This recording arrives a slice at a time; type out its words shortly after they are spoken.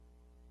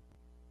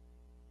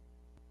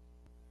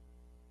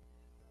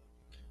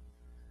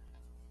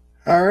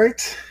All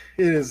right,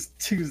 it is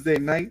Tuesday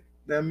night.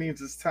 That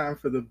means it's time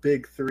for the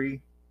big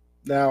three.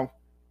 Now,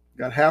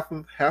 got half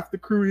the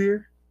crew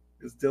here.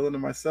 It's Dylan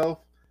and myself.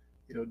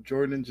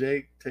 Jordan and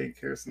Jake taking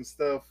care of some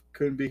stuff.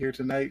 Couldn't be here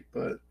tonight,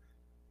 but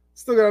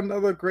still got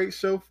another great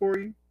show for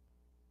you.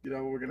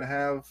 We're gonna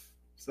have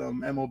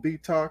some MLB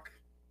talk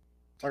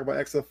about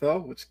XFL,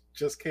 which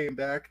just came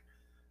back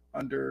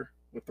under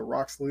with the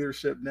Rock's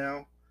leadership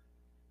now,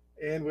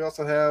 and we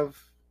also have,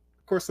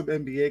 of course, some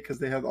NBA because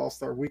they have the All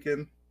Star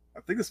Weekend.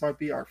 I think this might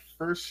be our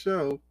first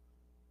show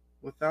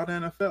without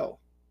NFL.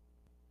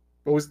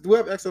 But we do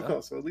have Yeah.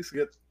 XFL, so at least we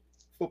get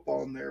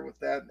football in there with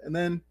that. And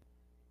then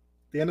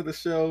at the end of the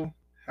show,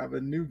 have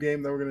a new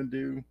game that we're gonna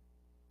do,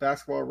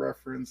 basketball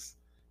reference.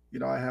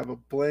 I have a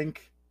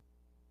blank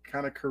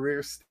kind of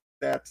career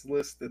stats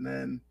list, and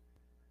then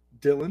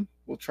Dylan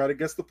will try to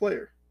guess the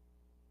player.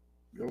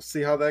 We'll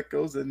see how that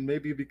goes, and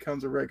maybe it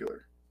becomes a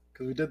regular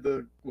because we did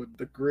the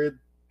grid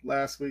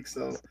last week.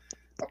 So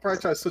I'll probably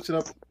try to switch it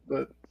up,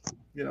 but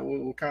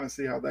we'll kind of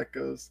see how that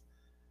goes.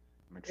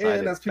 I'm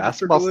And excited. as people Basketball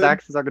trickle in,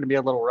 stacks are going to be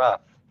a little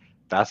rough.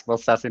 Basketball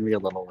stacks are going to be a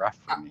little rough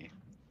for I, me.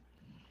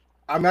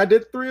 I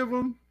did three of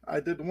them. I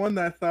did one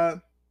that I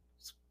thought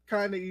was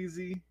kind of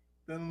easy,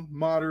 then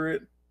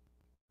moderate,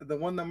 and the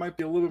one that might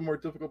be a little bit more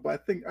difficult. But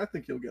I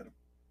think you'll get them.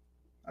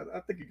 I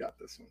think you got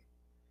this one.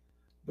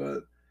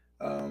 But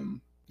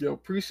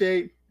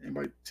appreciate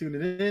anybody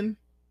tuning in.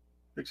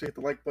 Make sure you hit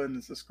the like button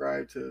and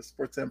subscribe to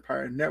Sports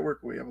Empire Network.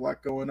 We have a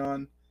lot going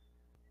on.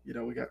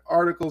 We got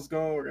articles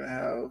going. We're gonna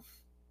have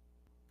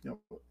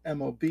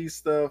MLB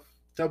stuff,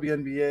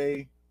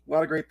 WNBA, a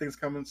lot of great things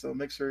coming. So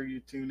make sure you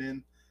tune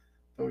in.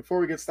 But before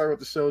we get started with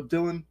the show,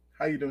 Dylan,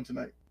 how you doing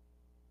tonight?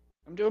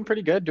 I'm doing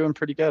pretty good. Doing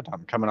pretty good.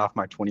 I'm coming off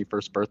my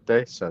 21st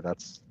birthday, so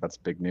that's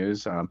big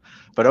news.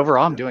 But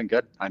overall, I'm Yeah, doing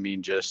good. I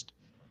mean, just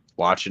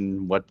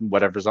watching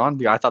whatever's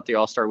on. I thought the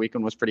All Star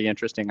Weekend was pretty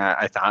interesting.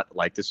 I thought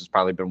like this has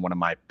probably been one of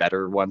my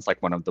better ones,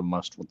 like one of the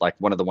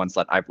ones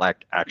that I've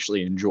like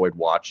actually enjoyed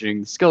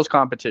watching. The skills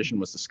competition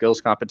was the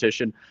skills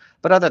competition,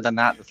 but other than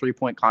that, the 3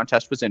 point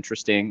contest was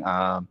interesting.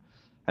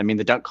 I mean,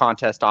 the dunk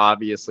contest,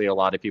 obviously, a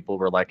lot of people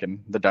were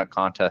liking the dunk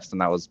contest,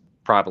 and that was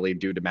probably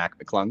due to Mac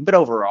McClung. But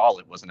overall,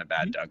 it wasn't a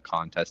bad dunk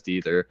contest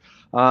either.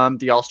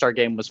 The All Star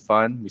game was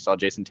fun. We saw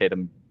Jason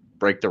Tatum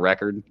break the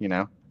record,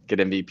 get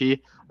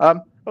MVP.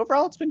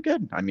 Overall, it's been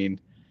good. I mean,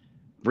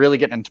 really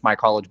getting into my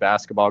college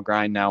basketball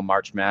grind now.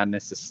 March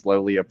Madness is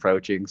slowly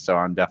approaching, so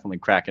I'm definitely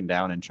cracking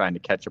down and trying to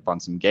catch up on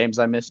some games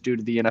I missed due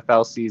to the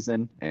NFL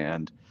season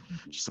and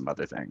just some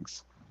other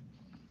things.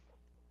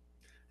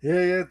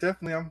 yeah,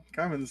 definitely. I'm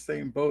kind of in the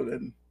same boat,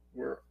 and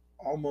we're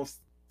almost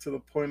to the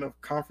point of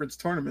conference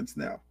tournaments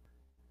now.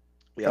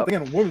 I Yep. think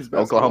in women's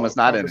basketball, Oklahoma's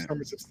not in conference it.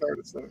 tournaments have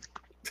started. So,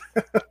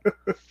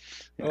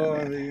 Yeah, oh,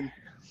 I man. mean,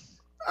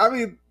 I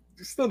mean,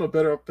 you're still in a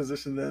better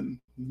position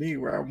than me,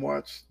 where I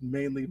watch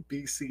mainly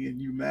BC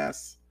and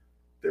UMass.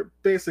 They're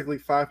basically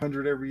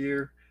 500 every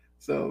year,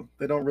 so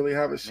they don't really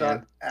have a shot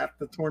Man, at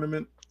the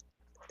tournament.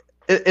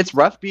 it's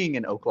rough being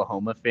an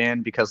Oklahoma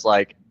fan because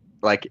like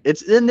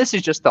it's and this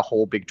is just the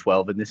whole Big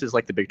 12 and this is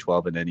like the Big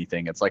 12 and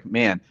anything. It's like,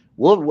 man,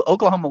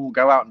 Oklahoma will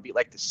go out and beat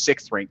like the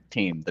sixth ranked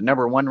team, the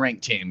number one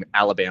ranked team,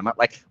 Alabama.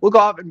 Like we'll go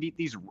out and beat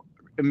these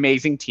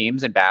amazing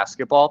teams in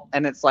basketball,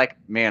 and it's like,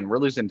 man, we're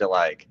losing to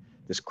like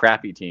this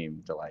crappy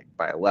team to like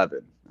by 11.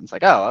 And it's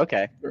like, oh,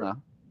 okay, Sure.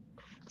 well,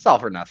 it's all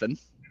for nothing.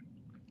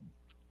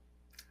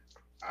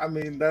 I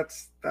mean,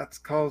 that's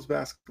college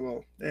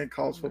basketball and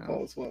college You know?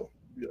 football as well.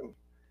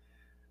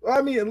 Well,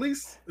 I mean, at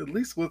least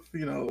with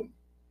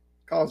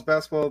college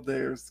basketball,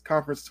 there's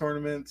conference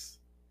tournaments.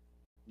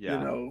 You Yeah,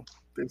 know,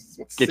 there's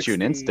what get you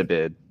an insta 16,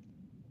 bid.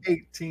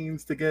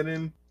 18s to get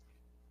in.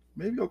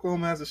 Maybe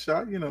Oklahoma has a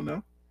shot. You don't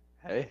know.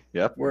 Hey,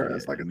 yep.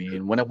 Whereas like I a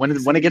mean, when it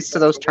BC, gets to that's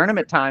those a little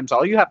tournament different. times,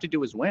 all you have to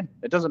do is win.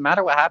 It doesn't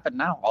matter what happened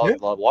now. Yeah,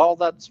 All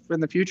that's in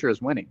the future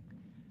is winning.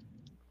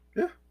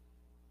 yeah,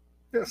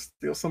 yeah.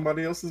 Steal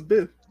somebody else's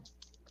bid.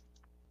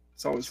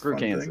 It's always a Screw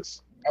fun thing.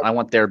 Kansas. I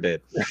want their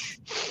bid.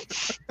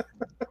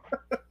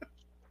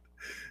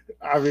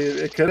 I mean,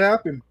 it could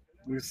happen.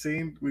 We've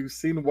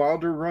seen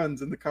wilder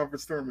runs in the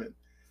conference tournament.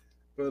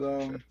 But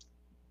Sure.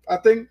 I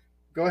think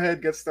go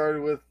ahead, get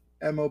started with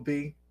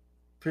MLB.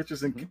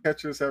 Pitchers and Hmm.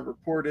 catchers have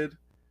reported,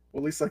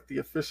 well, at least like the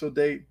official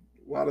date.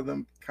 A lot of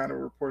them kind of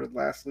reported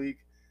last week.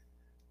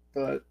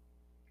 But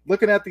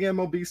looking at the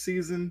MLB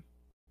season,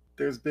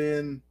 there's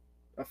been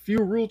a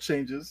few rule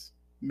changes,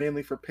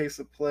 mainly for pace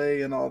of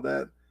play and all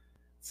that.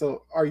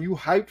 So, are you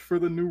hyped for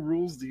the new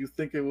rules? Do you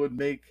think it would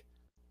make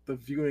the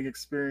viewing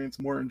experience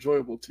more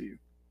enjoyable to you?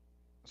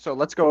 So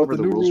let's And go with over the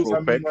the new rules rules, real I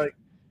mean, quick. like,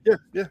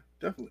 yeah,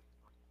 definitely.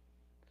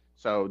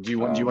 So do you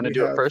want to We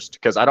do it have first?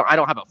 Because I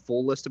don't have a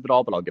full list of it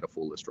all, but I'll get a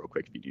full list real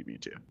quick if you need me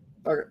to.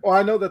 okay. Well,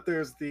 I know that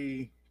there's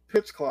the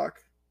pitch clock,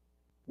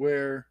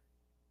 where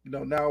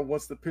now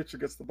once the pitcher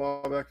gets the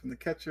ball back from the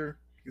catcher,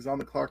 he's on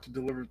the clock to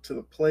deliver to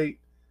the plate.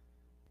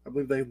 I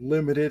believe they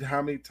limited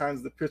how many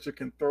times the pitcher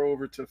can throw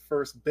over to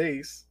first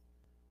base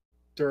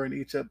during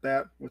each at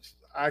bat, which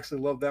I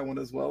actually love that one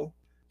as well.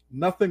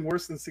 Nothing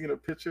worse than seeing a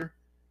pitcher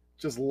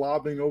just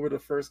lobbing over to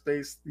first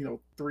base,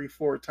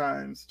 3-4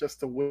 times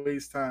just to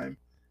waste time.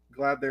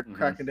 Glad they're Hmm.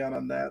 cracking down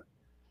on that.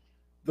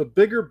 The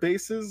bigger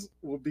bases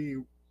will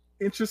be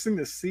interesting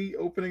to see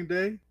opening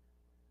day,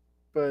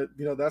 but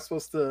that's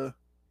supposed to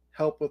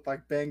help with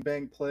like bang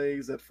bang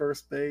plays at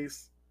first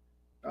base,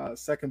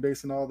 second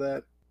base, and all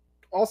that.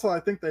 Also, I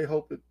think they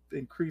hope it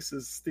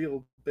increases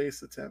steal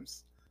base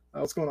attempts.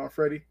 What's going on,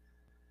 Freddie?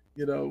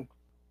 You know,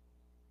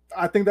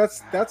 I think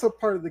that's a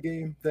part of the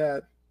game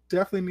that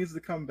definitely needs to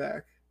come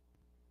back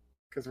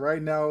because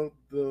right now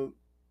the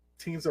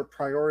teams are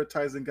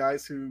prioritizing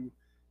guys who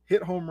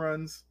hit home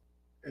runs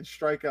and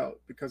strike out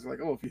because they're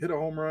like, oh, if you hit a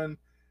home run,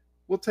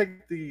 we'll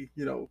take the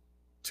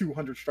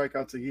 200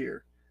 strikeouts a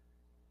year.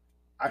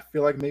 I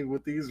feel like maybe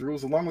with these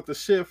rules, along with the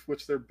shift,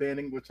 which they're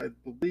banning, which I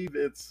believe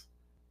it's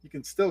you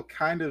can still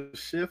kind of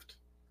shift,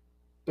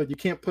 but you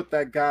can't put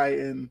that guy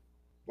in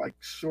like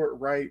short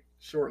right,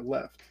 short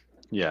left.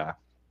 Yeah.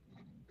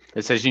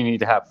 It says you need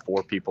to have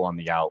 4 people on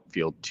the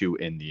outfield, 2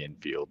 in the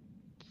infield.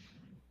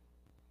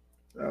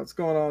 What's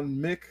going on,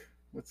 Mick?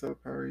 What's up?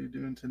 How are you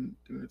doing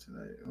it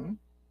tonight? Oh,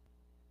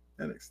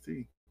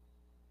 NXT.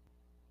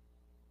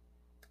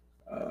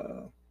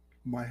 Uh,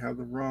 might have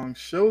the wrong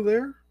show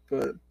there,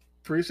 but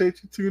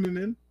appreciate you tuning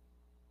in.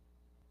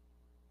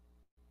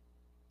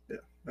 Yeah,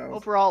 that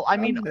was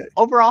Monday.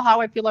 Overall,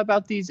 how I feel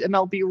about these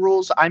MLB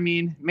rules, I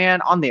mean,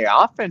 man, on the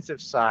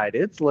offensive side,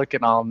 it's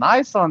looking all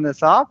nice on this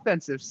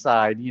offensive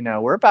side.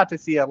 We're about to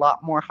see a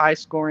lot more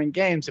high-scoring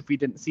games if we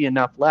didn't see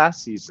enough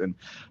last season.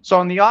 So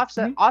on the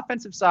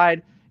offensive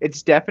side,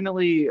 it's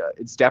definitely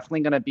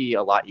going to be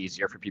a lot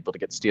easier for people to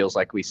get steals.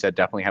 Like we said,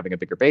 definitely having a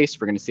bigger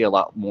base. We're going to see a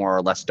lot more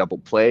or less double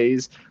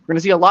plays. We're going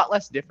to see a lot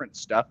less different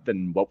stuff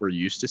than what we're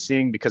used to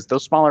seeing because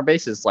those smaller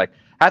bases, like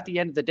at the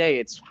end of the day,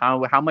 it's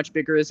how much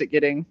bigger is it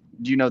getting?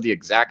 Do you know the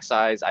exact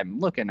size? I'm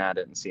looking at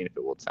it and seeing if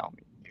it will tell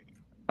me.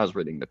 I was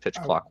reading the pitch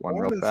clock one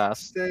real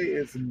fast. Say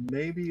it's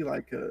maybe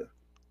like a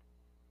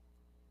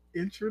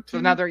inch or two. So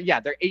now they're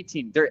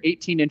 18. They're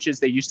 18 inches.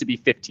 They used to be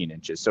 15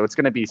 inches. So it's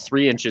going to be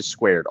 3 inches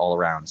squared all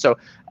around. So,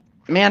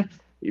 man,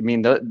 I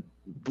mean,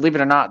 believe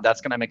it or not,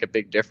 that's going to make a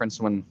big difference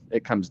when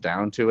it comes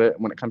down to it,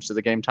 when it comes to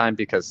the game time,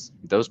 because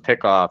those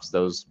pickoffs,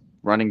 those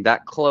running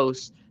that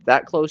close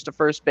to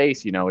first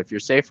base, if you're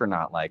safe or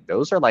not, like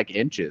those are like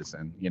inches,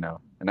 and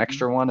an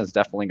extra one is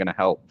definitely going to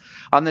help.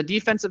 On the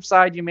defensive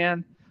side,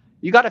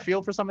 you got to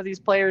feel for some of these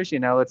players.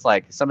 It's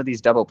like some of these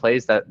double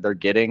plays that they're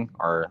getting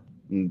are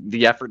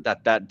the effort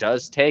that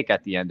does take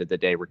at the end of the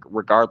day,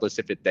 regardless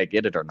if they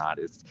get it or not,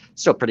 is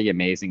still pretty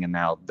amazing. And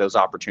now those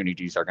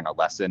opportunities are going to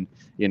lessen.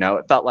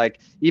 It felt like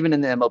even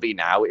in the MLB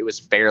now, it was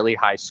fairly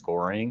high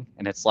scoring,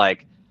 and it's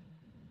like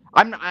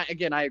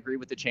I agree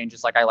with the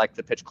changes. Like I like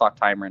the pitch clock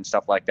timer and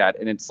stuff like that.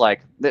 And it's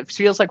like, it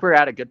feels like we're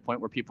at a good point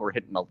where people are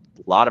hitting a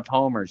lot of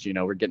homers.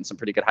 We're getting some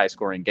pretty good high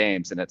scoring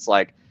games. And it's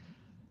like,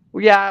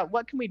 well, yeah,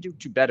 what can we do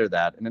to better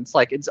that? And it's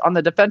like, it's on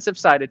the defensive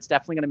side, it's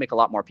definitely going to make a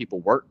lot more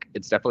people work.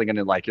 It's definitely going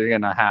to you're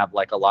going to have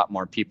like a lot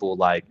more people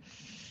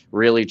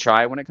really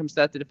try when it comes to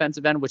that, the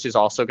defensive end, which is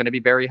also going to be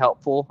very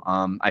helpful.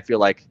 I feel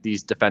like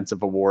these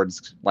defensive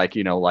awards, like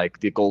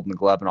the Golden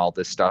Glove and all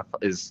this stuff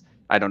is,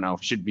 I don't know,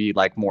 should be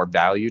more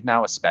valued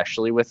now,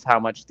 especially with how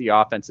much the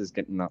offense is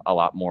getting a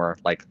lot more,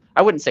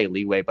 I wouldn't say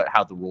leeway, but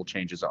how the rule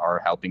changes are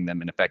helping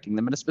them and affecting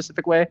them in a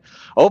specific way.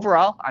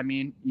 Overall, I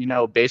mean,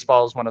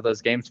 baseball is one of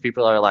those games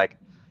people are like,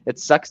 it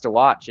sucks to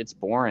watch. It's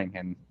boring.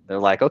 And they're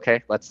like,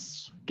 okay,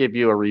 let's give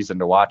you a reason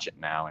to watch it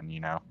now. And,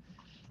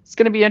 it's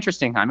going to be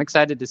interesting. I'm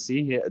excited to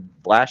see.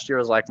 Last year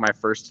was my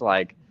first,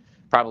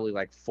 probably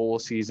full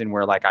season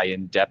where I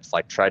in depth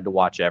tried to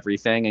watch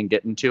everything and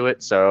get into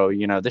it. So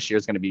this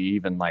year's going to be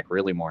even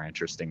really more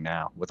interesting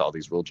now with all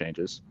these rule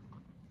changes.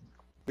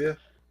 Yeah,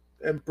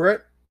 and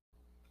Brett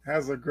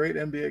has a great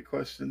NBA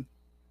question.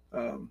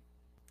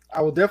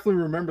 I will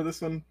definitely remember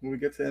this one when we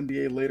get to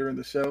NBA later in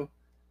the show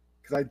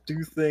because I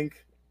do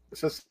think,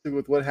 especially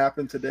with what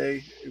happened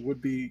today, it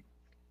would be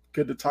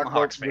good to talk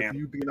about with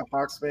you being a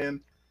Hawks fan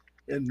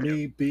and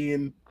me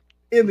being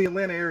in the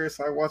Atlanta area.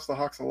 So I watch the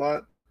Hawks a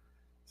lot.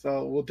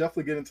 So we'll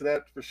definitely get into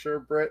that for sure,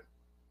 Brett.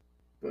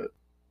 But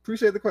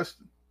appreciate the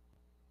question.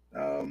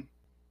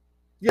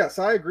 Yes,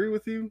 I agree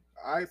with you.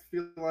 I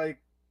feel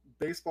like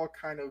baseball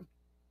kind of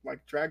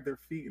dragged their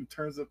feet in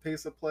terms of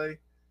pace of play,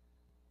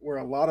 where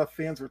a lot of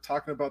fans were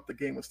talking about the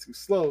game was too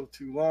slow,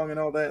 too long, and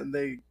all that, and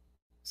they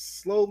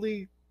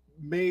slowly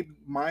made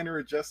minor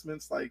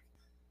adjustments like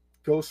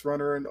ghost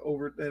runner and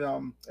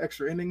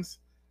extra innings.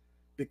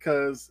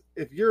 Because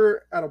if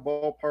you're at a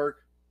ballpark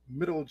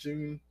middle of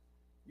June,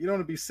 you don't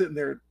want to be sitting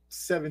there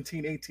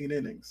 17, 18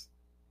 innings.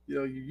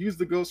 You use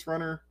the ghost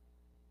runner.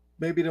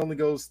 Maybe it only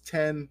goes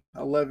 10,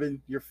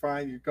 11. You're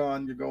fine. You're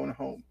gone. You're going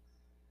home.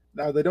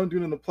 Now, they don't do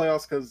it in the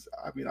playoffs because,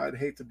 I'd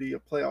hate to be a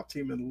playoff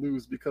team and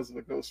lose because of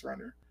a ghost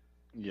runner.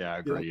 Yeah,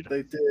 agreed.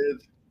 They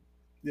did.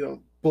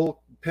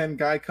 Bullpen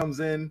guy comes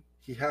in.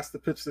 He has to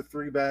pitch the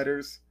 3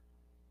 batters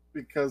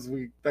because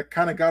that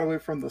kind of got away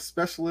from the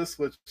specialists,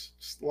 which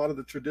a lot of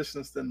the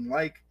traditionalists didn't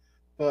like.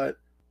 But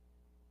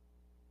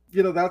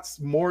that's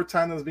more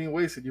time that's being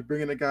wasted. You're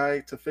bringing a guy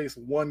to face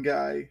one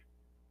guy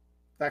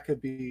that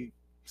could be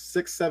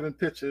 6, 7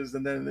 pitches,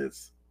 and then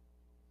it's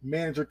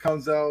manager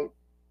comes out,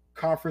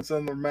 conference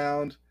on the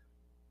mound,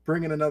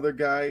 bringing another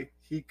guy.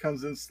 He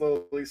comes in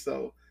slowly,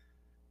 so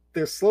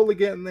they're slowly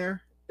getting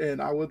there.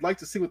 And I would like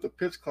to see with the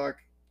pitch clock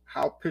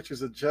how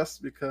pitchers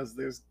adjust because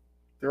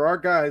there are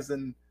guys,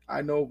 and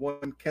I know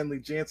one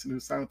Kenley Jansen who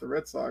signed with the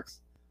Red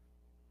Sox,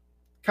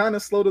 kind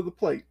of slow to the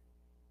plate.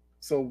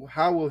 So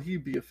how will he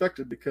be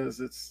affected? Because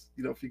it's,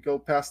 if you go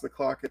past the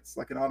clock, it's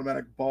like an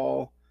automatic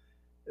ball.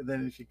 And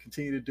then if you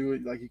continue to do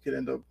it, like you could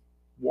end up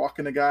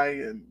walking a guy,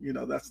 and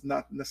that's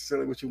not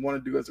necessarily what you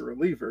want to do as a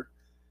reliever.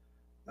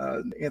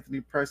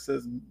 Anthony Price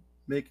says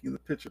making the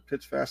pitcher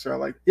pitch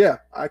faster.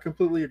 I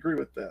completely agree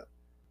with that.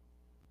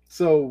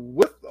 So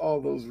with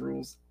all those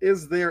rules,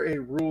 is there a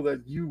rule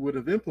that you would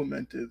have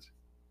implemented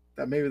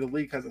that maybe the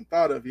league hasn't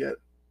thought of yet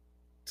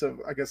to,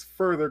 I guess,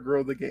 further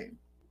grow the game?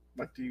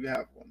 Like, do you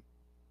have one?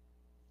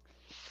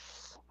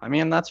 I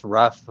mean, that's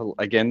rough.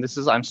 Again,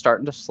 I'm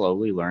starting to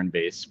slowly learn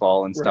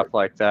baseball and stuff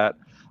like that.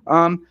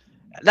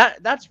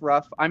 That's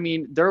rough. I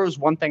mean, there was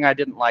one thing I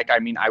didn't like. I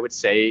mean, I would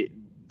say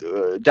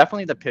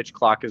definitely the pitch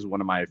clock is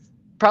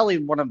probably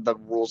one of the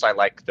rules I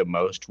like the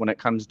most when it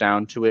comes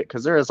down to it,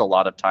 because there is a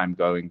lot of time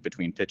going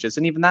between pitches.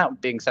 And even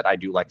that being said, I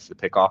do like the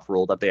pickoff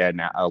rule that they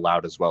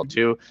allowed as well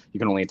too. You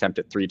can only attempt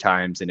it 3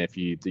 times, and if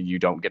you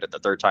don't get it the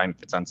third time,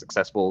 if it's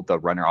unsuccessful, the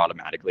runner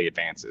automatically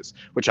advances,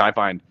 which I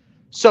find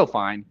so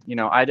fine.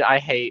 I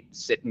hate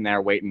sitting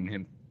there waiting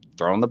him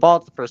throwing the ball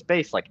at the first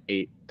base like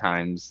 8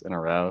 times in a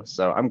row.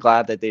 So I'm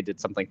glad that they did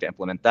something to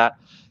implement that.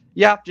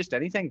 Yeah, just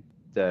anything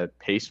the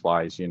pace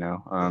wise,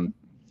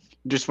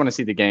 just want to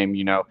see the game,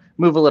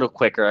 move a little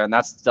quicker. And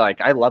that's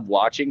I love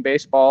watching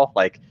baseball,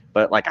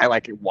 but I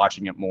like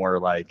watching it more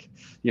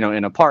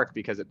in a park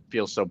because it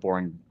feels so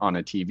boring on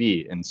a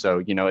TV. And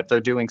so, if they're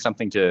doing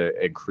something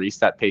to increase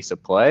that pace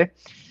of play,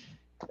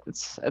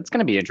 it's going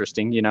to be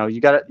interesting. You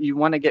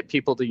want to get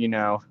people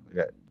to,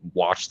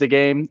 watch the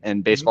game,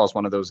 and baseball is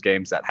one of those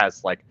games that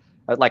has like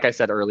I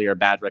said earlier, a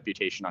bad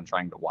reputation on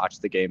trying to watch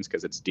the games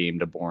because it's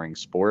deemed a boring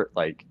sport.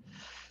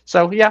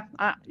 So yeah,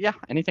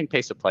 anything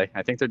pace of play.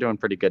 I think they're doing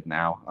pretty good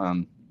now.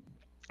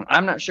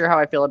 I'm not sure how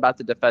I feel about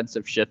the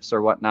defensive shifts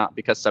or whatnot,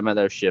 because some of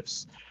those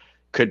shifts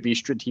could be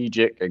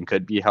strategic and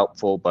could be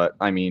helpful. But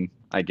I mean,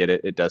 I get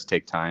it. It does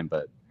take time,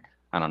 but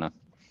I don't know.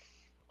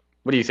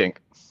 What do you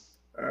think?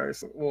 All right,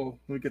 so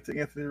let me get to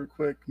Anthony real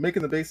quick.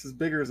 Making the bases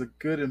bigger is a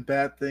good and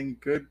bad thing.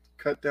 Good,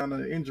 cut down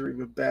on an injury.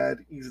 With bad,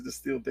 easy to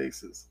steal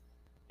bases.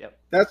 Yep,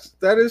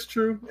 that is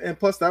true, and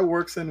plus that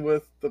works in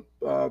with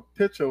the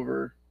pitch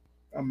over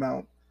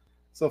amount.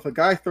 So if a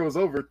guy throws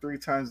over 3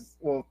 times,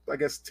 well, I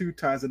guess 2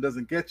 times and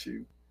doesn't get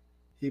you,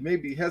 he may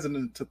be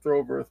hesitant to throw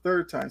over a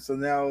 3rd time. So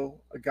now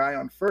a guy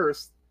on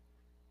first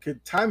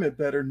could time it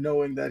better,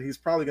 knowing that he's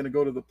probably going to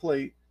go to the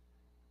plate,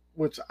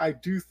 which I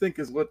do think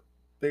is what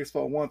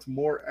baseball wants,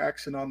 more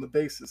action on the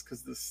bases,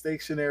 because the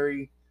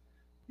stationary,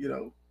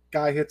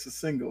 guy hits a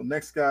single,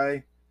 next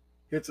guy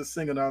hits a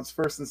single, now it's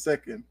first and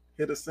second,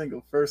 hit a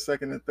single, first,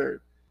 second, and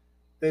third.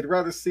 They'd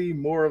rather see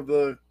more of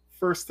the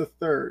first to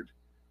third,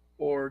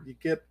 or you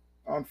get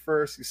on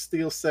first, you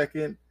steal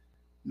second,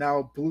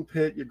 now bloop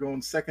hit, you're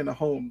going second to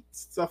home,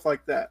 stuff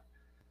like that.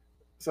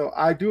 So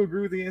I do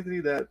agree with you, Anthony,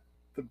 that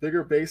the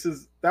bigger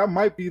bases, that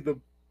might be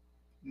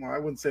I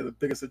wouldn't say the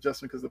biggest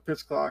adjustment, because the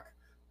pitch clock,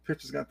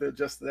 pitchers got to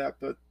adjust to that,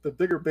 but the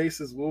bigger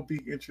bases will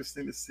be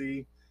interesting to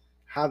see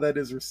how that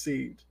is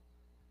received.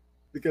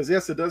 Because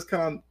yes, it does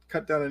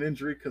cut down an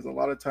injury, because a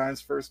lot of times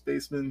first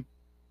basemen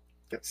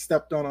get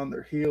stepped on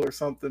their heel or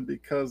something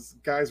because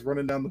guys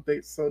running down the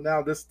base. So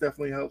now this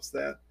definitely helps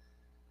that.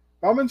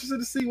 I'm interested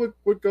to see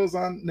what goes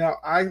on. Now,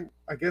 I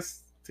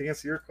guess to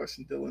answer your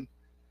question, Dylan,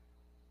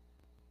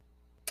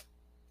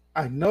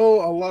 I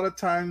know a lot of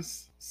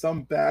times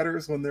some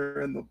batters, when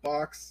they're in the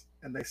box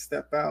and they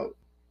step out,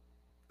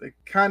 they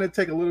kind of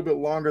take a little bit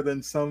longer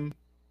than some,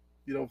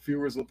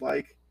 viewers would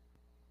like.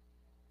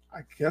 I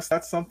guess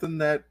that's something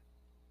that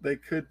they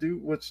could do,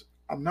 which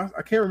I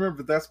can't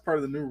remember if that's part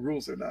of the new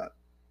rules or not.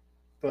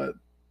 But,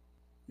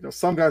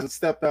 some guys would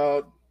step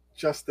out,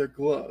 adjust their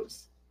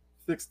gloves,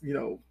 fix,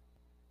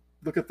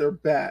 look at their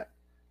bat,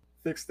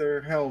 fix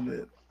their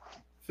helmet,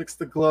 fix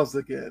the gloves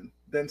again,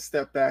 then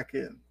step back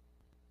in.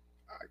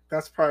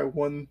 That's probably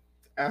one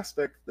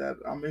aspect that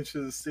I'm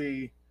interested to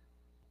see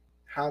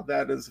how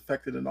that is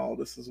affected in all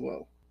this as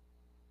well.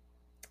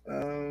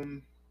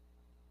 All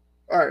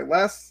right,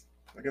 last,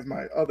 I guess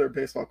my other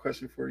baseball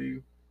question for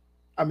you.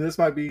 I mean, this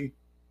might be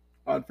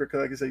unfair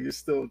because, like I said, you're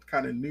still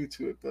kind of new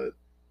to it, but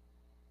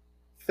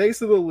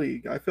face of the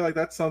league, I feel like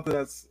that's something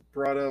that's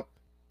brought up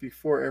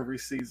before every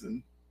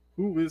season.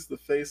 Who is the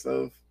face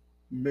of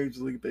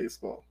Major League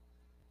Baseball?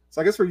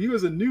 So I guess for you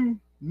as a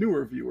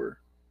newer viewer,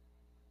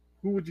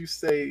 who would you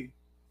say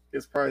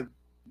is probably,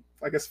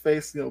 I guess,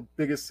 face,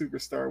 biggest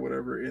superstar,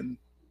 whatever, in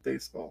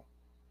baseball?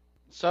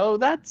 So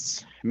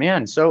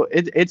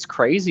it's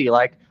crazy.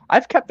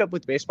 I've kept up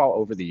with baseball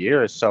over the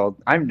years, so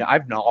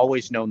I've not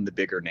always known the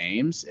bigger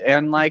names.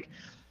 And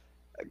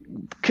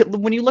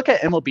when you look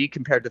at MLB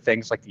compared to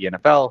things like the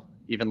NFL,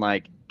 even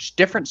like just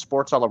different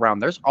sports all around,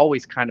 there's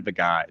always kind of a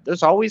guy.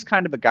 There's always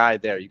kind of a guy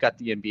there. You got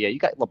the NBA, you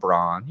got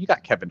LeBron, you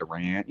got Kevin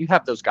Durant, you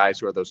have those guys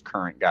who are those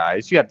current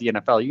guys. You have the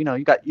NFL, you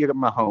got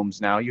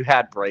Mahomes now, you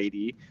had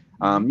Brady,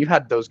 you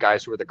had those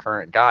guys who are the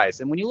current guys.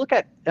 And when you look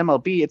at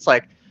MLB, it's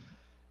like,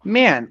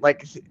 man,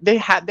 like they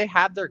have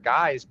their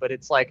guys, but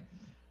it's like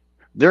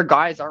their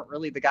guys aren't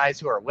really the guys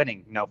who are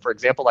winning. For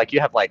example, like you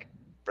have like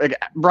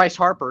Bryce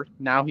Harper.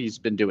 Now he's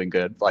been doing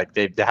good. Like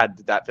they've had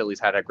that Phillies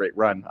had a great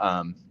run.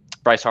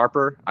 Bryce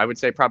Harper, I would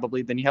say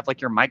probably. Then you have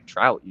like your Mike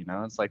Trout.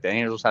 It's like the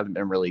Angels haven't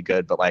been really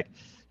good, but like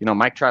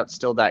Mike Trout's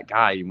still that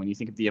guy. When you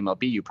think of the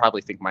MLB, you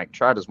probably think Mike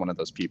Trout is one of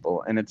those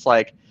people. And it's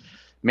like,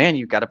 man,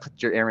 you got to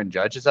put your Aaron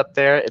Judges up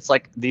there. It's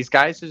like these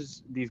guys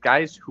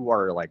who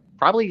are like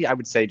probably, I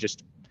would say,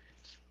 just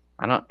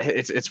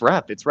it's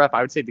rough. It's rough.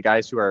 I would say the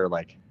guys who are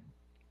like,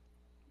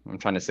 I'm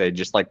trying to say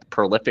just like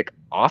prolific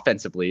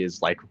offensively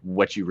is like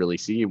what you really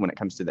see when it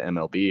comes to the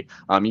MLB.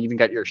 You even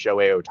got your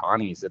Shohei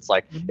Ohtani's. It's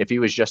like if he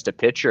was just a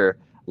pitcher,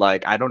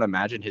 like I don't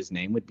imagine his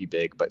name would be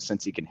big, but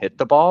since he can hit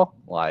the ball,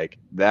 like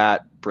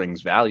that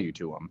brings value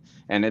to him.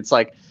 And it's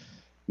like,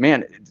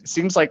 man, it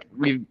seems like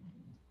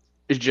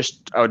it's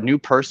just a new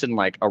person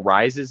like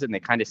arises and they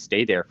kind of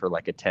stay there for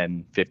like a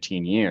 10,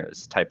 15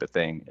 years type of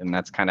thing. And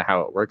that's kind of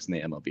how it works in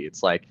the MLB.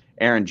 It's like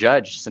Aaron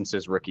Judge, since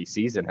his rookie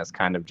season, has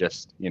kind of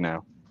just,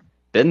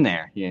 been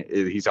there.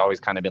 He's always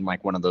kind of been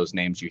like one of those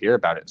names you hear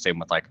about it. Same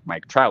with like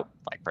Mike Trout,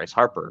 like Bryce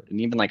Harper, and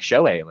even like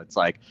Shohei. It's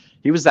like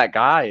he was that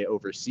guy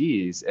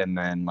overseas, and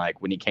then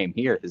like when he came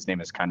here, his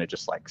name is kind of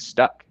just like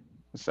stuck.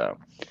 So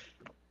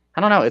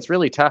I don't know. It's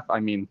really tough. I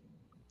mean,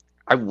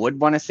 I would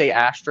want to say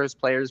Astros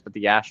players, but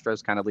the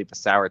Astros kind of leave a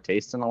sour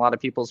taste in a lot of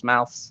people's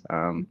mouths.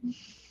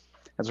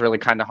 It's really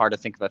kind of hard to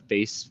think of a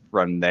face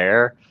from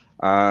there.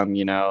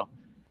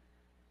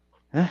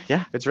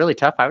 Yeah, it's really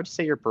tough. I would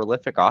say your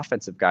prolific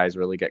offensive guys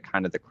really get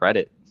kind of the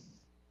credit.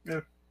 Yeah,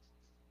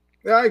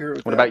 I agree with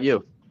that. What about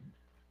you?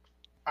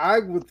 I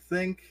would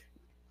think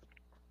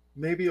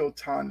maybe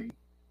Ohtani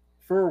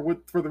for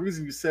the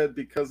reason you said,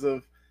 because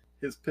of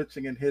his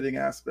pitching and hitting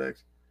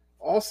aspect.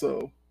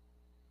 Also,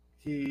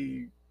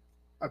 he,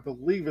 I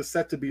believe, is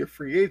set to be a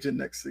free agent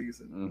next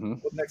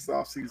season, next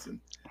offseason.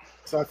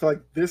 So I feel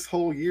like this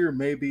whole year,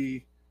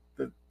 maybe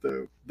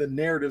the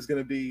narrative is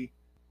going to be,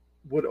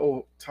 would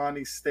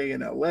Ohtani stay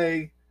in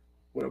LA?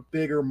 Would a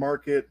bigger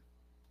market?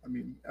 I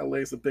mean, LA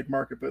is a big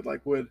market, but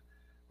like, would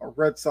a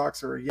Red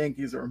Sox or a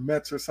Yankees or a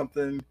Mets or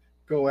something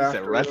go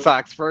after Red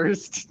Sox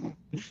first?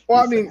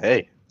 Well, I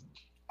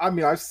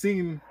mean, I've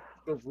seen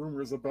the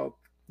rumors about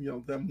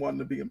them wanting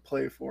to be in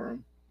play for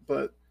him,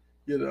 but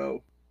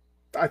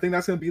I think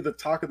that's going to be the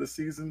talk of the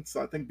season.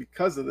 So I think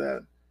because of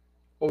that,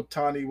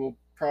 Ohtani will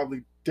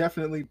probably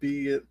definitely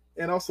be it,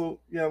 and also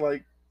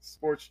like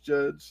Sports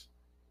Judge.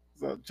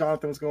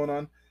 Jonathan, what's going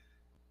on?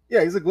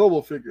 Yeah, he's a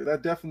global figure.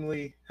 That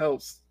definitely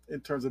helps in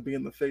terms of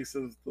being the face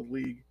of the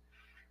league.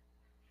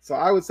 So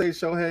I would say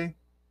Shohei,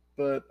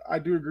 but I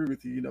do agree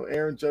with you.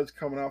 Aaron Judge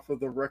coming off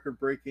of the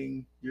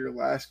record-breaking year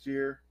last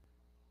year,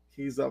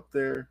 he's up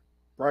there.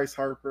 Bryce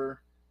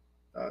Harper,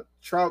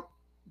 Trout,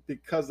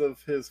 because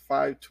of his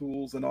 5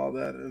 tools and all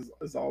that,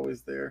 is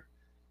always there.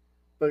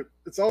 But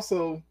it's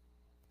also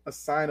a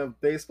sign of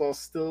baseball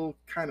still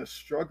kind of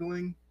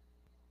struggling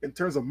in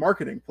terms of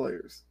marketing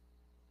players.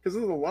 Because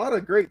there's a lot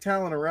of great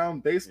talent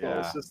around baseball.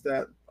 Yeah. It's just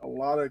that a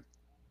lot of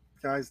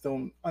guys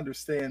don't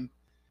understand,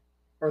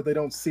 or they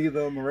don't see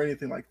them, or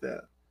anything like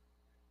that.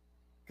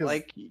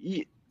 Like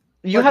you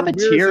have a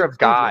tier of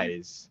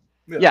guys.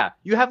 Yeah,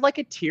 you have like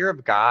a tier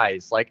of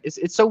guys. Like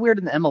it's so weird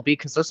in the MLB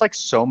because there's like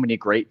so many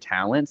great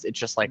talents. It's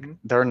just like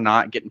they're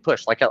not getting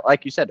pushed.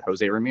 Like you said,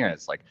 Jose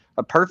Ramirez, like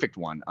a perfect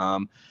one.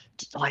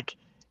 Like.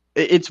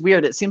 It's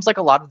weird. It seems like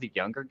a lot of the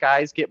younger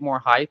guys get more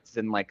hype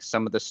than like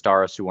some of the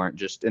stars who aren't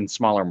just in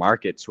smaller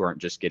markets who aren't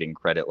just getting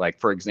credit. Like,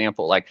 for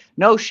example, like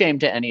no shame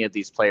to any of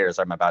these players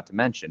I'm about to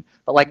mention,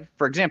 but like,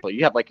 for example,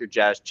 you have like your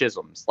Jazz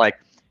Chisholms,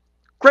 like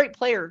great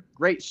player,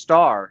 great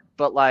star,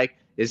 but like,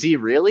 is he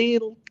really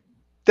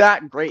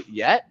that great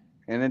yet?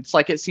 And it's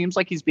like, it seems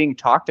like he's being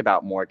talked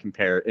about more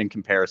in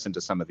comparison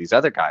to some of these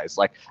other guys.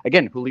 Like,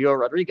 again, Julio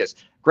Rodriguez,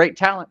 great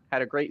talent,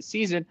 had a great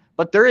season,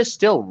 but there is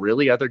still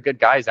really other good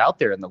guys out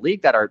there in the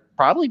league that are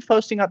probably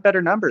posting up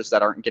better numbers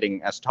that aren't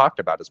getting as talked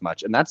about as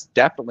much. And that's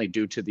definitely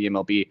due to the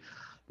MLB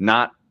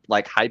not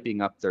like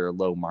hyping up their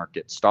low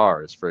market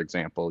stars. For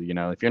example,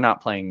 if you're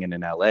not playing in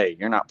an LA,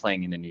 you're not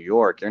playing in a New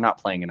York, you're not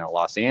playing in a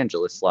Los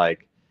Angeles,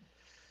 like,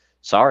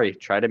 sorry,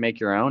 try to make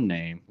your own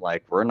name.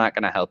 Like, we're not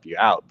going to help you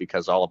out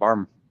because all of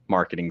our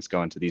marketing's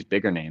going to these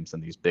bigger names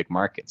and these big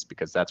markets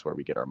because that's where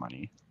we get our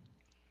money.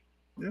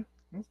 Yeah,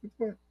 that's a good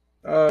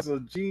point. So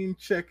Gene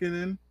checking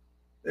in.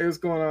 Hey, what's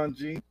going on,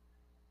 Gene?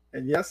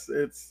 And yes,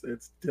 it's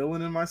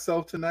Dylan and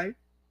myself tonight.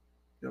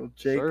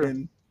 Jake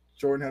and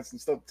Jordan have some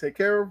stuff to take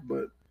care of,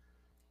 but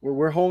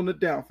we're holding it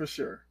down for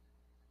sure.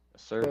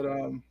 Yes, sir.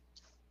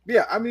 But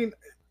yeah, I mean,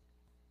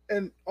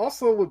 and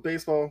also with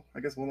baseball, I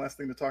guess one last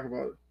thing to talk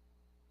about.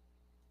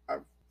 I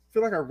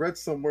feel like I read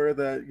somewhere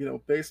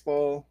that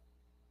baseball,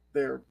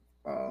 their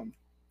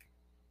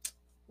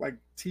like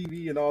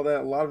TV and all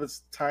that, a lot of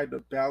it's tied to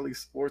Bally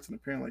Sports, and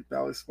apparently like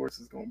Bally Sports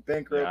is going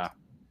bankrupt,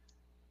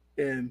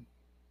 and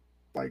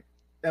like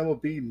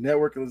MLB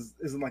Network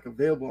isn't like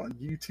available on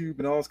YouTube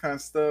and all this kind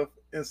of stuff.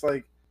 And it's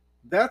like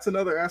that's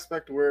another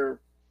aspect where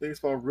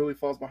baseball really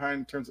falls behind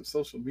in terms of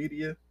social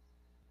media.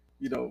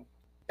 You know,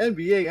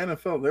 NBA,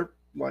 NFL, they're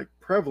like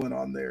prevalent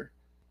on there.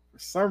 For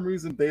some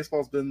reason,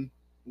 baseball's been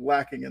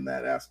lacking in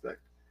that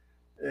aspect.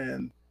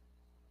 And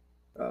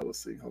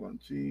let's see, hold on,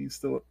 Gene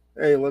still up.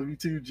 Hey, love you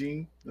too,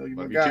 Gene. No, you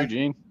my Love guy. you too,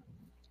 Gene.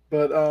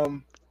 But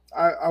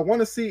I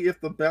want to see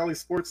if the Bally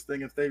Sports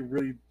thing, if they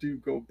really do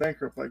go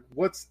bankrupt, like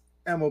what's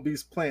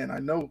MLB's plan? I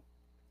know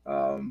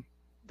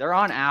they're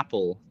on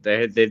Apple.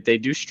 They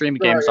do stream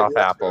games off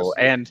Apple,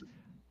 and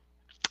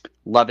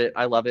love it.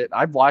 I love it.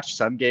 I've watched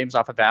some games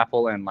off of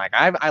Apple, and like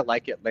I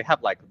like it. They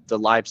have like the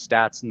live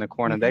stats in the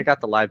corner. They got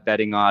the live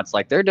betting odds.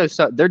 Like they're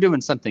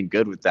doing something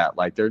good with that.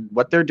 Like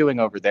what they're doing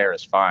over there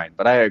is fine.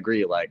 But I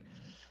agree, like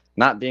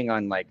not being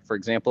on, like, for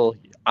example,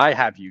 I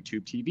have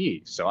YouTube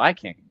TV, so I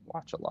can't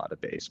watch a lot of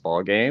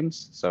baseball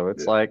games. So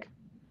it's like,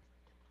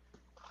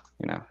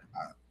 you know.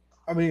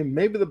 I mean,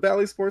 maybe the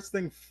Bally Sports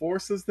thing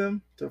forces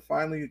them to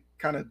finally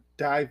kind of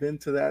dive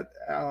into that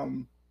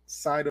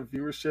side of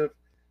viewership,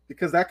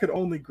 because that could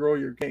only grow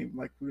your game.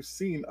 Like we've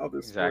seen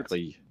other sports.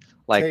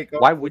 Like,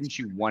 why wouldn't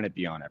you want to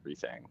be on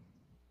everything?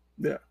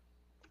 Yeah,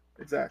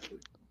 exactly.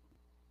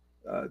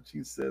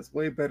 Gene says,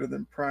 way better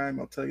than Prime,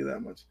 I'll tell you that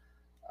much.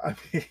 I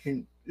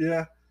mean,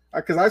 yeah,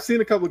 because I've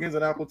seen a couple of games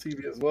on Apple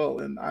TV as well,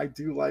 and I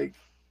do like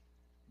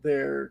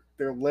their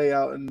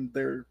layout and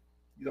their,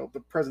 you know, the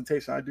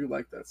presentation. I do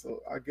like that,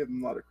 so I give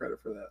them a lot of credit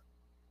for that.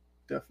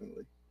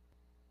 Definitely.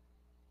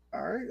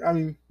 All right. I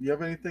mean, you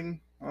have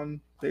anything on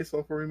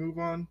baseball before we move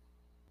on?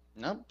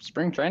 Nope.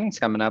 Spring training's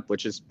coming up,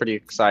 which is pretty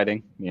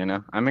exciting. You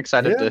know, I'm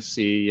excited to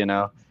see. You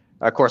know,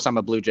 of course, I'm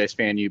a Blue Jays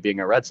fan. You being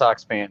a Red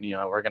Sox fan, you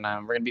know, we're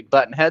gonna be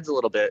butting heads a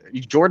little bit.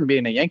 Jordan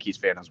being a Yankees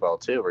fan as well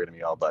too. We're gonna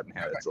be all butting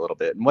heads a little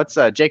bit. And what's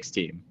Jake's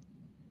team?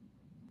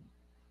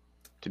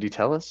 Did he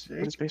tell us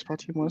what his baseball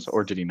team was,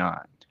 or did he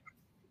not?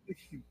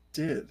 He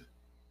did.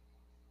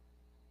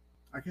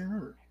 I can't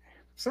remember.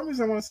 For some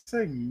reason, I want to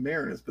say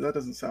Mariners, but that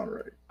doesn't sound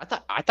right.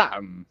 I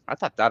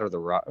thought that or the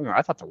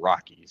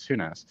Rockies. Who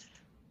knows?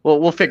 Well,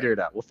 we'll figure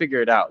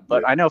it out.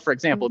 But I know, for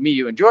example, me,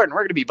 you, and Jordan,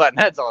 we're going to be butting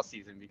heads all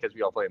season because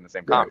we all play in the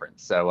same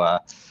conference. So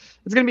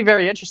it's going to be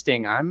very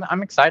interesting.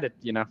 I'm excited.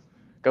 You know,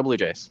 go Blue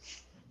Jays.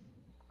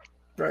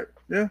 Right.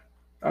 Yeah.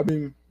 I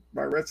mean,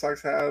 my Red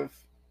Sox have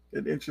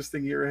an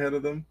interesting year ahead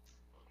of them.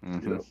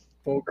 Mm-hmm. You know,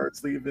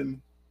 Bogart's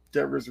leaving,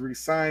 Devers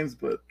resigns,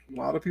 but a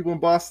lot of people in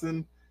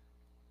Boston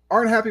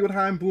aren't happy with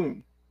Chaim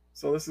Bloom.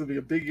 So this will be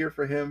a big year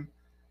for him.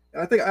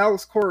 And I think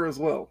Alex Cora as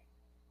well.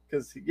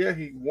 Because,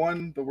 he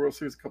won the World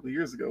Series a couple of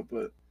years ago,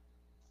 but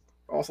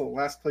also the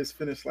last place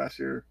finish last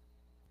year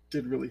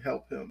did really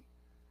help him.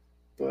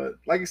 But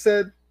like you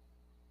said,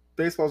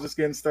 baseball's just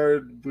getting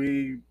started.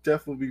 We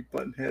definitely be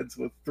butting heads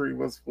with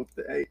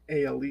the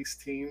AL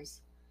East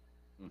teams.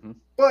 Mm-hmm.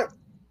 But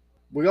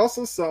we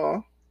also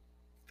saw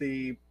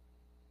the,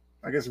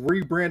 I guess,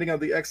 rebranding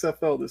of the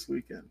XFL this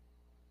weekend.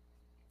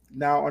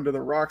 Now under the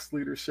Rock's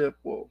leadership,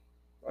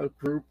 a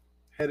group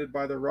headed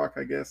by the Rock,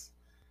 I guess.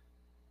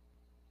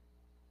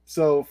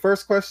 So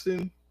first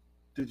question,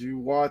 did you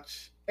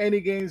watch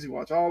any games? You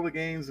watch all the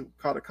games?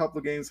 Caught a couple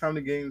of games? How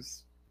many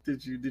games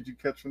did you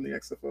catch from the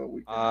XFL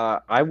weekend?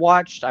 I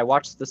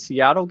watched the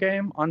Seattle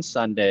game on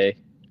Sunday.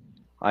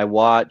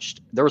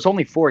 There was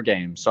only 4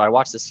 games. So I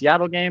watched the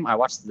Seattle game, I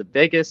watched the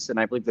Vegas, and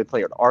I believe they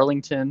played at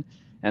Arlington,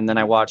 and then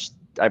I watched,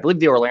 I believe,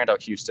 the Orlando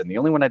Houston. The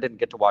only one I didn't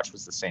get to watch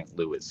was the St.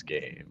 Louis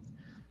game.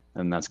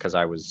 And that's because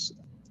I was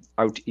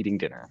out eating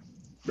dinner.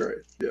 Right.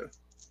 Yeah.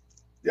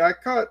 Yeah, I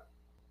caught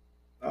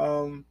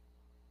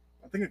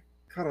I think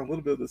I caught a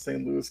little bit of the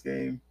St. Louis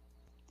game.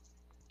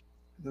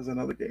 There's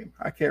another game.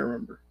 I can't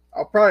remember.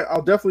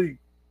 I'll definitely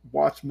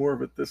watch more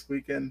of it this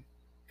weekend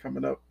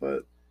coming up.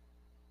 But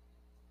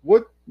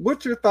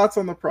what's your thoughts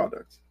on the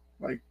product?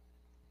 Like,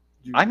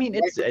 I mean,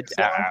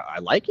 I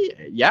like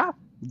it.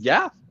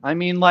 Yeah. I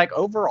mean, like,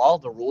 overall,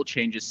 the rule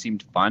changes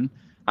seemed fun.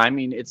 I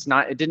mean,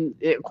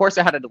 of course,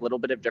 it had a little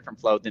bit of different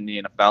flow than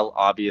the NFL.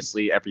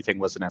 Obviously, everything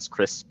wasn't as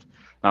crisp.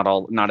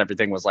 Not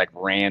everything was like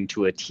ran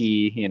to a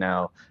T, you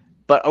know.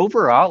 But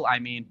overall, I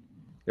mean,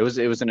 it was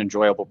an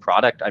enjoyable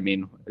product. I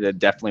mean,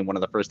 definitely one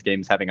of the first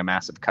games having a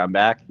massive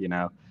comeback, you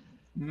know.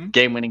 Mm-hmm.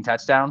 Game-winning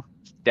touchdown.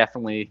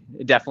 Definitely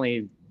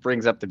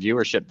brings up the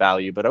viewership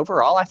value. But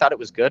overall, I thought it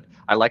was good.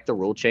 I like the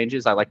rule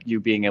changes. I like you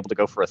being able to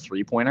go for a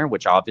 3-pointer,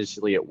 which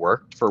obviously it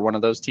worked for one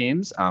of those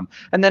teams. And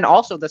then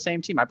also the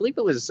same team, I believe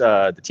it was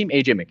the team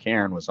AJ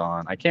McCarron was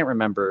on. I can't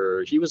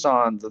remember. He was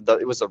on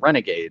it was the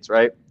Renegades,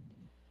 right?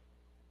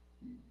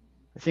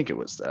 I think it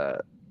was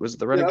the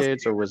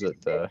Renegades, or was it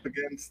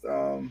against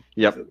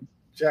yep,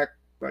 Jack,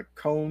 like,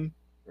 Cone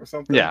or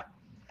something? Yeah.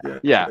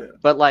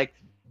 But like,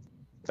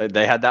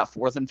 they had that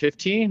 4th and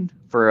 15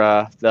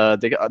 for the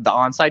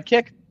onside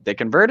kick. They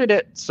converted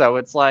it. So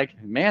it's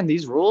like, man,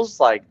 these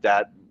rules like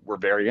that were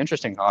very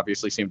interesting.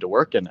 Obviously, seemed to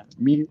work. And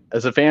me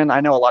as a fan,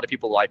 I know a lot of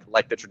people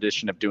like the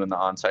tradition of doing the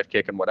onside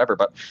kick and whatever,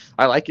 but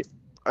I like it.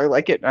 I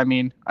like it. I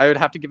mean, I would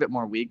have to give it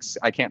more weeks.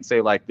 I can't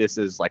say like this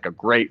is like a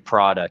great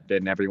product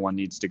and everyone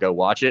needs to go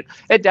watch it.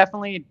 It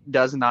definitely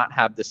does not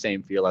have the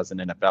same feel as an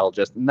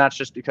NFL. And that's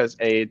just because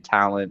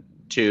talent.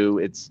 Two,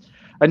 it's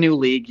a new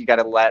league. You got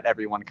to let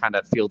everyone kind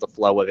of feel the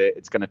flow of it.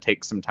 It's going to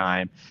take some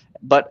time.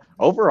 But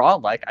overall,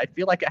 like, I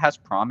feel like it has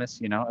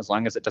promise, as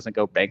long as it doesn't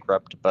go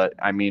bankrupt. But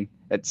I mean,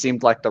 it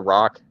seemed like The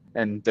Rock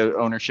and the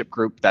ownership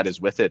group that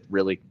is with it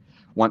really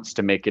wants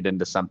to make it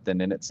into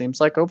something. And it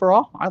seems like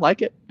overall, I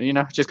like it.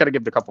 Just got to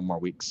give it a couple more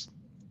weeks.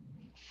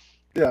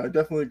 Yeah, I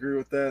definitely agree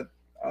with that.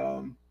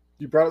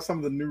 You brought up some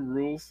of the new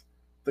rules.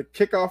 The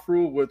kickoff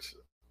rule, which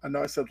I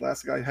know I said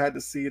last week, I had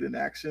to see it in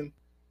action.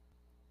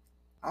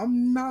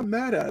 I'm not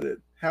mad at it.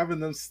 Having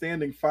them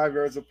standing 5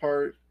 yards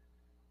apart,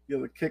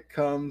 the kick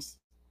comes,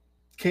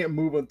 can't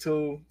move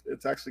until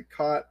it's actually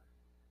caught.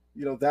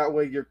 That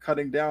way you're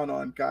cutting down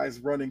on guys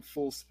running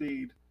full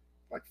speed,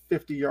 like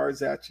 50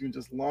 yards at you and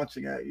just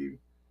launching at you.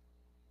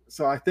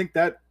 So I think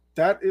that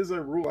is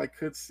a rule I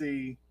could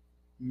see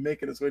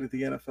making its way to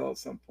the NFL at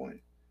some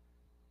point.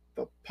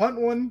 The punt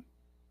one,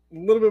 a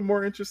little bit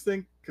more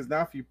interesting because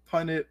now if you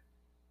punt it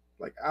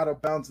like out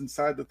of bounds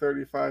inside the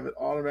 35, it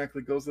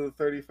automatically goes to the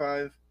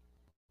 35.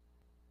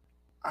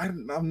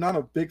 I'm not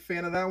a big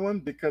fan of that one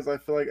because I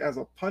feel like as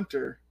a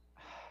punter,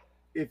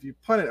 if you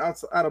punt it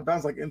out of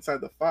bounds like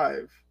inside the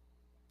 5,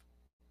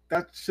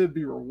 that should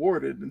be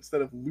rewarded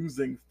instead of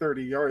losing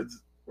 30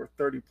 yards or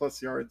 30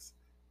 plus yards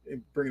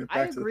and bringing it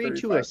back to the 35. I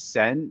agree to a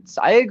sense.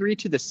 I agree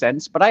to the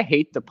sense, but I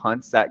hate the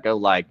punts that go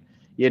like,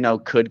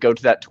 could go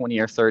to that 20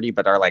 or 30,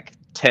 but are like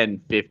 10,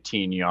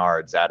 15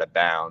 yards out of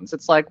bounds.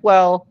 It's like,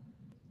 well,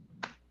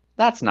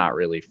 that's not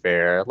really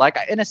fair. Like,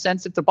 in a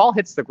sense, if the ball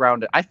hits the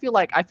ground, I feel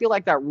like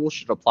that rule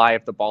should apply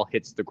if the ball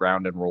hits the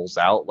ground and rolls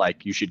out.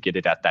 Like, you should get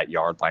it at that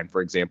yard line. For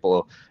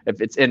example,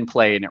 if it's in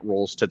play and it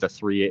rolls to the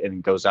 3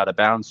 and goes out of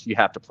bounds, you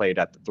have to play it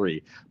at the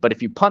 3. But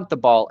if you punt the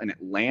ball and it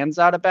lands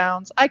out of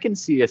bounds, I can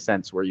see a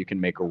sense where you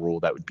can make a rule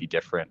that would be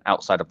different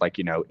outside of like,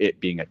 it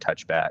being a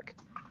touchback.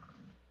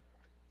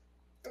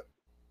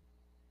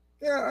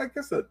 Yeah, I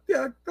guess that'd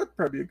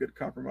probably be a good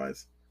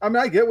compromise. I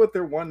mean, I get what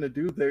they're wanting to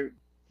do.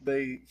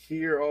 They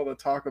hear all the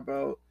talk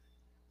about,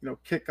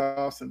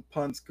 kickoffs and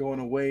punts going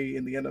away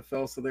in the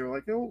NFL. So they were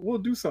like, we'll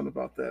do something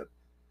about that.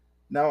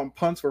 Now on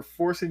punts, we're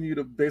forcing you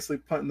to basically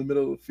punt in the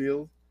middle of the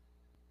field.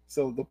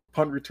 So the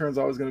punt return's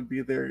always going to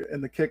be there.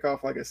 And the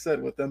kickoff, like I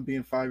said, with them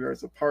being 5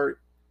 yards apart,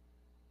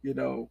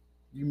 you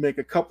make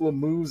a couple of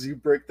moves, you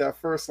break that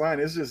first line.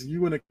 It's just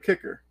you and a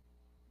kicker,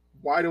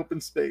 wide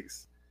open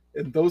space.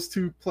 And those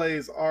two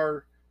plays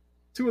are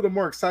two of the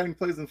more exciting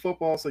plays in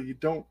football. So you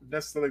don't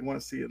necessarily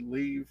want to see it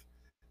leave.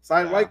 So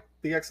I like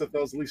the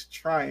XFLs at least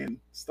trying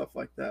stuff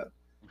like that.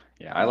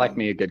 Yeah, I like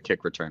me a good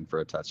kick return for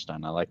a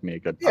touchdown. I like me a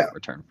good punt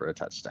return for a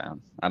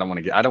touchdown. I don't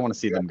want to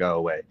see them go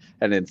away.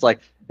 And it's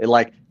like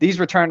these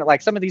return,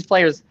 like some of these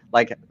players,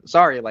 like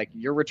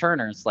your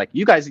returners, like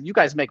you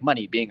guys make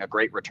money being a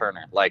great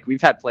returner. Like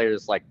we've had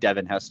players like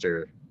Devin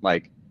Hester,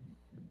 like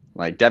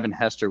Devin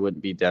Hester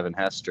wouldn't be Devin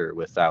Hester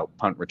without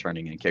punt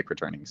returning and kick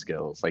returning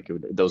skills, like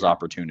those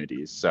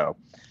opportunities. So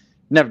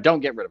don't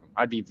get rid of them.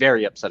 I'd be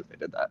very upset if they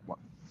did that one.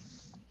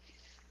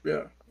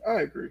 Yeah,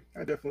 I agree. I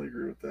definitely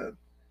agree with that.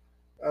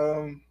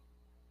 All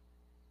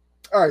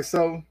right,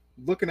 so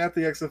looking at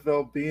the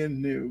XFL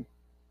being new,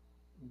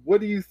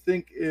 what do you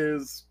think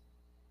is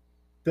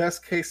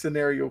best case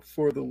scenario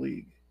for the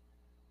league?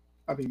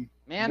 I mean,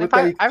 man, if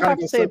I would have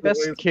to say best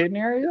case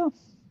scenario,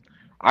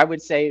 I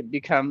would say it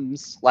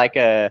becomes like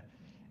a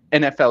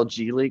NFL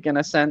G League in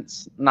a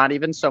sense. Not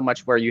even so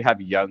much where you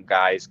have young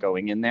guys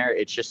going in there.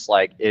 It's just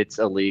like it's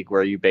a league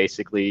where you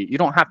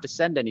don't have to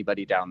send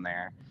anybody down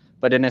there.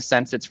 But in a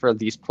sense, it's for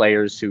these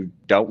players who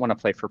don't want to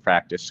play for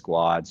practice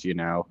squads,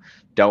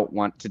 don't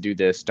want to do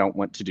this, don't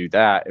want to do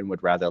that, and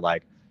would rather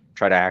like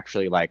try to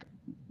actually like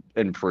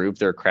improve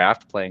their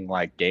craft playing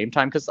like game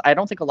time. Because I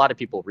don't think a lot of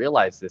people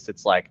realize this.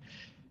 It's like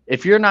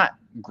if you're not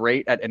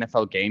great at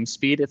NFL game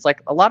speed, it's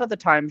like a lot of the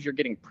times you're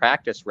getting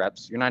practice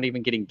reps, you're not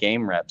even getting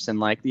game reps. And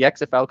like the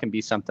XFL can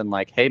be something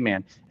like, hey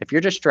man, if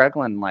you're just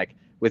struggling like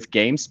with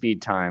game speed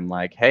time,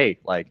 like hey,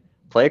 like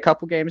play a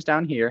couple games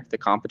down here. The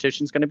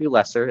competition's going to be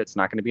lesser. It's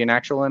not going to be an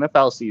actual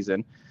NFL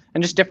season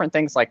and just different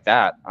things like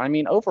that. I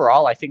mean,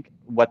 overall, I think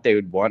what they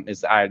would want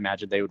is I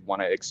imagine they would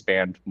want to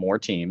expand more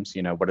teams.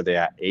 What are they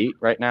at? 8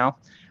 right now?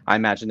 I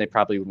imagine they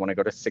probably would want to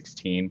go to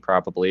 16,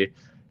 probably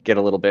get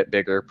a little bit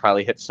bigger,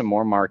 probably hit some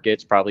more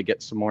markets, probably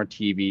get some more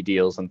TV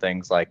deals and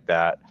things like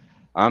that.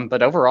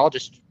 But overall,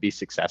 just be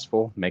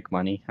successful, make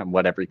money, and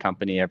what every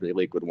company, every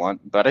league would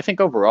want. But I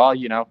think overall,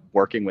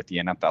 working with the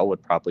NFL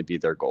would probably be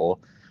their goal.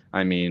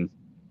 I mean,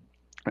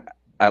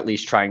 at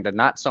least trying to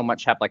not so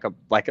much have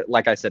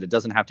like I said, it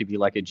doesn't have to be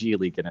like a G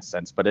League in a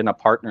sense, but in a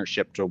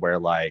partnership to where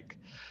like,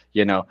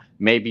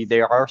 maybe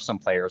there are some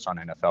players on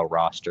NFL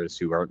rosters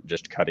who aren't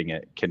just cutting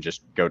it, can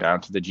just go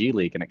down to the G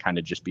League and it kind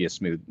of just be a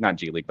smooth, not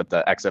G League, but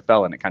the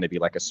XFL, and it kind of be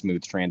like a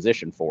smooth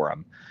transition for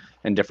them.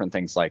 and different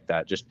things like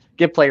that. Just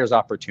give players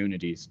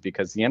opportunities,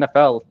 because the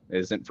NFL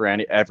isn't for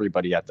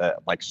everybody at the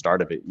like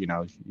start of it.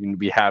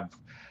 We have,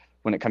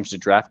 when it comes to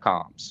draft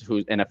comps,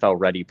 who NFL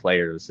ready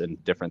players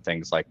and different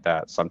things like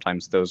that.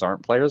 Sometimes those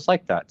aren't players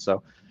like that.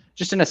 So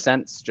just in a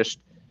sense, just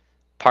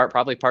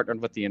probably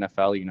partnered with the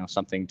NFL,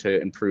 something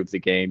to improve the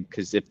game.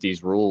 Because if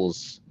these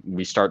rules,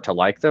 we start to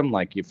like them,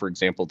 like for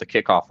example, the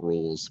kickoff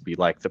rules, we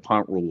like the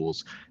punt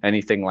rules,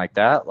 anything like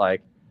that,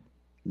 like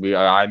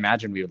I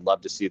imagine we would love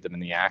to see them in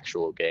the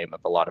actual game. Of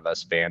a lot of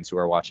us fans who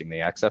are watching the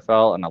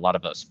XFL, and a lot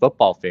of us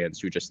football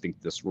fans who just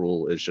think this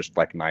rule is just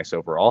like nice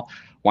overall,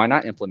 why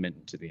not implement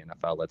it to the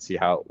NFL? Let's see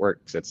how it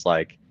works. It's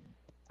like,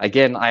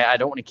 again, I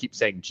don't want to keep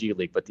saying G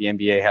League, but the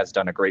NBA has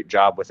done a great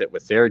job with it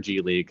with their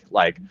G League,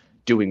 like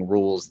doing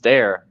rules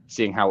there,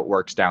 seeing how it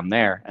works down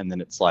there, and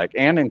then it's like,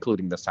 and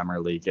including the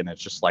summer league, and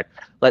it's just like,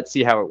 let's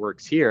see how it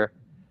works here,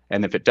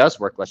 and if it does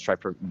work, let's try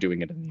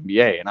doing it in the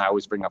NBA. And I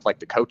always bring up like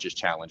the coaches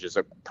challenge is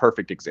a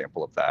perfect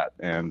example of that.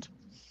 And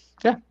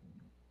yeah,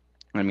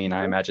 I mean,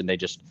 I imagine they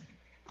just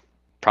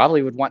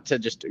probably would want to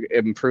just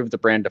improve the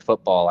brand of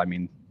football. I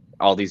mean,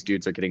 all these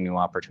dudes are getting new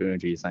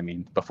opportunities. I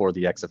mean, before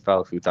the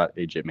XFL, who thought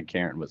AJ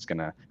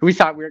McCarron we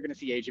thought we were going to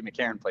see AJ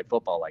McCarron play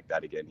football like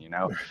that again,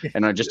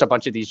 and just a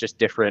bunch of these just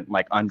different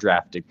like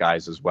undrafted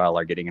guys as well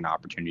are getting an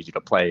opportunity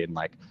to play and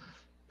like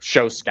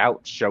show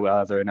scouts, show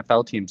other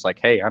NFL teams like,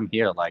 hey, I'm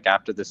here. Like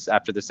after this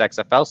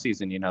XFL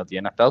season, the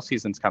NFL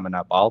season's coming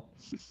up. I'll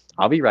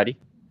be ready.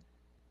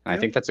 And I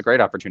think that's a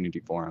great opportunity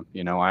for him.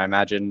 I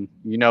imagine,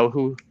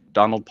 who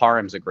Donald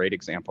Parham's a great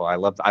example. I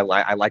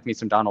like me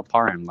some Donald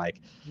Parham. Like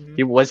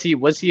was he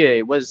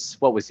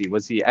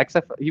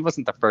XFL? He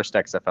wasn't the first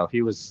XFL.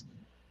 He was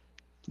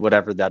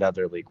whatever that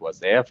other league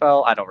was. The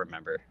AFL? I don't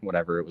remember,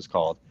 whatever it was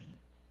called.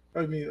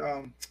 I mean,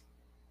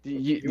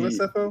 the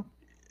USFL?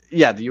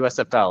 Yeah, the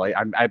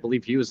USFL. I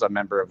believe he was a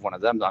member of one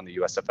of them on the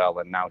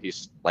USFL, and now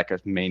he's like a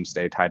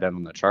mainstay tight end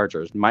on the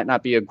Chargers. Might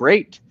not be a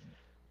great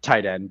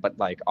tight end, but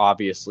like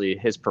obviously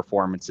his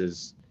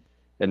performances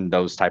in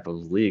those type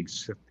of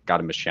leagues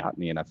got him a shot in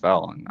the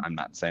NFL. And I'm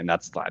not saying I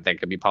think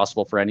it'd be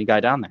possible for any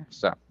guy down there.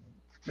 So,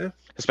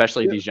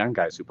 especially these young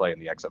guys who play in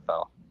the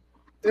XFL.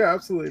 Yeah,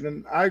 absolutely.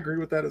 And I agree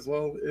with that as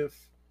well.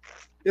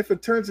 If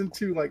it turns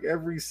into like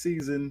every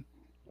season,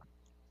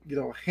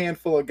 a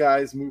handful of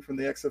guys move from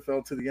the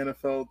XFL to the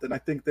NFL, then I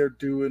think they're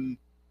doing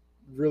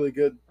really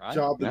good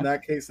job in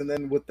that case. And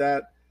then with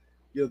that,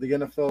 the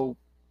NFL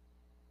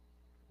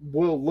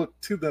will look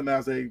to them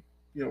as a,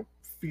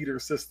 feeder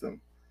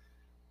system.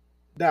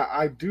 Now,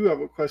 I do have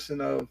a question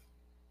of,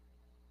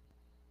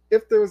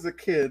 if there was a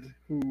kid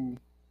who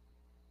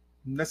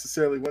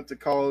necessarily went to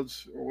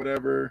college or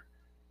whatever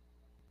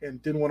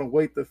and didn't want to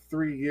wait the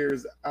 3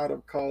 years out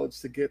of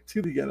college to get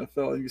to the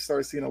NFL, and you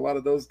start seeing a lot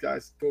of those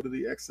guys go to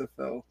the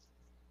XFL,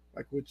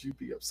 like, would you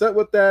be upset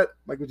with that?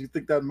 Like, would you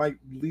think that might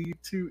lead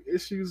to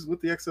issues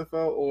with the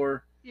XFL?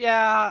 Or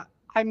yeah,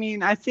 I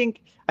mean, I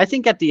think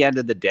at the end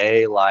of the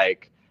day,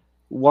 like,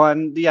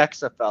 one, the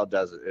XFL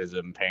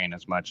isn't paying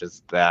as much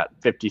as that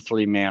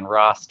 53-man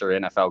roster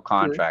NFL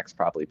contracts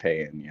probably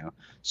paying,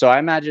 So I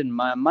imagine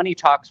money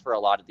talks for a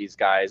lot of these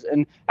guys.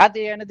 And at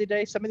the end of the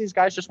day, some of these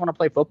guys just want to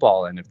play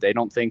football. And if they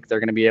don't think they're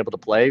going to be able to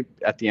play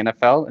at the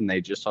NFL, and they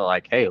just are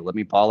like, hey, let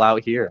me ball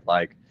out here.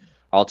 Like,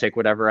 I'll take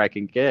whatever I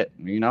can get,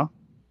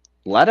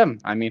 let them.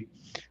 I mean,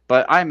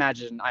 but I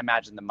imagine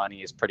the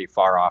money is pretty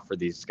far off for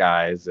these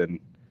guys. And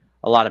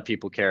a lot of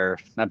people care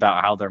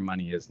about how their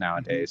money is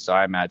nowadays. So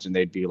I imagine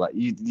they'd be like,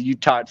 you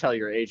tell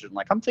your agent,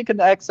 like, I'm thinking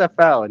the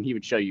XFL, and he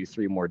would show you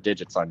 3 more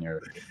digits on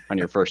your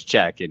first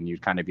check, and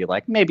you'd kind of be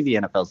like, maybe the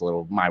NFL's a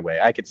little my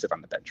way. I could sit on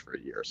the bench for a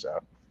year or so.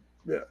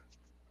 Yeah.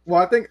 Well,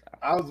 I think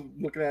I was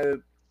looking at it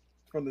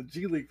from the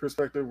G League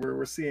perspective, where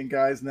we're seeing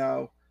guys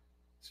now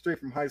straight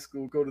from high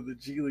school go to the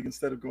G League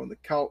instead of going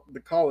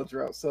the college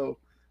route. So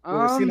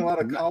we're seeing a lot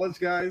of college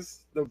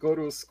guys, they'll go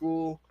to a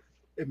school,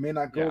 it may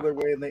not go their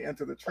way, and they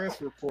enter the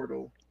transfer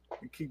portal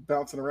and keep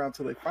bouncing around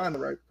till they find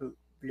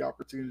the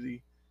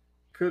opportunity.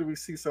 Could we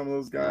see some of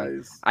those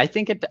guys? I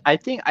think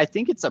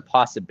it's a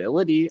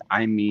possibility.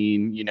 I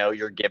mean,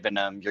 you're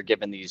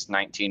giving these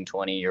 19,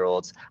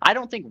 20-year-olds. I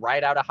don't think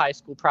right out of high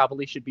school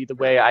probably should be the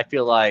way. I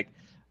feel like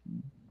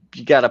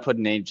you got to put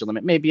an age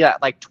limit. Maybe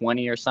at like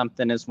 20 or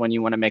something is when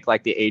you want to make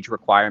like the age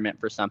requirement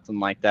for something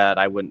like that.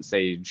 I wouldn't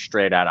say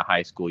straight out of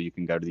high school you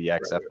can go to the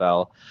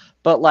XFL,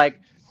 but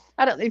like,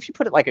 if you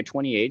put it like a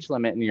 20 age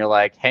limit and you're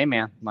like, hey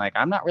man, like,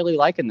 I'm not really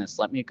liking this.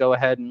 Let me go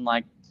ahead and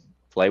like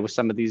play with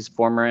some of these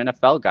former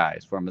NFL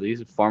guys,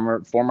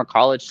 former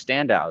college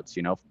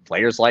standouts,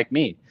 players like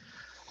me.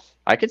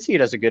 I could see it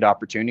as a good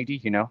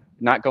opportunity.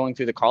 Not going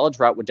through the college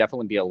route would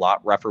definitely be a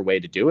lot rougher way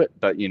to do it.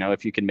 But,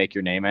 if you can make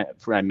a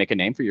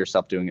name for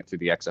yourself doing it through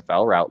the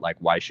XFL route, like,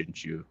 why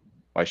shouldn't you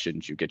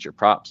get your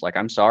props? Like,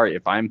 I'm sorry,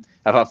 if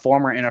a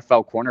former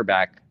NFL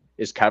cornerback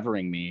is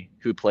covering me,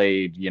 who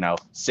played,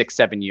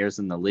 6-7 years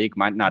in the league,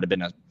 might not have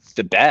been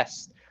the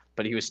best,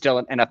 but he was still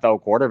an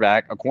NFL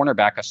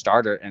cornerback, a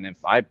starter. And if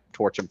I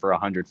torch him for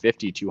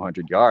 150,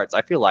 200 yards,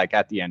 I feel like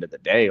at the end of the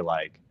day,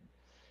 like,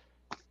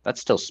 that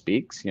still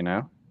speaks,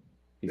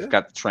 He's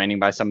got the training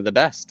by some of the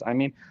best. I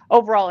mean,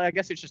 overall, I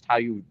guess it's just how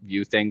you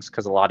view things,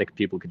 because a lot of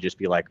people could just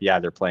be like, yeah,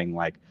 they're playing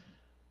like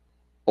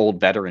old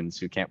veterans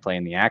who can't play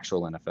in the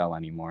actual NFL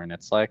anymore. And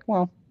it's like,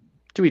 well,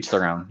 to each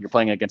their own. You're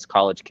playing against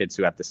college kids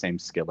who have the same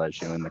skill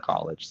as you in the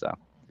college. So,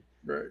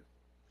 Right.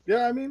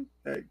 Yeah, I mean,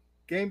 hey,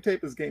 game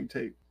tape is game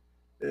tape.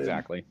 And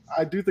exactly.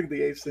 I do think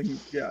the age thing,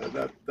 yeah,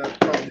 that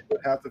probably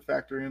would have to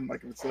factor in.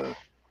 Like if it's a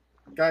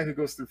guy who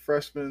goes through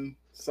freshman,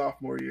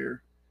 sophomore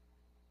year,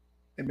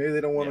 and maybe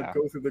they don't want to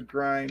go through the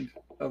grind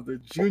of the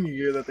junior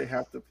year that they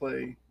have to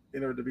play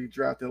in order to be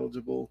draft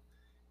eligible.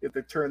 If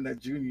they turn that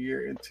junior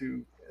year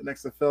into an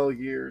XFL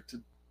year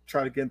to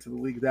try to get into the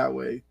league that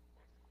way,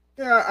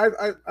 yeah,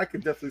 I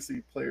can definitely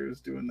see players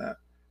doing that.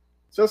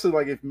 Especially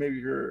like if maybe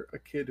you're a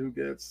kid who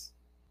gets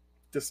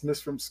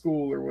dismissed from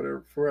school or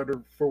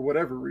whatever for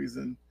whatever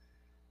reason,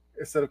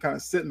 instead of kind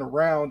of sitting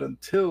around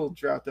until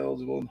draft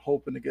eligible and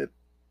hoping to get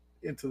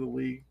into the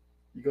league,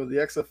 you go to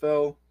the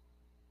XFL,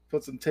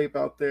 put some tape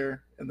out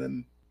there, and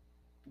then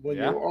when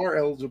you are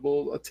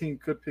eligible, a team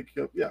could pick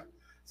you up. Yeah.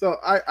 So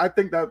I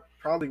think that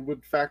probably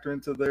would factor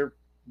into their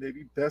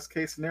maybe best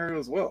case scenario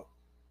as well.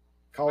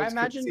 College I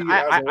imagine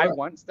I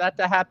want that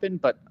to happen,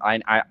 but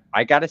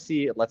I got to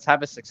see. Let's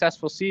have a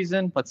successful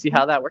season. Let's see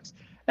how that works.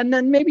 And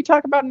then maybe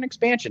talk about an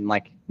expansion,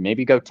 like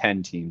maybe go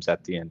 10 teams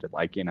at the end.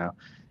 Like,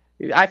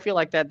 I feel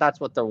like that's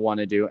what they'll want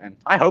to do. And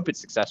I hope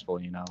it's successful.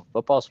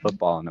 Football's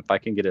football. And if I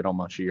can get it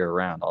almost year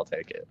round, I'll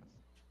take it.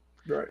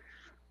 Right.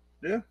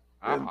 Yeah.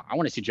 I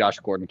want to see Josh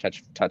Gordon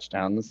catch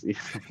touchdowns.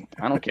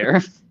 I don't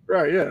care.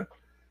 Right. Yeah.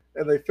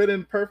 And they fit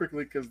in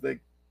perfectly because they,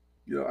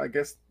 I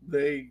guess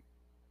they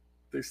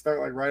start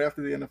like right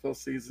after the NFL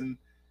season.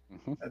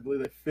 Mm-hmm. I believe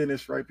they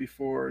finish right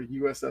before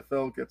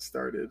USFL gets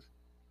started.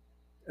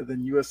 And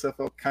then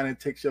USFL kind of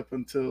takes you up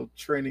until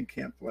training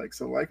camp.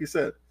 So like you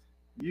said,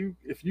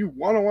 if you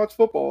want to watch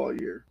football all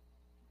year,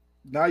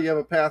 now you have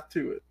a path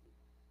to it.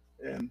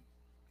 And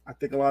I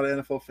think a lot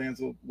of NFL fans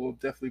will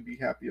definitely be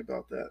happy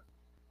about that.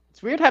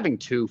 It's weird having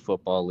two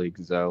football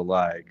leagues though.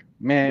 Like,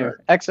 man,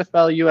 right.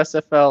 XFL,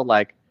 USFL,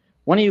 like,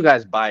 when do you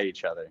guys buy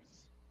each other?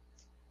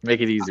 Make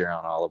it easier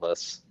on all of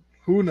us.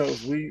 Who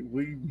knows? We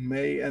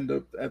may end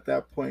up at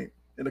that point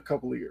in a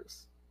couple of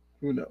years.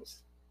 Who knows?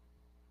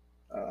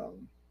 All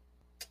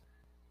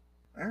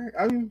right.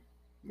 I mean,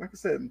 like I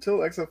said, until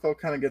XFL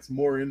kind of gets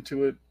more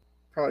into it,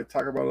 probably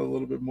talk about it a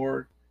little bit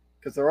more,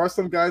 because there are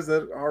some guys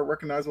that are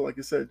recognizable, like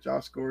you said,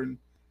 Josh Gordon.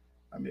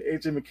 I mean,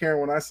 AJ McCarron,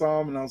 when I saw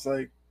him, and I was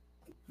like,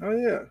 oh,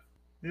 yeah.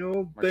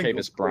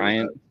 Martavis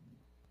Bryant.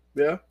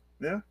 Yeah.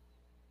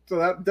 So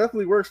that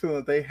definitely works for them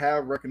that they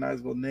have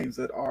recognizable names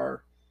that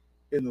are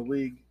in the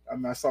league. I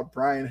mean, I saw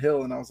Brian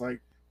Hill, and I was like,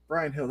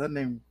 Brian Hill, that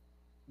name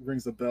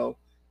rings a bell.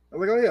 I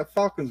was like, oh, yeah,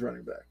 Falcons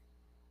running back.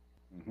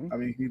 Mm-hmm. I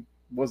mean, he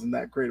wasn't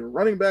that great of a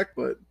running back,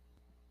 but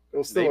it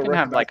was still. They can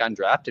have like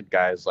undrafted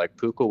guys like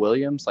Puka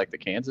Williams, like the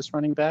Kansas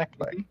running back.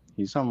 Like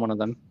he's on one of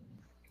them.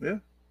 Yeah.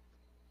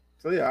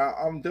 So yeah,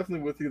 I'm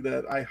definitely with you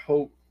that I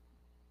hope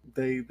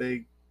they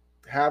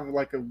have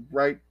like a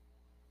right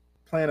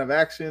plan of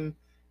action.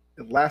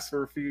 It lasts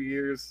for a few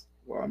years.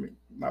 Well, I mean,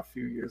 not a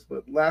few years,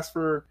 but lasts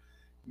for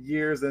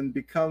years and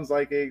becomes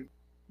like a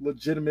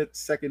legitimate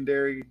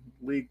secondary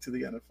league to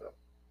the NFL.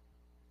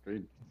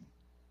 Great.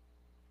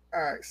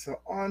 All right, so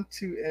on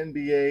to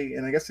NBA,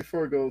 and I guess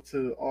before we go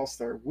to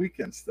All-Star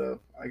Weekend stuff,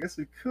 I guess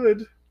we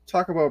could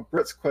talk about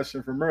Brett's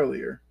question from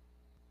earlier.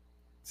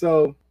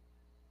 So,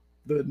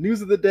 the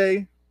news of the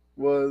day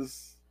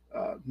was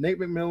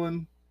Nate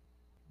McMillan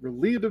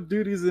relieved of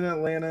duties in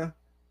Atlanta.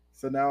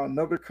 So now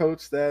another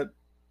coach that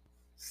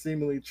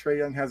seemingly Trae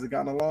Young hasn't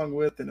gotten along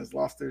with and has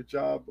lost their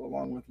job,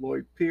 along with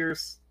Lloyd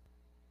Pierce.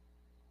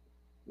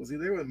 Was he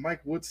there with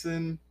Mike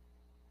Woodson?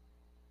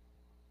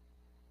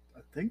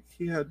 I think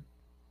he had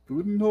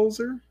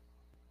Budenholzer,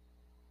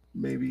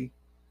 maybe,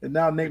 and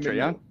now Nate Trae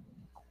Young.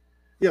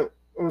 Yeah,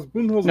 it was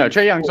Budenholzer. No,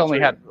 Trae Young's only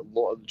had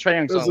Lloyd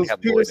and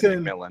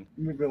McMillan.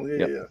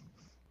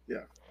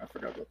 Yeah, I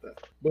forgot about that.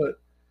 But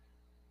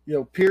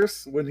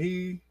Pierce, when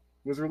he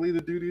was relieved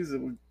of duties,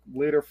 it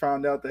later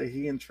found out that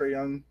he and Trae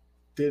Young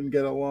didn't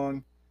get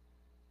along.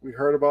 We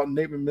heard about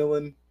Nate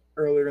McMillan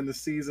earlier in the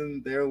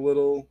season. Their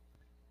little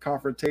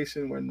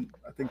confrontation when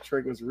I think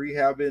Trae was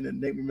rehabbing and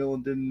Nate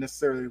McMillan didn't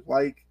necessarily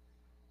like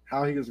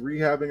how he was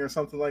rehabbing or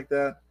something like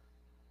that.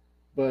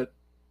 But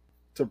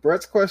to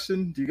Brett's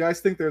question, do you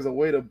guys think there's a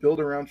way to build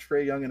around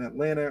Trae Young in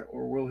Atlanta,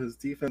 or will his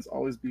defense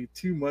always be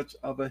too much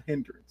of a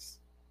hindrance?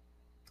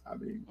 I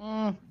mean,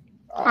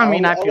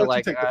 I feel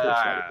like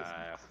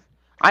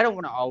I don't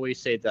want to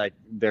always say that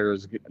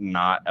there's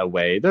not a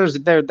way.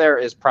 There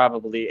is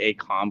probably a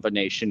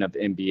combination of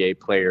NBA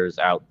players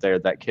out there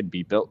that could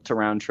be built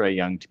around Trae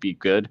Young to be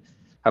good.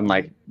 I'm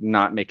like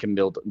not make him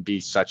be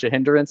such a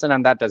hindrance,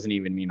 and that doesn't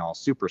even mean all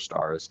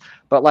superstars.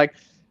 But like,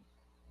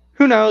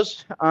 who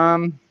knows?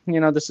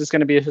 This is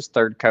going to be his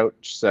third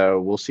coach, so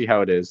we'll see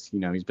how it is.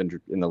 He's been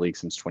in the league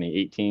since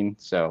 2018,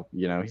 so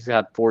he's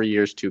had 4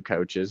 years, 2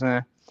 coaches.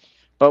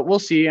 But we'll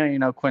see.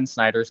 Quinn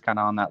Snyder's kind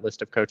of on that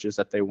list of coaches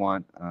that they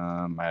want.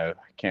 I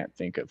can't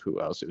think of who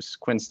else. It was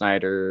Quinn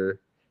Snyder.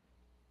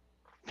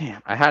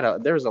 Man,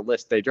 there was a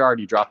list. They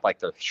already dropped like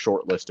their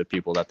short list of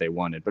people that they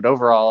wanted, but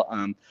overall,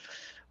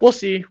 we'll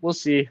see. We'll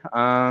see.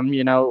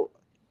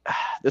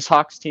 This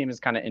Hawks team is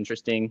kind of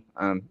interesting,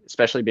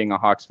 especially being a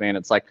Hawks fan.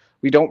 It's like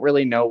we don't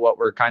really know what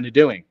we're kind of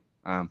doing.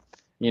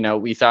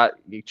 We thought,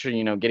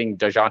 getting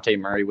DeJounte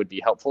Murray would be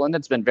helpful, and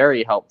it's been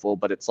very helpful,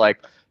 but it's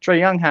like Trae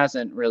Young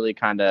hasn't really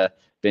kind of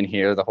been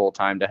here the whole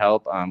time to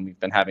help. We've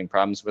been having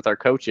problems with our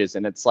coaches,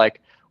 and it's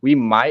like we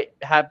might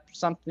have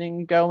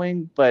something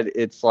going, but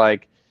it's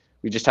like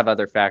we just have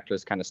other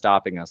factors kind of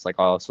stopping us, like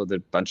also the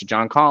bunch of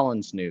John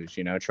Collins news.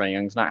 Trae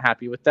Young's not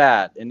happy with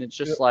that, and it's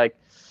just like,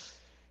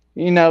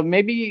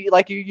 maybe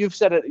like you've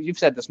said it, you've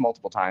said this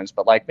multiple times,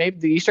 but like maybe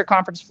the Eastern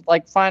Conference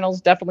like finals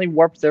definitely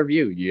warped their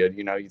view.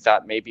 You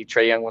thought maybe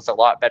Trae Young was a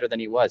lot better than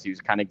he was. He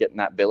was kind of getting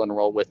that bill and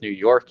roll with New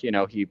York.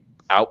 He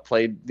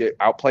outplayed the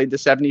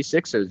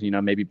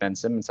 76ers. Maybe Ben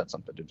Simmons had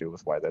something to do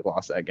with why they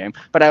lost that game.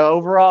 But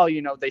overall,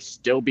 they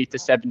still beat the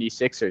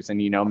 76ers.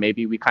 And,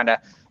 maybe we kind of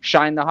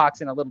shine the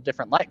Hawks in a little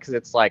different light because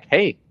it's like,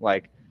 hey,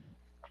 like,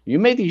 you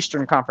made the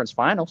Eastern Conference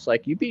Finals.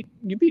 Like, you beat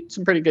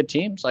some pretty good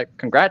teams. Like,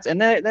 congrats. And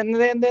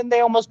then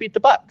they almost beat the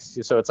Bucks.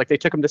 So it's like they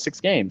took them to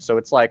 6 games. So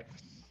it's like,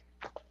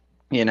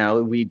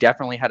 we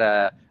definitely had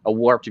a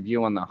warped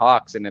view on the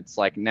Hawks. And it's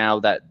like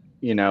now that,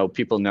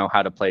 people know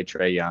how to play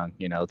Trae Young,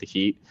 the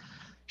Heat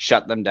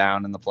shut them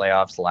down in the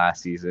playoffs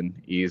last season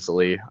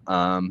easily.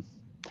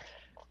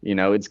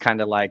 It's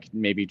kind of like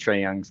maybe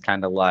Trae Young's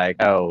kind of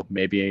like, oh,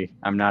 maybe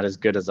I'm not as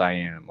good as I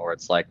am. Or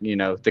it's like,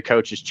 the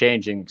coach is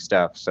changing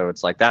stuff. So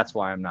it's like, that's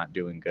why I'm not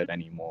doing good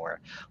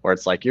anymore. Or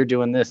it's like, you're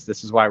doing this.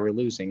 This is why we're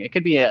losing. It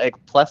could be a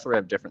plethora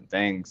of different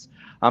things.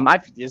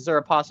 Is there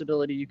a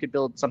possibility you could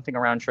build something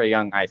around Trae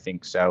Young? I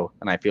think so.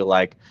 And I feel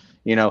like,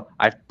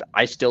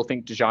 I still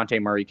think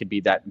DeJounte Murray could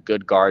be that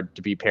good guard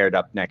to be paired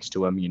up next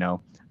to him,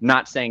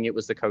 Not saying it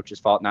was the coach's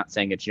fault, not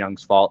saying it's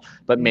Young's fault,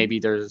 but maybe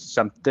there's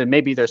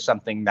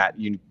something that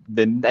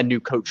a new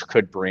coach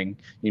could bring,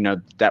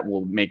 that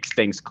will make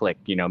things click.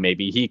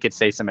 Maybe he could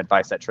say some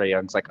advice that Trae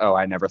Young's like, oh,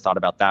 I never thought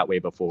about that way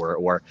before,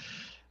 or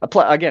a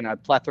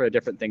plethora of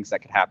different things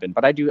that could happen.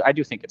 But I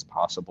do think it's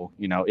possible.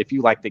 If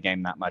you like the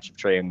game that much, if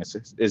Trae Young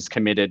is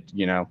committed,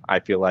 I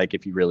feel like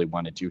if he really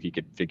wanted to, he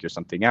could figure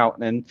something out.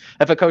 And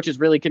if a coach is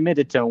really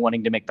committed to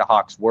wanting to make the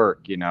Hawks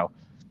work,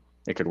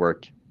 it could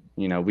work.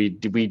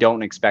 We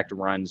don't expect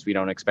runs. We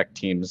don't expect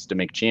teams to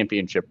make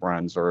championship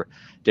runs or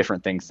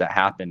different things that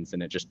happens.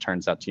 And it just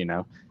turns out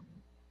to,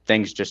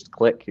 things just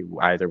click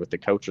either with the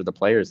coach or the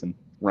players and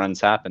runs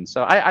happen.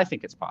 So I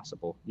think it's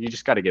possible. You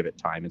just got to give it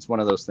time. It's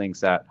one of those things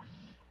that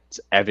it's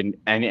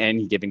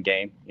any given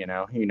game,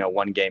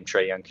 one game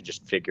Trae Young could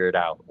just figure it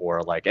out,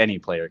 or like any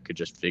player could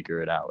just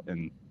figure it out.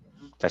 And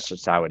that's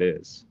just how it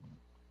is.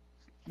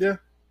 Yeah.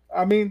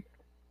 I mean,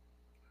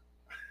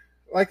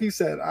 like you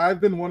said,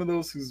 I've been one of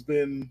those who's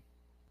been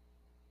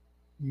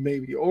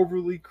maybe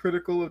overly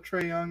critical of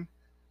Trae Young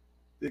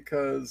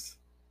because,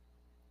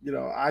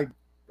 I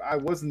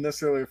wasn't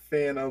necessarily a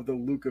fan of the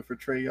Luka for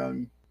Trae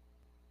Young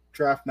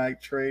draft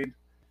night trade.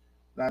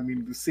 I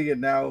mean, we see it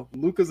now.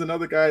 Luka's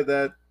another guy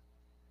that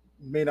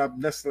may not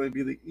necessarily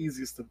be the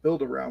easiest to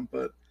build around,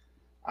 but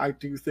I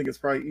do think it's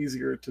probably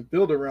easier to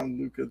build around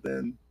Luka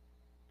than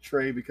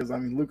Trae because, I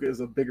mean, Luka is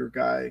a bigger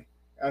guy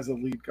as a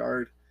lead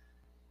guard.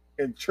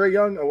 And Trae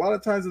Young, a lot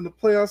of times in the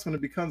playoffs, when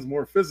it becomes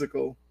more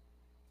physical,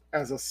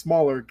 as a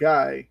smaller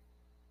guy,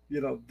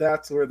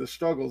 that's where the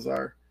struggles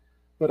are.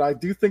 But I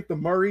do think the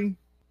Murray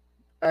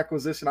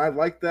acquisition, I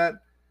like that.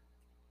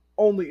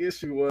 Only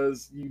issue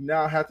was you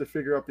now have to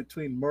figure out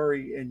between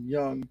Murray and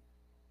Young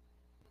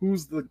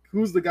who's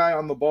the guy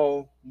on the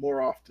ball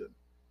more often.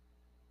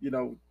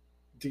 Do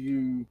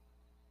you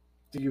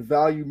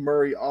value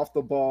Murray off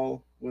the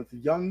ball with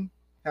Young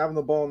having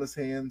the ball in his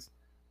hands,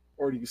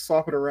 or do you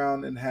swap it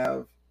around and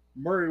have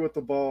Murray with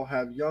the ball,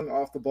 have Young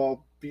off the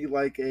ball, be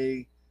like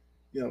a,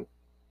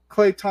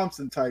 Klay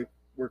Thompson type,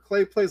 where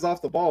Klay plays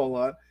off the ball a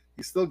lot.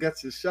 He still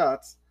gets his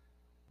shots,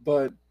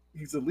 but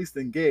he's at least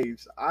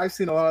engaged. I've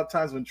seen a lot of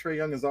times when Trae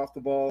Young is off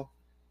the ball,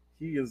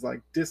 he is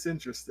like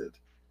disinterested.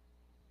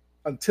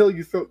 Until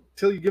you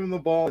give him the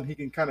ball and he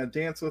can kind of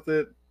dance with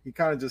it, he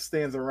kind of just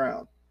stands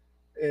around.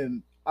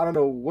 And I don't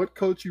know what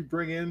coach you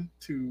bring in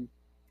to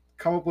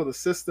come up with a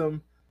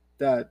system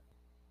that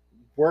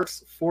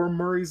works for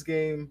Murray's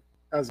game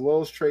as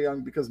well as Trae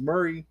Young, because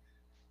Murray,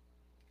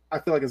 I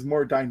feel like, is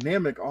more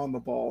dynamic on the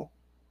ball.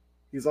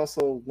 He's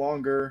also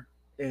longer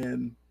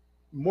and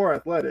more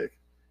athletic.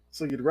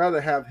 So you'd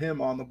rather have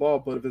him on the ball,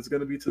 but if it's going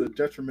to be to the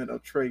detriment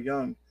of Trae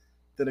Young,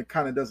 then it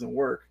kind of doesn't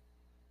work.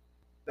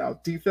 Now,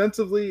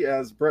 defensively,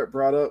 as Brett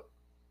brought up,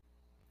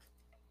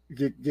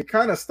 you're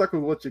kind of stuck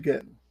with what you're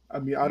getting. I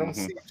mean, I don't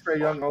see Trae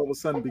Young all of a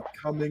sudden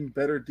becoming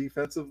better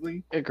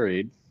defensively.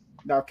 Agreed.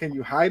 Now, can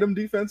you hide him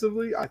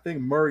defensively? I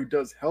think Murray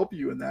does help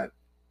you in that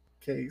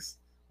case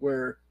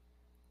where,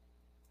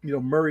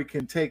 Murray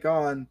can take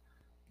on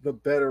the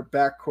better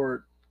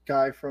backcourt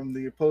guy from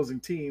the opposing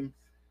team.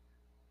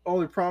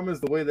 Only problem is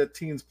the way that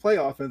teams play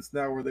offense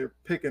now, where they're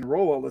pick and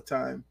roll all the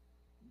time.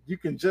 You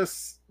can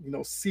just,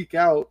 seek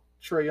out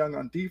Trae Young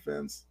on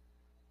defense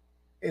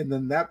and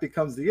then that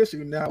becomes the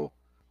issue. Now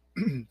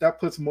that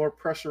puts more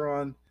pressure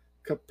on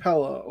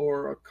Capella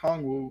or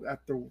Kongwu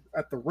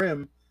at the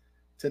rim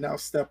to now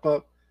step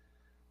up.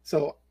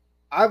 So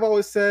I've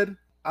always said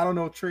I don't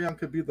know if Trae Young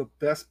could be the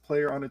best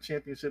player on a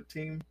championship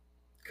team.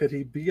 Could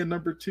he be a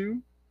number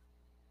two?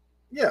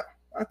 Yeah,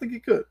 I think he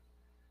could.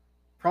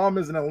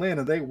 Problem is in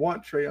Atlanta, they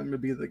want Trae Young to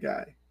be the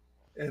guy.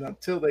 And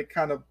until they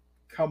kind of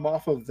come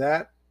off of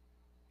that,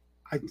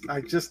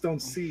 I just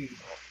don't see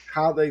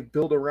how they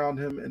build around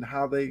him and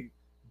how they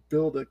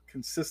build a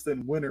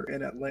consistent winner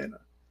in Atlanta.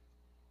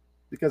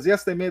 Because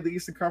yes, they made the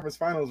Eastern Conference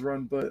Finals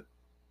run, but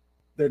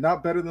they're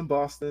not better than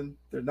Boston.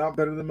 They're not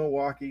better than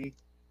Milwaukee.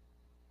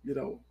 You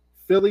know,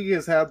 Philly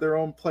has had their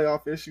own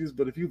playoff issues,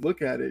 but if you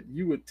look at it,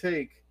 you would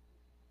take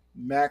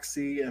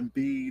Maxey and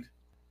Embiid.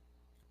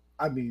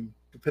 I mean,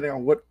 depending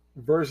on what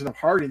version of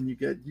Harden you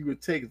get, you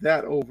would take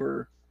that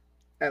over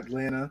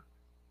Atlanta.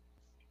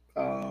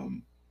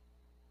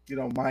 You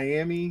know,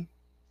 Miami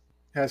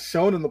has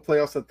shown in the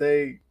playoffs that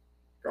they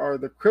are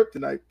the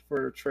kryptonite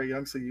for Trae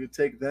Young, so you would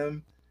take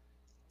them.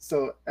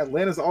 So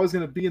Atlanta's always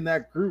going to be in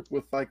that group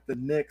with like the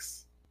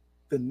Knicks,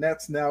 the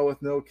Nets now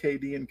with no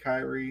KD and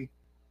Kyrie,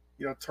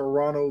 you know,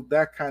 Toronto,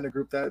 that kind of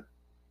group, that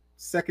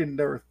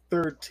second or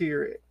third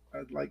tier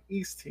like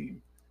East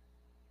team.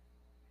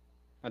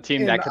 A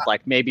team that could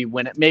like maybe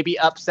win it, maybe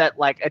upset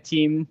like a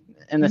team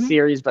in the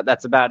series, but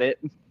that's about it.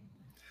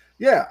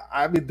 Yeah,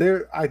 I mean,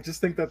 I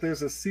just think that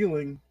there's a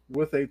ceiling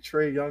with a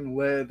Trae Young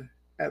led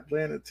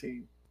Atlanta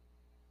team,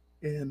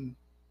 and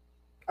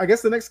I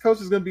guess the next coach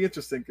is going to be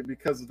interesting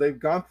because they've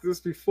gone through this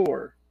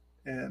before.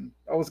 And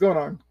what's going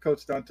on,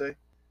 Coach Dante?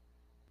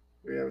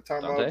 We're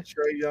talking about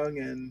Trae Young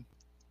and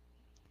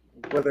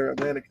whether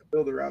Atlanta can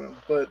build around him,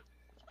 but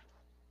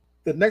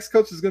the next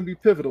coach is going to be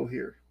pivotal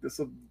here. This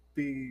will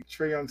be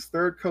Trae Young's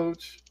third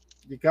coach.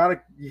 You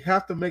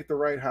have to make the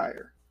right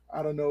hire.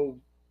 I don't know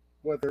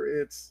whether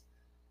it's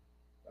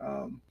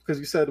because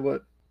you said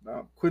what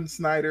Quinn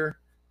Snyder.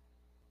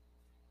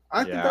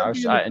 I think that would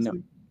be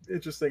an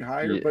interesting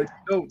hire, but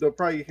they'll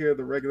probably hear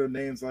the regular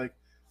names like,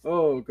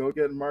 oh, go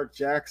get Mark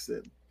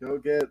Jackson, go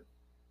get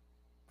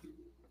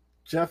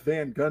Jeff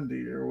Van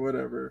Gundy or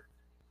whatever.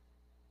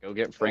 Go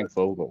get Frank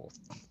Vogel.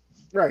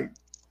 Right.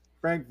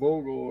 Frank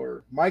Vogel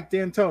or Mike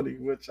D'Antoni,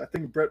 which I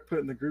think Brett put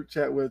in the group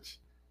chat, which,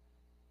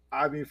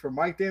 I mean, for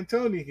Mike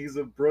D'Antoni, he's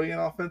a brilliant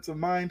offensive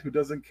mind who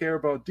doesn't care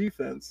about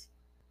defense.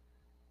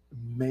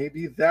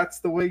 Maybe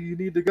that's the way you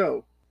need to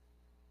go.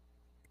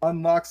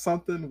 Unlock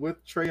something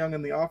with Trae Young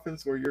in the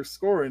offense where you're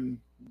scoring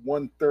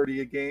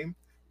 130 a game.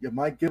 You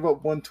might give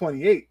up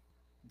 128,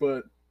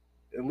 but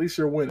at least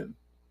you're winning.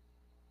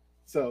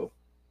 So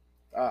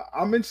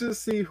I'm interested to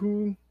see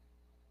who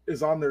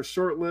is on their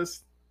short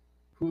list,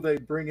 who they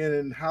bring in,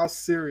 and how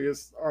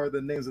serious are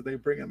the names that they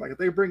bring in. Like if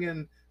they bring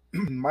in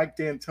Mike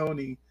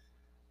D'Antoni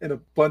and a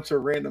bunch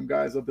of random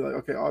guys, they'll be like,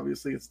 okay,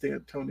 obviously it's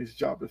D'Antoni's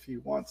job if he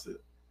wants it.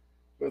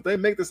 But if they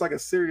make this like a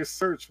serious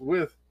search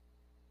with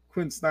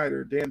Quinn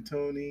Snyder,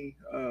 D'Antoni,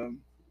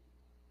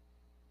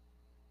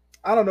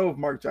 I don't know if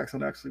Mark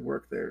Jackson would actually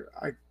work there.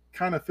 I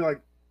kind of feel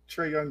like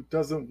Trae Young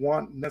doesn't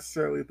want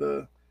necessarily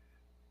the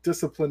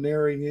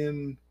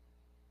disciplinarian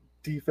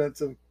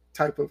defensive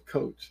type of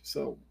coach.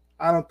 So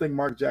I don't think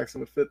Mark Jackson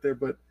would fit there,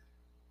 but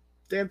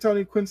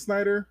D'Antoni, Quinn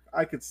Snyder,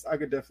 I could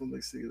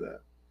definitely see that.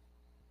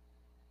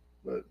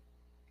 But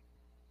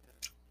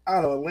I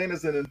don't know.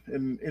 Atlanta's in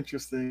an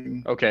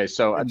interesting. Okay,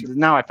 so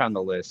now I found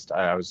the list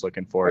I was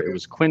looking for. Okay. It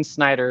was Quinn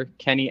Snyder,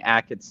 Kenny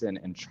Atkinson,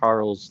 and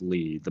Charles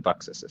Lee, the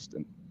Bucks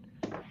assistant.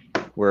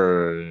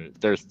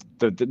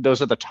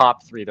 Those are the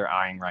top three they're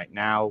eyeing right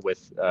now,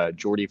 with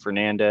Jordi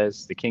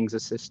Fernandez, the Kings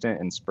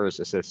assistant, and Spurs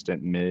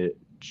assistant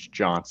Mitch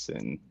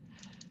Johnson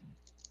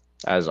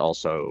as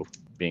also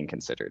being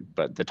considered.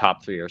 But the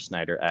top three are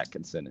Snyder,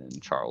 Atkinson,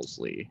 and Charles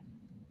Lee.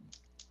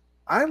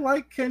 I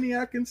like Kenny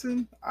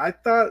Atkinson. I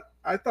thought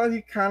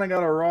he kind of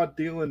got a raw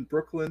deal in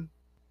Brooklyn.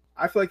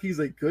 I feel like he's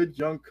a good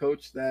young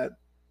coach that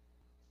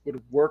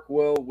would work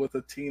well with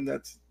a team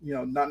that's, you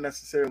know, not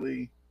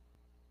necessarily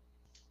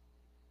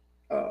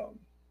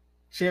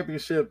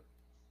championship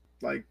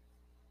like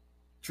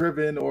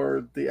driven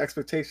or the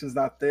expectations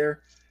not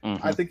there.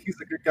 Mm-hmm. I think he's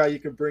a good guy you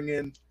can bring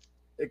in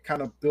and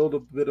kind of build a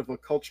bit of a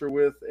culture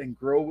with and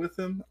grow with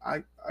him.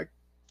 I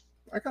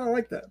kind of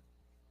like that.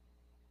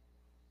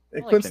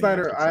 And Quinn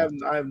Snyder,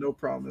 I have no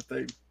problem if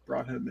they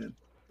brought him in.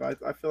 But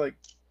I feel like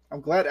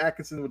I'm glad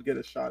Atkinson would get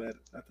a shot at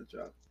the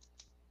job.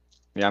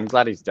 Yeah, I'm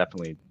glad he's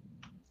definitely.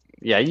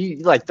 Yeah, you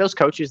like those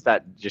coaches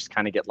that just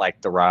kind of get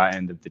like the raw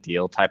end of the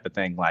deal type of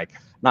thing. Like,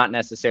 not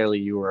necessarily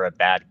you were a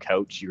bad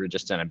coach, you were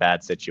just in a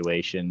bad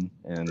situation,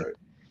 and right.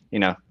 You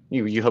know,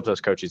 you hope those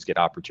coaches get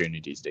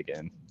opportunities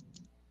again.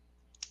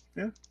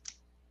 Yeah,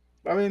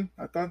 I mean,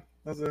 I thought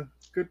that was a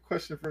good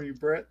question from you,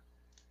 Brett.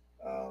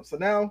 So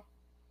now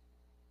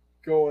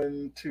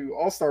going to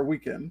All-Star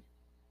Weekend.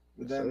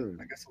 But then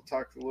I guess we'll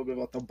talk a little bit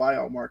about the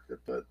buyout market.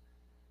 But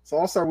so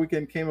All-Star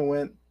Weekend came and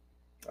went.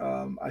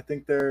 I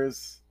think I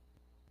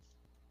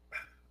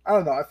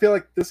don't know. I feel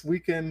like this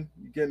weekend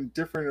you're getting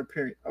different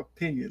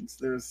opinions.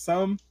 There's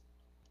some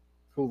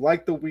who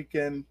like the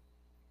weekend,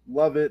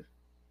 love it,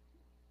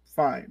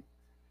 fine.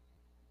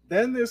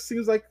 Then there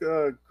seems like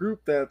a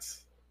group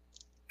that's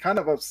kind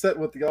of upset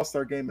with the All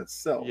Star game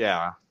itself.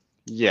 Yeah.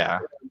 Yeah.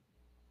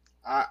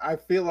 I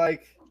feel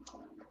like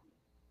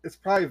it's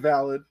probably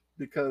valid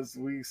because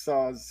we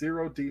saw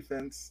zero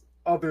defense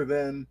other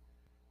than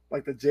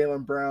like the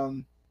Jaylen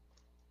Brown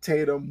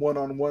Tatum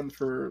one-on-one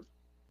for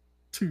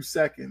 2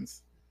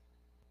 seconds.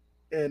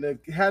 And it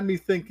had me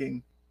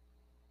thinking,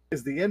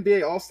 is the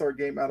NBA All-Star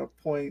game at a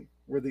point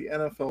where the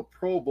NFL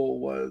Pro Bowl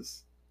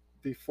was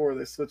before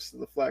they switched to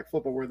the flag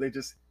football, where they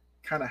just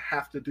kind of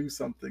have to do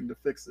something to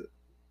fix it?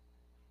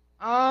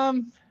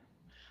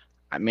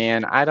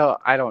 Man, I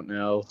don't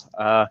know.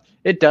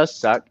 It does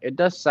suck. It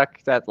does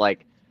suck that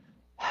like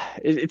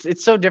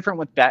it's so different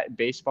with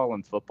baseball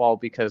and football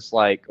because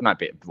like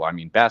not well, I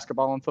mean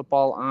basketball and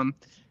football.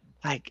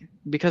 Like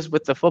because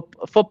with the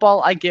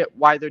football, I get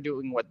why they're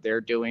doing what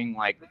they're doing.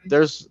 Like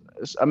there's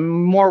a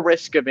more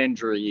risk of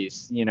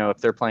injuries, you know, if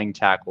they're playing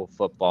tackle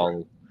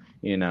football,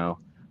 you know.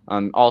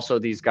 Also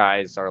these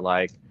guys are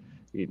like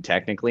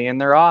technically in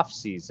their off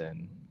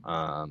season.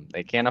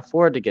 They can't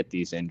afford to get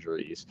these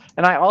injuries.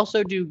 And I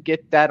also do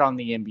get that on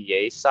the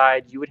NBA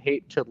side. You would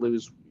hate to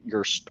lose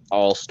your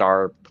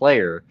all-star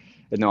player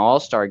in the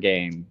all-star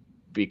game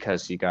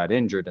because he got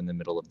injured in the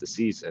middle of the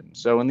season.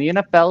 So in the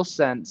NFL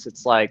sense,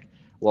 it's like,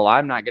 well,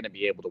 I'm not going to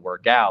be able to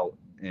work out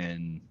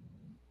and,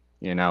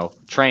 you know,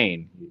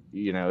 train.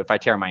 You know, if I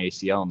tear my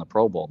ACL in the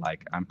Pro Bowl,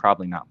 like I'm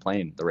probably not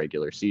playing the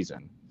regular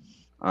season.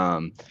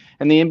 And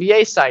the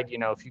NBA side, you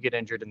know, if you get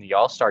injured in the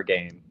all-star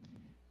game,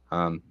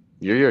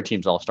 you're your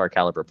team's all-star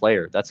caliber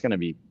player. That's going to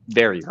be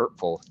very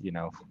hurtful, you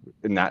know,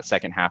 in that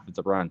second half of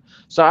the run.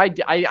 So I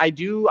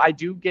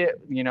do get,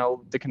 you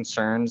know, the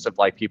concerns of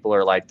like people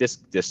are like this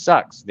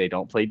sucks. They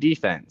don't play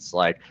defense.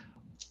 Like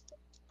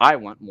I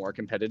want more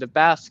competitive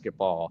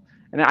basketball,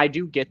 and I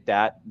do get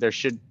that. There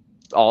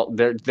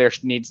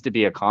needs to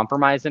be a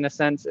compromise in a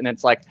sense, and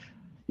it's like,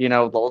 you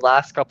know, the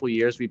last couple of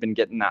years we've been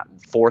getting that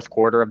fourth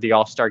quarter of the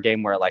All-Star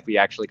game where like we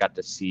actually got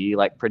to see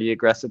like pretty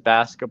aggressive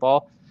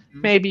basketball.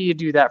 Maybe you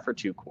do that for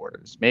 2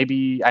 quarters.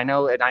 Maybe I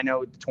know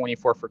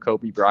 24 for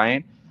Kobe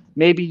Bryant.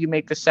 Maybe you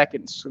make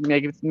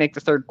make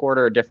the third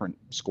quarter a different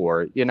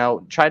score. You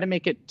know, try to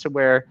make it to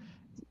where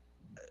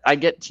I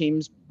get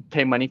teams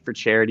pay money for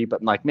charity,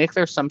 but like make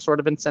there some sort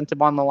of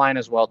incentive on the line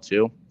as well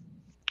too,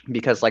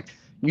 because like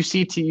you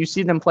see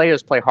them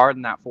players play hard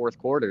in that fourth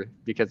quarter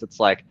because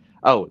it's like,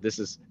 oh, this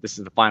is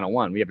the final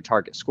one. We have a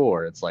target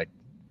score. It's like,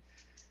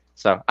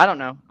 so I don't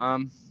know.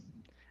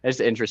 It's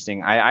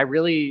interesting.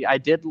 I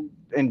did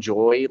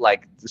enjoy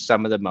like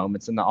some of the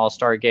moments in the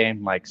All-Star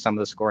game. Like some of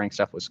the scoring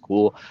stuff was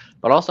cool,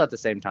 but also at the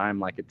same time,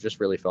 like it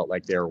just really felt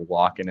like they were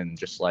walking and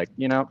just like,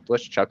 you know,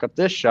 let's chuck up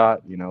this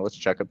shot. You know, let's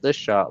chuck up this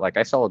shot. Like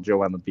I saw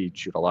Joel Embiid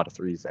shoot a lot of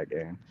threes that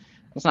game.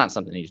 It's not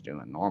something he's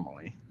doing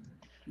normally.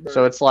 Right.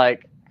 So it's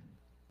like,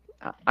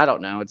 I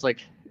don't know. It's like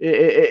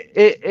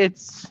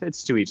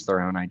it's to each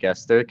their own, I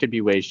guess. There could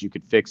be ways you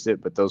could fix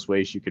it, but those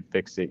ways you could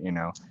fix it, you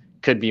know,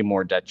 could be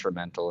more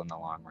detrimental in the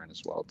long run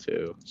as well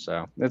too.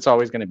 So it's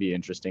always going to be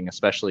interesting,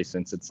 especially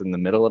since it's in the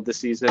middle of the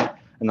season.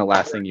 And the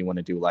last thing you want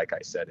to do, like I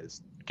said,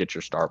 is get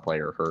your star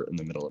player hurt in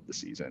the middle of the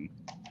season.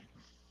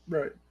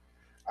 Right.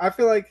 I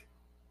feel like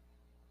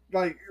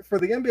for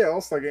the NBA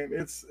All-Star game,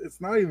 it's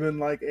not even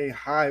like a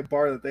high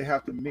bar that they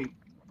have to meet.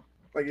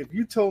 Like if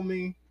you told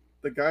me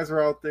the guys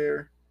are out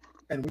there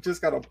and we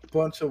just got a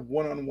bunch of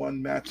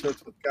one-on-one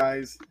matchups with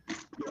guys,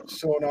 you know,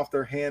 showing off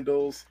their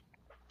handles,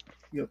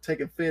 you know,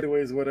 taking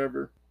fadeaways,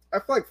 whatever. I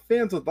feel like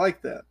fans would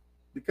like that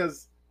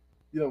because,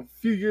 you know, a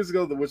few years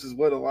ago, which is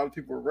what a lot of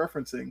people were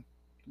referencing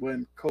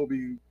when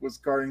Kobe was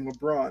guarding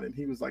LeBron and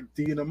he was like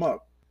D'ing him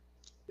up.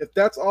 If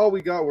that's all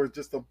we got were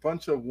just a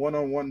bunch of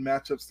one-on-one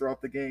matchups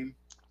throughout the game,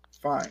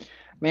 fine.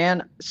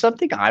 Man,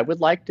 something I would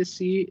like to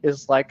see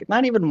is like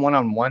not even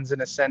one-on-ones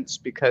in a sense,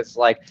 because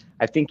like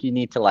I think you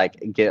need to like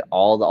get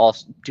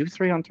do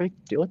 3-on-3,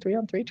 do a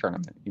 3-on-3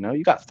 tournament. You know,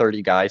 you got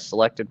 30 guys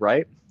selected,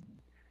 right?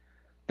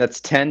 That's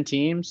 10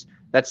 teams.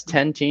 That's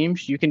 10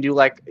 teams. You can do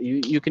like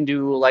you can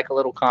do like a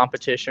little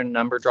competition,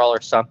 number draw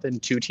or something.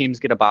 2 teams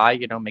get a bye,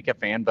 you know, make a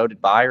fan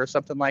voted bye or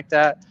something like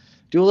that.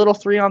 Do a little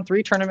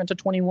 3-on-3 tournament to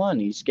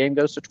 21. Each game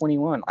goes to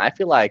 21. I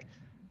feel like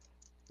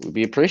it would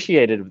be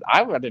appreciated.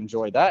 I would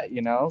enjoy that,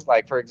 you know.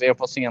 Like for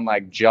example, seeing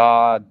like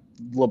Ja,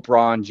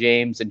 LeBron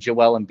James, and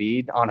Joel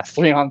Embiid on a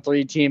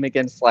 3-on-3 team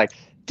against like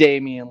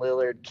Damian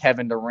Lillard,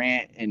 Kevin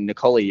Durant, and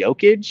Nikola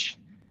Jokic.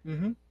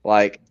 Mm-hmm.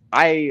 Like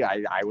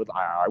I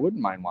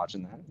wouldn't mind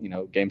watching that. You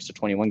know, games to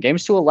 21,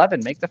 games to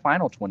 11, make the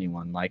final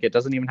 21. Like it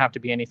doesn't even have to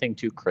be anything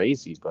too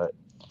crazy, but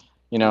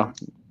you know,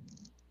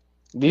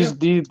 these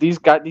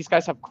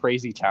guys have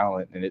crazy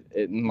talent, and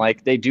and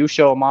like they do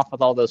show them off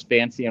with all those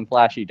fancy and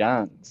flashy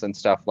dunks and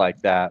stuff like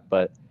that.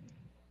 But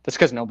that's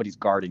because nobody's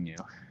guarding you.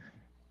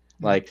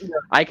 Like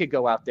I could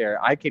go out there,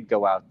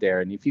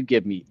 and if you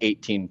give me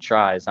 18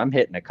 tries, I'm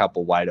hitting a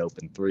couple wide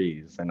open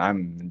threes,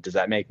 and does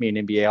that make me an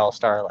NBA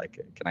All-Star? Like,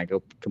 can I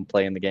go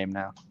play in the game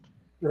now?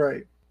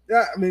 Right.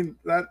 Yeah, I mean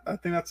I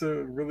think that's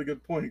a really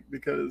good point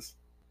because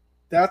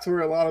that's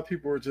where a lot of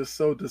people were just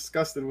so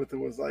disgusted with it.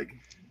 Was like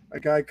a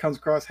guy comes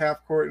across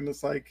half court and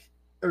it's like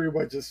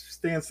everybody just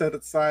stands set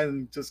aside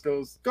and just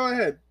goes, "Go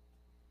ahead,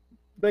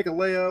 make a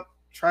layup,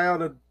 try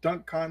out a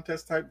dunk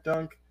contest type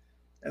dunk,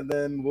 and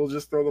then we'll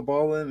just throw the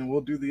ball in and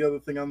we'll do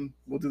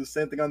the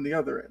same thing on the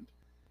other end."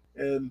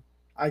 And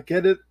I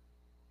get it,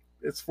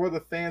 it's for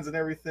the fans and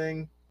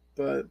everything,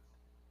 but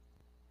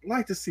I'd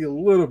like to see a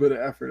little bit of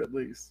effort at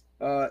least.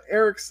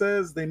 Eric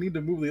says they need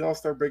to move the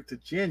All-Star break to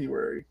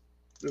January.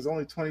 There's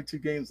only 22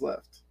 games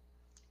left.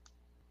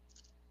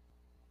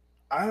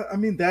 I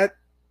mean that.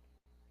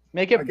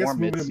 Make it more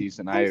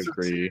mid-season. I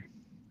agree.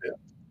 Yeah.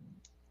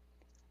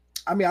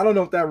 I mean, I don't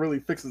know if that really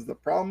fixes the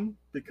problem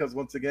because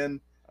once again,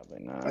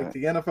 like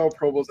the NFL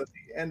Pro Bowl's at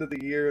the end of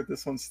the year.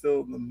 This one's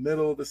still in the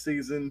middle of the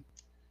season,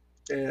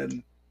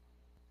 and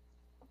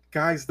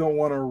guys don't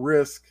want to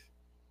risk,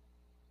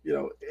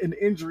 an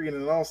injury in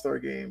an All-Star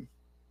game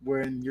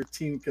when your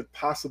team could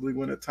possibly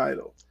win a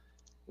title,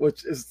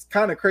 which is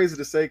kind of crazy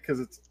to say because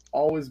it's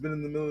always been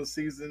in the middle of the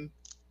season,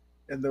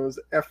 and there was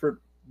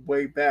effort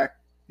way back,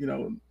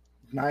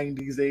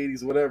 90s,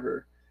 80s,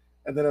 whatever,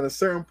 and then at a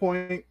certain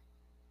point,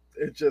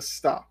 it just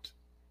stopped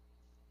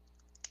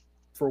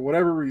for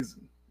whatever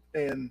reason.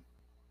 And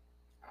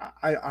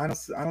I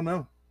honestly, I don't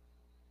know.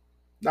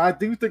 I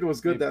do think it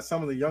was good that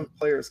some of the young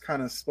players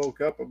kind of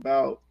spoke up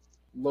about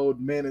load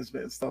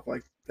management and stuff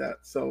like that.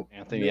 So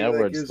Anthony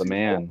Edwards, the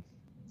man.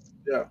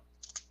 Yeah.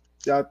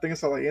 I think I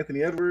saw like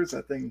Anthony Edwards.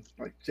 I think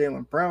like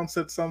Jaylen Brown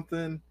said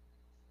something.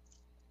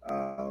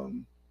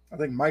 I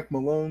think Mike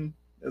Malone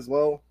as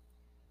well.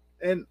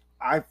 And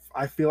I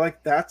feel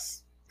like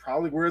that's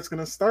probably where it's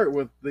going to start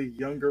with the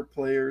younger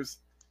players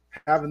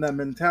having that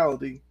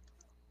mentality.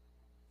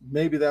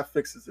 Maybe that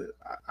fixes it.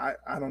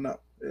 I don't know.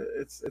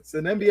 It's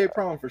an NBA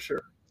problem for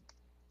sure.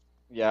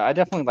 Yeah, I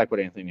definitely like what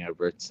Anthony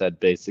Edwards said.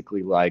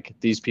 Basically, like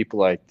these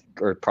people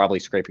are probably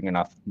scraping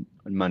enough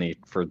money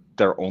for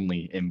their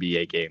only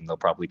NBA game they'll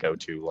probably go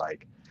to,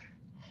 like,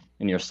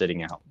 and you're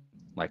sitting out,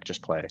 like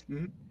just play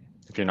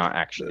if you're not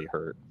actually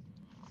hurt.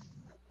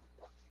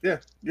 Yeah.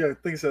 I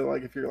think so.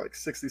 Like if you're like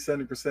 60,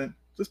 70%,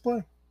 just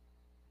play.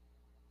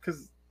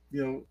 Because,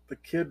 the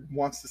kid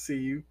wants to see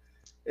you.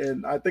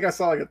 And I think I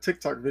saw like a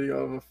TikTok video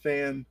of a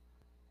fan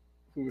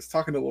who was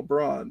talking to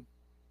LeBron.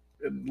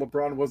 And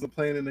LeBron wasn't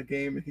playing in the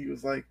game. And he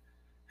was like,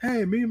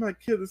 "Hey, me and my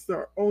kid, this is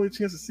our only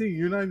chance to see you.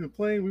 You're not even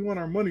playing. We want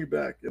our money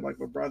back." And like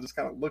LeBron just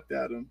kind of looked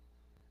at him.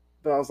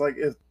 But I was like,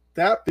 if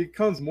that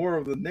becomes more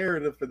of the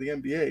narrative for the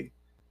NBA,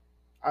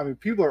 I mean,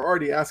 people are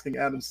already asking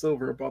Adam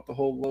Silver about the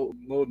whole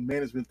load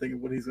management thing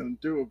and what he's going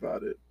to do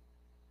about it.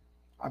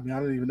 I mean,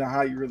 I don't even know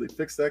how you really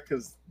fix that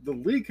because the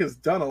league has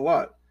done a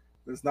lot.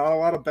 There's not a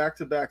lot of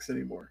back-to-backs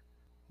anymore.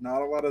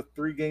 Not a lot of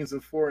 3 games in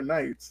 4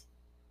 nights.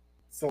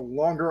 It's a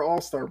longer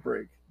All-Star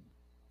break.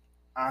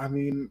 I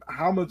mean,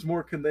 how much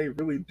more can they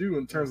really do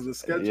in terms of the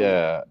schedule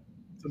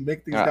to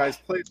make these guys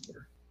play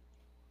for?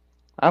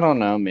 I don't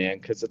know, man,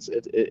 because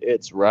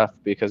it's rough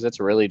because it's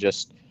really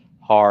just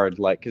hard.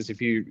 Like, because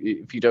if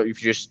you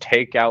just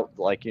take out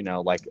like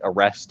a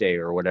rest day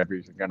or whatever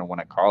you're gonna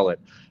want to call it,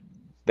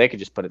 they could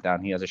just put it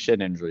down. He has a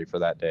shin injury for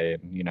that day,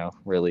 and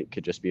really it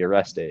could just be a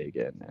rest day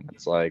again. And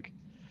it's like,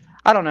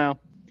 I don't know.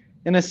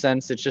 In a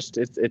sense,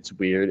 it's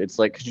weird. It's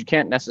like because you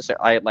can't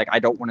necessarily. I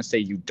don't want to say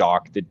you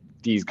dock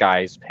these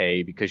guys'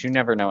 pay because you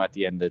never know at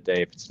the end of the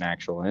day if it's an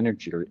actual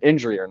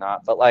injury or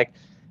not. But like,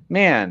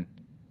 man,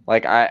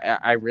 like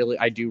I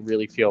do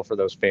really feel for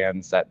those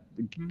fans that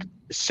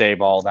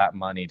save all that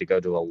money to go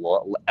to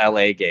a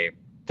LA game.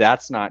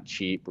 That's not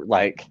cheap.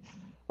 Like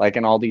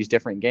in all these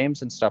different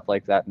games and stuff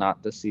like that,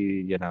 not to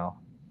see,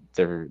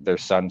 their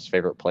son's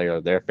favorite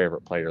player, their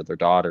favorite player, their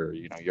daughter,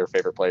 your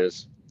favorite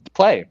players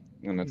play.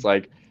 And it's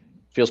like,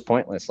 feels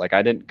pointless. Like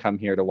I didn't come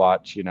here to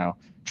watch,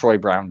 Troy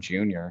Brown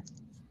Jr.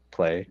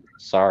 play.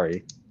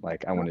 Sorry.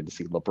 Like I wanted to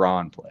see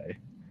LeBron play.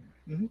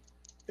 Mm-hmm.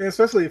 And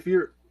especially if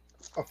you're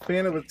a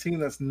fan of a team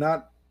that's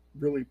not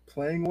really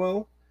playing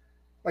well.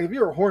 Like if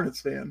you're a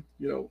Hornets fan,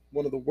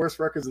 one of the worst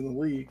records in the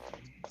league,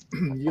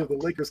 you have the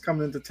Lakers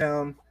coming into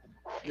town.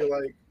 You're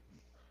like,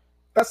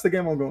 that's the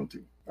game I'm going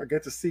to. I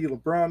get to see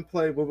LeBron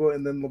play, blah, blah,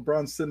 and then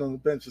LeBron sitting on the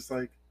bench. It's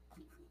like,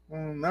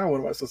 well, now what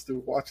am I supposed to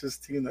do? Watch this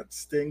team that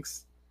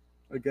stinks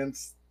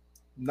against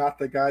not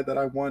the guy that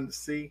I wanted to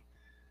see.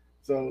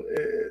 So,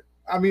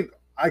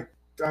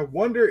 I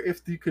wonder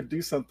if you could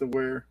do something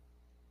where,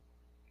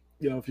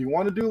 if you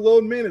want to do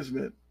load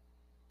management,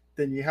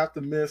 then you have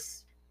to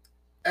miss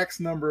X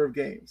number of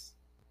games.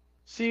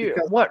 See,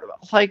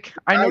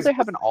 I know they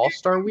have an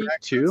All-Star week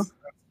too.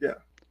 Yeah.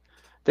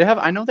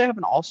 I know they have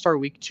an All-Star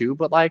week too,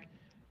 but like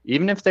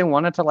even if they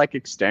wanted to like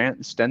extend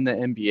the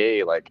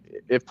NBA, like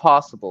if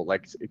possible,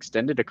 like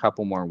extend it a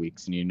couple more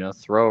weeks and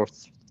throw a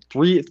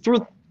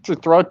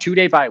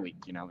 2-day bye week,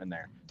 in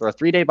there. Throw a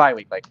 3-day bye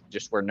week, like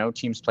just where no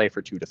teams play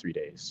for 2 to 3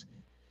 days.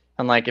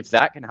 And like if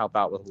that can help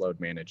out with load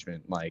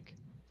management, like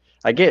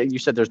I get you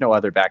said there's no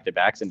other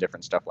back-to-backs and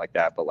different stuff like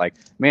that, but like,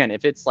 man,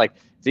 if it's like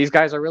these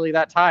guys are really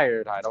that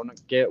tired, I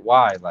don't get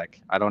why.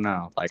 Like, I don't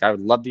know. Like, I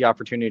would love the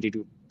opportunity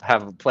to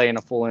have play in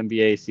a full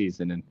NBA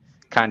season and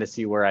kind of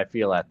see where I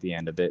feel at the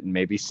end of it and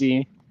maybe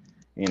see,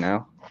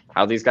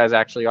 how these guys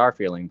actually are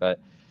feeling. But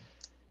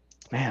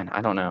man,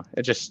 I don't know.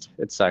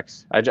 It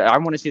sucks. I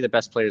want to see the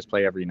best players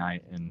play every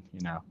night, and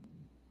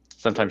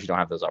sometimes you don't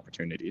have those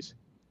opportunities.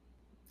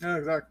 Yeah,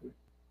 exactly.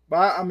 But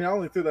I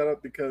only threw that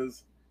up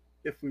because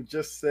if we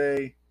just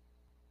say,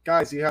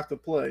 guys, you have to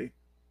play,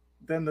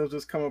 then they'll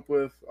just come up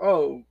with,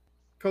 oh,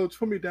 coach,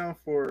 put me down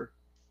for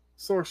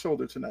sore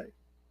shoulder tonight.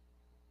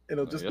 And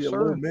it'll just be a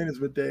low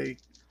management day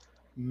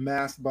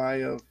masked by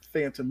a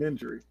phantom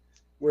injury.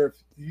 Where if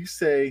you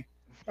say,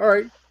 all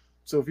right,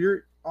 so if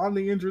you're on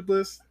the injured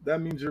list,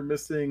 that means you're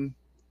missing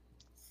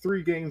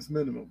 3 games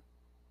minimum.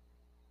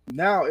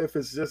 Now, if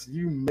it's just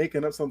you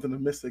making up something to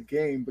miss a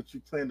game, but you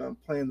planned on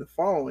playing the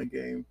following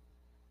game,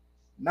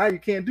 now you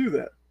can't do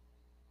that.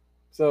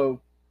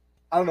 So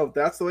I don't know if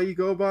that's the way you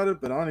go about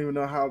it, but I don't even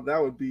know how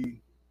that would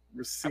be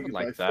received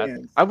by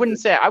fans. I wouldn't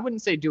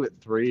say do it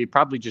 3.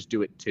 Probably just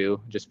do it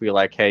 2. Just be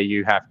like, hey,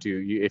 you have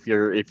to. If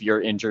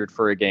you're injured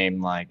for a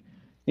game, like,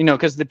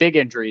 because the big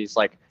injuries,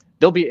 like,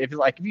 they'll be if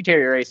you tear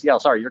your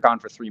ACL, sorry, you're gone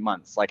for 3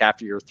 months. Like,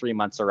 after your 3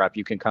 months are up,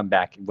 you can come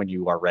back when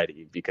you are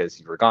ready because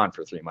you were gone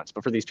for 3 months.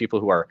 But for these people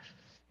who are,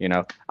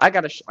 I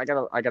got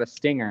a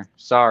stinger,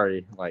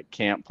 sorry, like,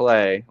 can't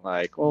play.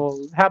 Like, well,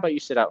 how about you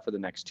sit out for the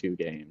next 2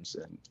 games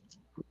and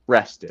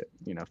rest it,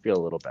 feel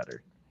a little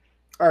better.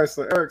 All right,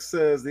 so Eric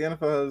says the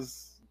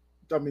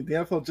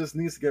NFL just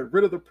needs to get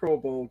rid of the Pro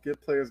Bowl,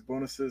 give players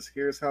bonuses.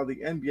 Here's how the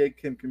NBA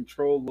can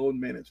control load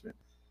management.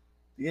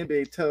 The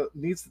NBA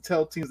needs to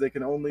tell teams they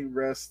can only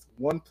rest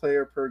 1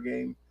 player per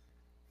game.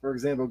 For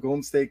example,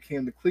 Golden State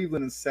came to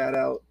Cleveland and sat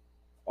out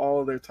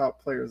all their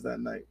top players that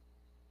night.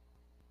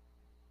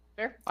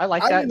 Fair. I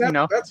like that.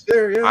 That's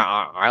fair. Yeah.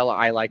 I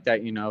like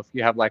that. If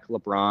you have like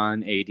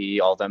LeBron,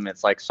 AD, all them,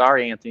 it's like,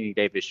 sorry, Anthony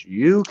Davis,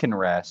 you can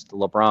rest.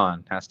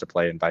 LeBron has to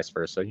play, and vice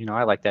versa.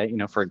 I like that.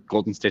 For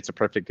Golden State's a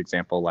perfect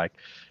example. Like,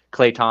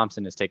 Klay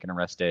Thompson is taking a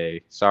rest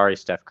day. Sorry,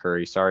 Steph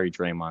Curry. Sorry,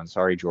 Draymond.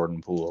 Sorry,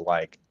 Jordan Poole.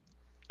 Like,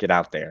 get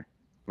out there.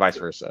 Vice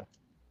versa.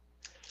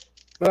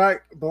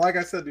 But like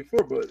I said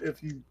before, but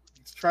if you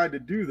tried to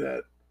do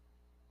that,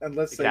 and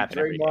let's say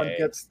Draymond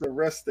gets the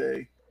rest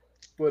day.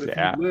 But if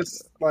you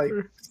list like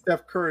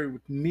Steph Curry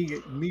with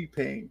knee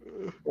pain,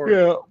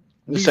 or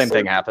the same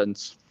thing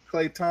happens.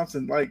 Klay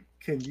Thompson, like,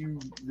 can you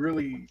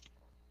really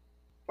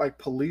like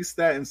police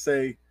that and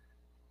say,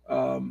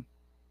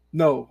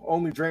 no,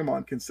 only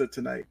Draymond can sit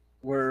tonight,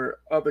 where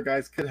other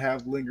guys could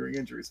have lingering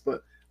injuries?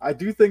 But I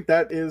do think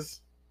that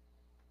is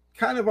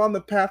kind of on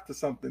the path to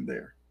something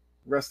there.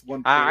 Rest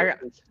 1 player.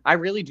 I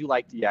really do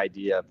like the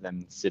idea of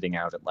them sitting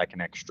out at like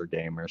an extra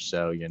game or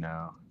so,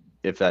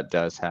 if that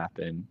does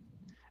happen.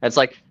 It's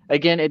like,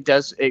 again, it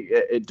does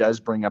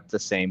bring up the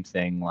same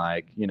thing.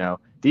 Like,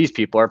 these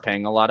people are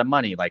paying a lot of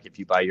money. Like, if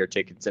you buy your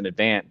tickets in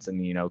advance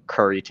and,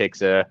 Curry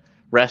takes a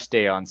rest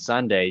day on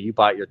Sunday, you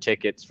bought your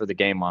tickets for the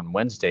game on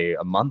Wednesday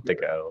a month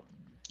ago.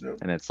 Yep.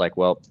 And it's like,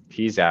 well,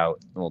 he's out.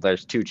 Well,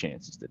 there's 2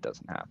 chances that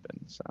doesn't happen.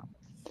 So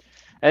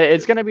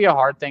it's going to be a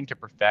hard thing to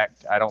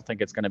perfect. I don't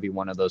think it's going to be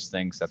one of those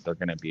things that they're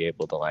going to be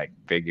able to like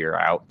figure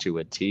out to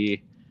a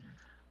T,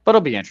 but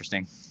it'll be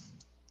interesting.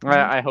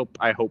 I hope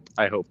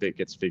it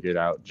gets figured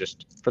out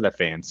just for the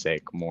fans'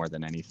 sake more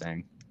than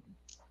anything.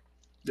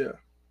 Yeah.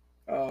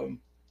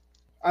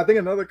 I think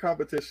another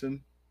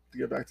competition, to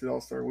get back to the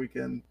All-Star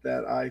Weekend,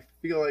 that I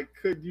feel like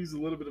could use a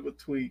little bit of a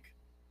tweak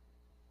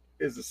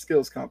is the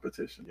skills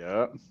competition.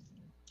 Yeah.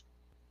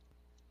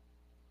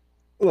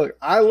 Look,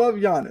 I love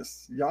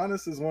Giannis.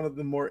 Giannis is one of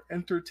the more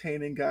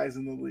entertaining guys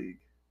in the league.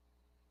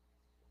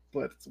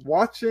 But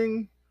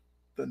watching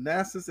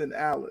Thanasis and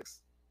Alex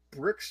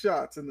brick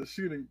shots in the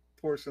shooting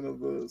portion of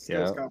the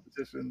skills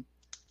competition,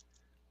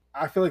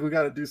 I feel like we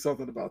got to do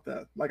something about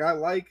that. Like,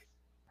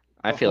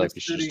 I feel like we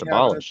should just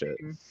abolish it.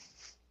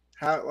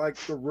 Like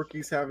the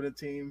rookies having a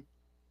team.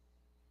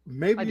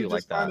 Maybe you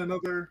just find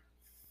another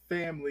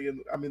family,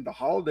 and the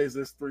holidays.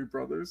 There's 3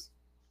 brothers.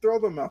 Throw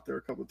them out there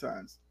a couple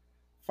times.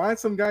 Find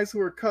some guys who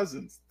are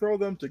cousins. Throw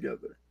them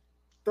together.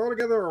 Throw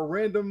together a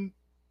random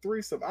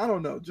threesome. I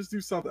don't know. Just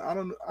do something.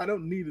 I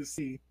don't need to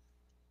see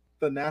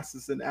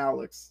Thanasis and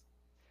Alex.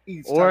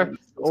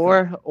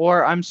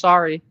 Or I'm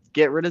sorry,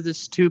 get rid of this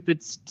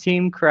stupid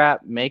team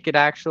crap. Make it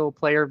actual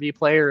player v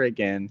player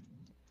again.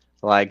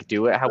 Like,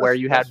 do it where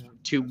you had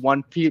you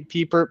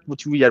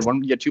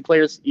had 2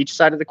 players each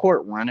side of the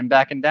court running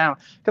back and down.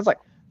 Because like,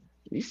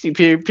 you see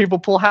people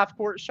pull half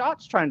court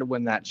shots trying to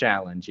win that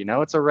challenge.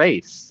 It's a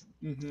race.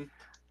 Mm-hmm.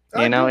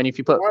 And if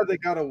you put why they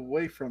got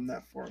away from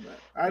that format.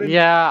 I didn't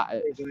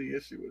think there was any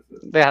issue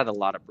with it. They had a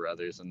lot of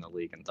brothers in the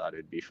league and thought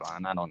it'd be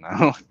fun. I don't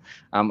know.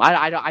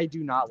 I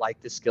do not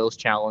like the skills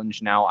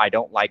challenge now. I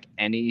don't like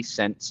any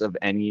sense of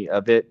any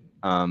of it.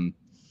 I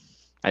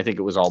think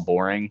it was all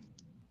boring.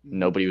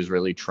 Nobody was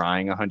really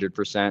trying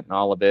 100% in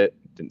all of it.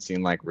 Didn't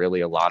seem like really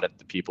a lot of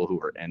the people who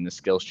were in the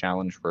skills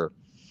challenge were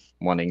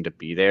wanting to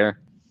be there.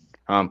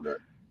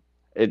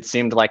 It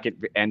seemed like it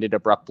ended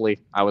abruptly.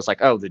 I was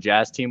like, oh, the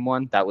Jazz team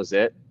won? That was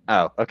it?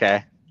 Oh,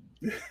 okay.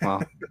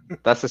 Well,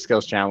 that's the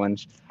skills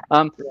challenge.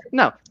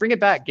 No, bring it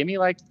back. Give me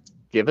like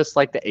give us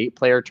like the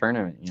 8-player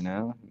tournament,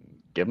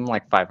 give them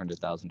like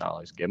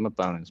 $500,000, give them a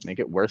bonus, make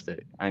it worth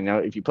it. I know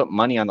if you put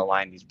money on the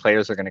line, these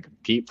players are going to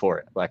compete for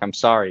it. Like, I'm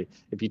sorry,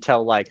 if you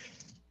tell like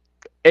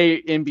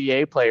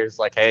NBA players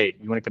like, hey,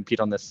 you want to compete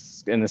on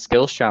this in the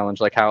skills challenge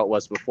like how it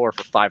was before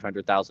for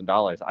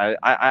 $500,000,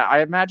 I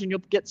imagine you'll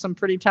get some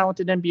pretty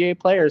talented NBA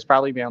players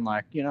probably being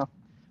like,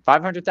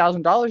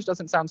 $500,000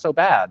 doesn't sound so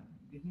bad.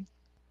 Mm-hmm.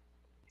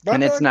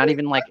 And it's not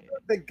even like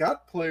they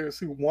got players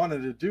who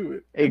wanted to do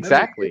it.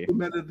 Exactly. And then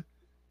they implemented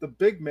the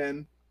big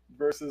men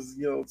versus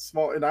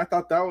small, and I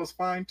thought that was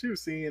fine too.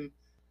 Seeing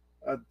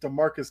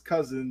DeMarcus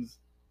Cousins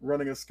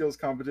running a skills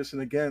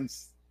competition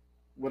against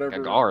whatever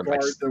guard.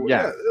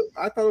 Yeah,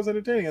 I thought it was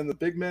entertaining, and the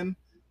big men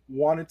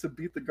wanted to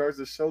beat the guards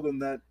to show them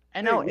that.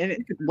 I know, and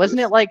wasn't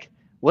it like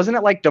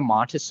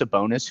Domantas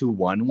Sabonis who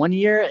won one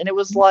year, and it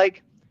was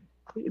like,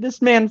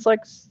 this man's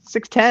like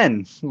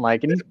 6'10",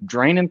 like, and he's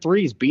draining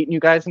threes, beating you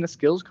guys in a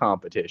skills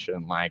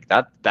competition. Like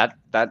that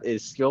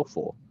is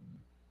skillful,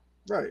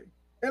 right?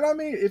 And I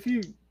mean, if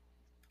you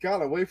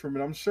got away from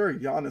it, I'm sure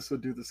Giannis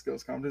would do the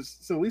skills competition.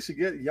 So at least you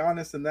get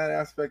Giannis in that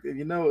aspect,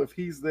 and if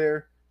he's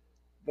there,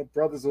 the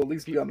brothers will at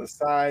least be on the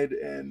side.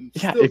 And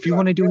if you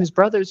want to do his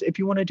brothers,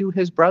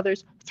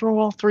 throw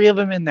all 3 of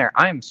them in there.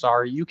 I'm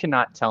sorry, you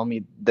cannot tell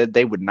me that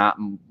they would not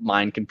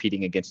mind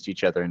competing against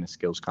each other in a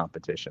skills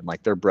competition.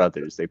 Like, they're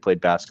brothers, they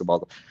played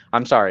basketball.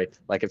 I'm sorry,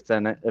 like if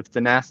the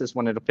Thanasis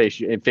wanted to face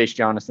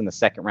Giannis in the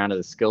second round of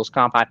the skills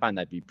comp, I find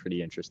that'd be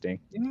pretty interesting.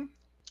 Mm-hmm.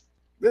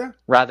 Yeah.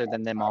 Rather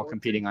than them all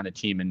competing on a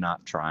team and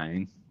not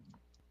trying.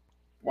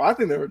 Well, I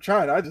think they were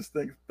trying. I just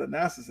think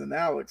Thanasis and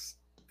Alex,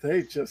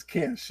 they just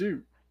can't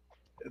shoot.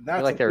 I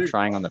feel like they were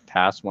trying on the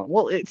past one.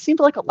 Well, it seemed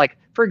like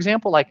for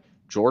example, like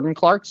Jordan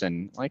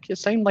Clarkson, like it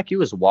seemed like he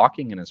was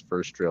walking in his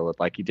first drill,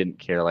 like he didn't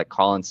care. Like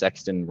Colin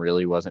Sexton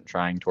really wasn't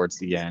trying towards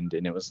the end,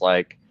 and it was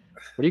like,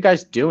 what are you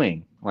guys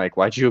doing? Like,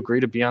 why'd you agree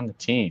to be on the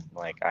team?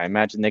 Like, I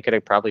imagine they could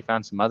have probably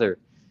found some other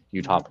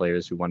Utah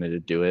players who wanted to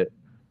do it.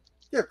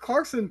 Yeah,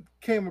 Clarkson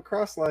came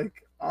across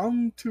like,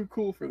 I'm too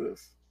cool for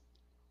this,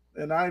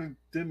 and I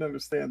didn't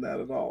understand that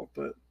at all.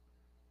 But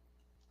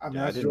I'm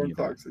not Jordan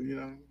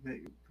Clarkson,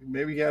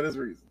 maybe he had his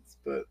reasons,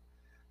 but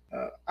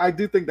I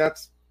do think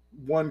that's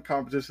one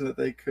competition that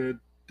they could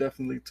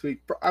definitely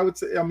tweak. I would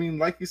say, I mean,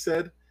 like you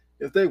said,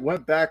 if they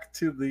went back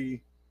to the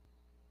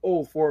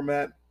old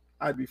format,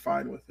 I'd be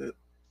fine with it.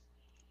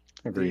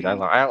 Agreed.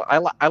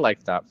 I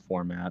like that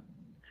format.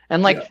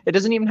 And it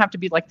doesn't even have to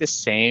be like the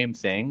same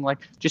thing. Like,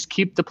 just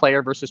keep the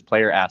player versus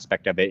player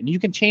aspect of it, and you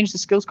can change the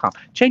skills comp,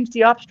 change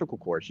the obstacle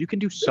course. You can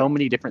do so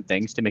many different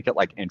things to make it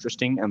like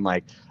interesting and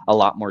like a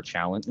lot more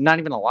challenging. Not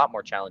even a lot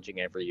more challenging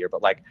every year,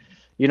 but like,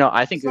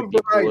 I think it would be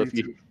cool if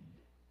you.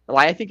 Well,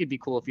 I think it'd be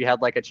cool if you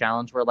had like a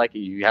challenge where like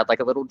you had like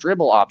a little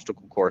dribble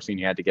obstacle course and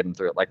you had to get them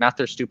through it. Like, not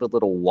their stupid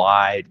little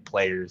wide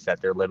players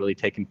that they're literally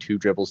taking 2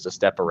 dribbles to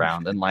step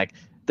around, and like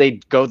they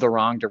go the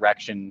wrong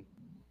direction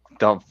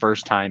the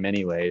first time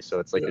anyway, so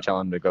it's like you're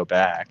telling them to go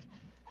back.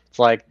 It's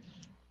like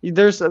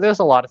there's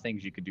a lot of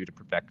things you could do to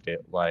perfect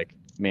it. Like,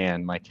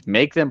 man, like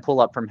make them pull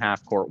up from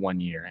half court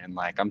one year, and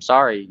like, I'm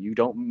sorry, you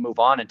don't move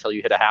on until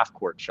you hit a half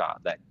court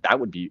shot. That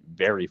would be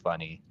very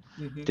funny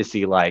to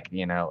see, like,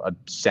 a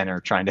center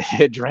trying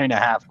to drain a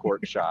half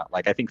court shot.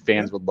 Like, I think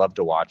fans would love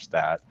to watch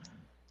that.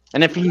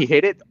 And if he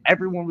hit it,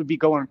 everyone would be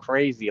going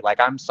crazy. Like,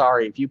 I'm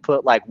sorry, if you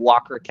put like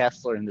Walker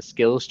Kessler in the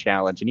skills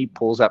challenge and he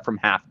pulls up from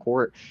half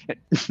court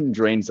and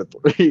drains the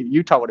three,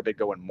 Utah would have been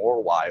going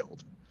more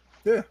wild.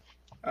 Yeah,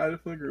 I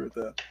definitely agree with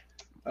that.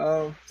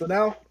 So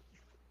now,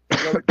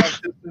 another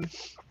competition.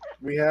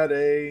 We had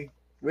a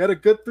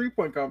good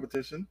 3-point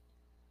competition.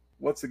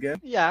 Once again,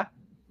 yeah,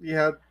 you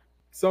had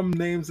some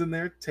names in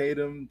there: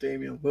 Tatum,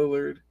 Damian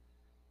Lillard.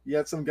 You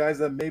had some guys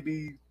that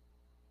maybe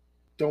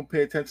don't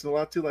pay attention a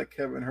lot to, like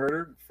Kevin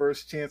Huerter.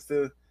 First chance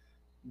to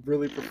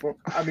really perform.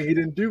 I mean, he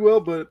didn't do well,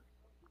 but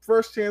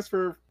first chance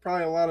for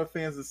probably a lot of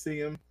fans to see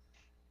him.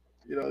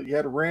 You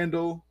had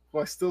Randall, who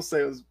I still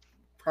say was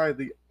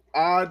probably the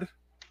odd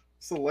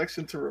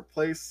selection to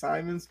replace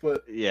Simons,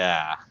 but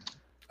yeah.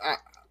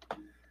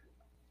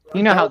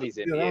 How these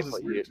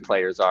NBA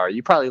players are.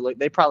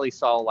 They probably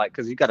saw, like,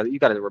 because you got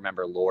to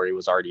remember Laurie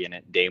was already in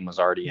it, Dame was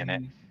already in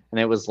it. And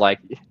it was like,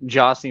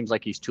 Ja seems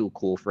like he's too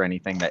cool for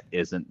anything that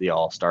isn't the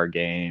All-Star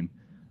game.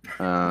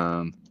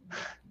 You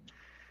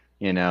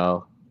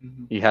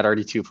had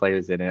already 2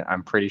 players in it.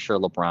 I'm pretty sure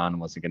LeBron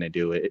wasn't going to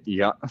do it.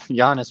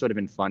 Giannis would have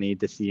been funny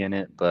to see in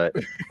it, but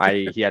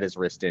he had his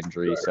wrist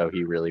injury, so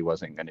he really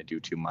wasn't going to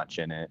do too much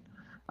in it.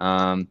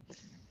 Man,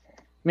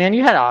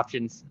 you had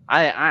options.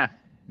 I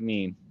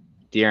mean,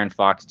 De'Aaron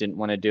Fox didn't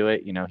want to do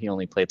it. He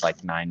only played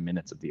like 9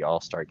 minutes of the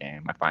All-Star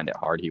game. I find it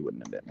hard he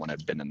wouldn't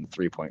have been in the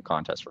 3-point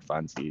contest for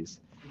funsies.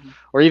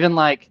 Or even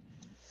like,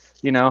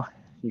 you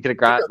could have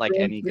got like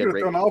any good.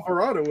 Thrown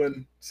Alvarado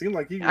in. Seemed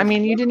like he. I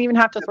mean, you didn't even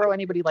have to throw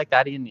anybody like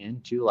that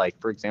into, like,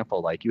 for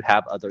example, like you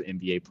have other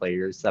NBA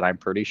players that I'm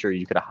pretty sure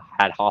you could have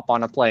had hop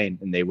on a plane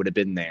and they would have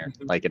been there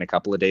like in a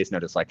couple of days'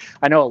 notice. Like,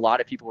 I know a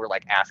lot of people were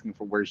like asking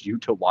for where's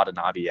Yuta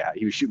Watanabe at.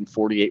 He was shooting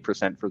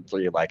 48% for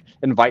 3. Like,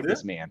 invite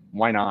this man.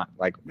 Why not?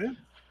 Like,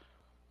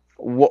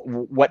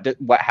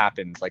 what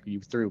happens? Like, you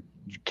threw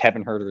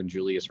Kevin Huerter and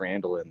Julius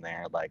Randle in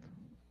there, like,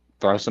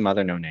 throw some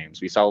other no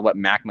names. We saw what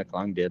Mac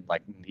McClung did.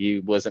 Like, he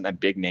wasn't a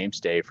big name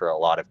stay for a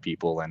lot of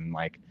people, and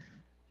like,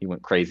 he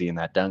went crazy in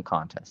that dunk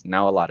contest.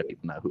 Now a lot of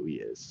people know who he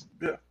is.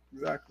 Yeah,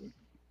 exactly.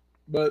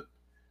 But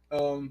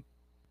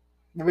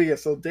yeah,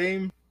 so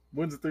Dame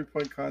wins the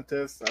 3-point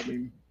contest. I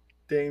mean,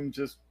 Dame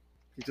just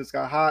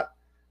got hot.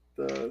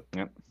 The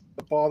Yep.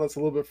 the ball that's a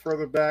little bit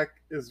further back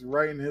is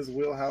right in his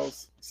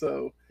wheelhouse.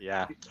 So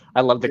Yeah,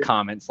 I love the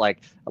comments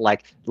like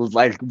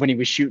when he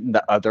was shooting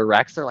the other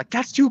racks, they're like,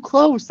 "That's too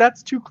close,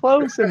 that's too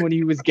close." And when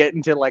he was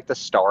getting to like the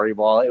starry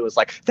ball, it was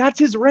like, "That's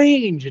his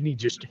range," and he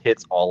just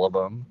hits all of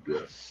them.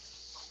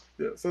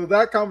 Yeah. So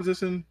that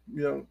competition,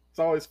 it's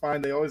always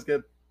fine. They always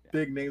get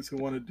big names who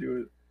want to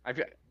do it. I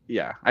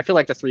feel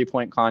like the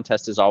 3-point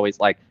contest is always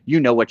like, you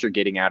know what you're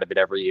getting out of it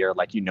every year.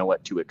 Like, you know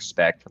what to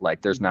expect.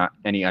 Like, there's not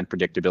any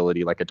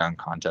unpredictability like a dunk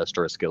contest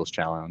or a skills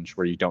challenge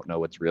where you don't know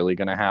what's really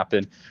going to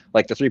happen.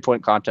 Like, the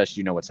 3-point contest,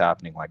 you know what's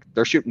happening. Like,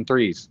 they're shooting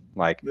threes.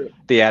 Like,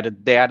 they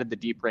added the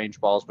deep range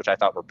balls, which I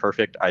thought were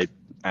perfect. I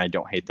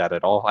don't hate that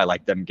at all. I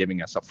like them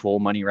giving us a full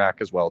money rack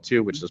as well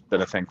too, which has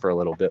been a thing for a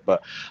little bit,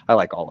 but I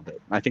like all of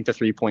it. I think the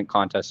 3-point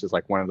contest is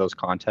like one of those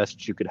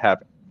contests you could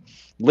have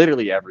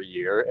literally every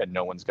year and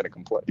no one's going to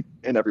complain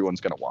and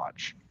everyone's going to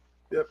watch.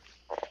 Yep.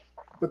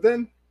 But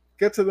then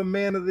get to the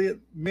man of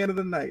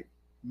the night,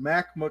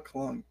 Mac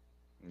McClung.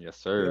 Yes,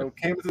 sir.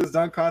 Came into this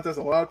dunk contest.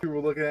 A lot of people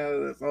were looking at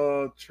it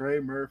as Trey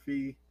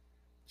Murphy,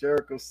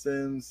 Jericho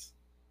Sims,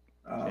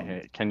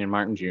 Kenyon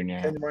Martin Jr.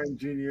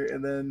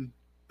 And then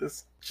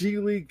this G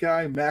League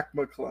guy, Mac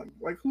McClung.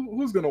 Like,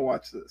 who's going to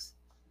watch this?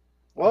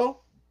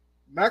 Well,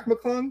 Mac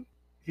McClung,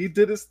 he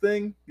did his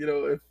thing.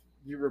 If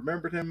you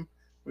remembered him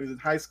when he was in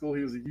high school,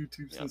 he was a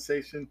YouTube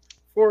sensation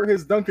for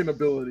his dunking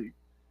ability.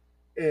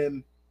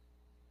 And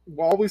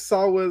all we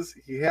saw was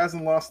he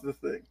hasn't lost the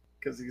thing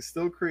because he's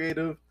still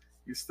creative.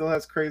 He still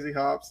has crazy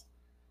hops.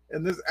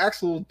 And there's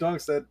actual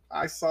dunks that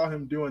I saw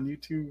him do on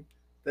YouTube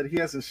that he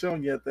hasn't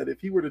shown yet, that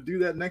if he were to do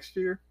that next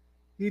year,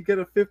 he'd get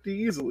a 50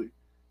 easily.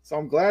 So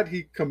I'm glad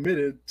he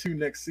committed to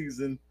next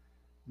season.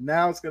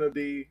 Now it's going to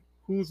be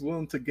who's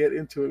willing to get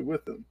into it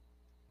with him.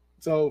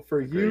 So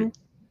for you,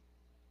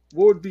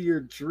 what would be your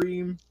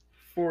dream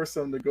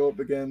foursome to go up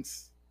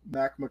against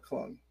Mac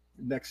McClung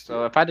next year?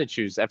 So if I had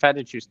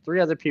to choose 3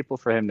 other people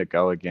for him to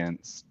go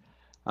against,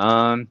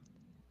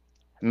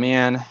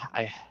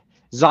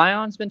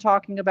 Zion's been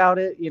talking about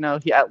it. He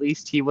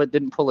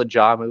didn't pull a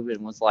jaw move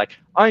and was like,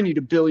 "I need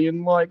 1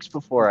 billion likes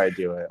before I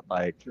do it."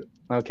 Like,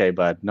 okay,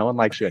 bud, no one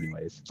likes you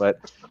anyways. But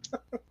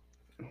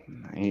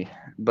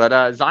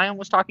Zion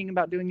was talking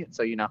about doing it,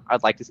 so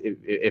I'd like to.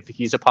 If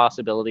he's a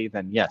possibility,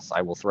 then yes,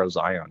 I will throw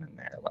Zion in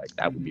there. Like,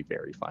 that would be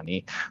very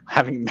funny.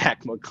 Having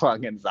Mac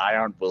McClung and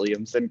Zion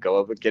Williamson go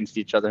up against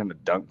each other in the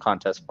dunk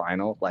contest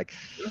final. Like,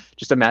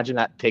 just imagine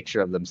that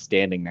picture of them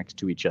standing next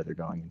to each other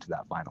going into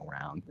that final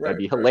round. That'd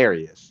be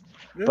hilarious.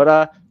 Yeah.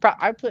 But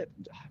I put,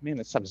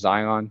 it's up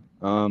Zion.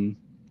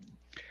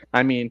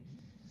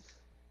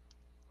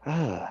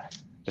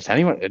 Just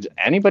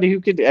anybody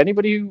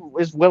who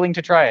is willing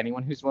to try,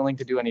 anyone who's willing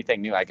to do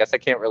anything new. I guess I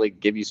can't really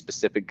give you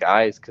specific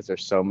guys because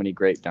there's so many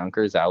great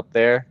dunkers out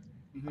there.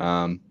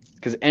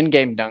 Because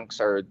endgame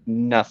dunks are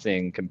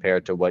nothing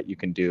compared to what you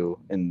can do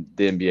in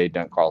the NBA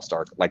Dunk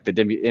All-Star, like the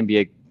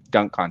NBA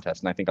Dunk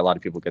Contest. And I think a lot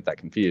of people get that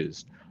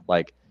confused.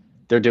 Like,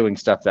 they're doing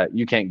stuff that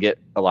you can't get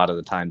a lot of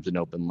the times in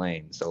open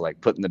lane. So, like,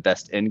 putting the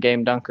best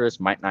in-game dunkers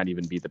might not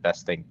even be the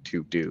best thing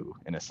to do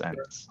in a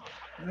sense.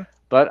 Yeah.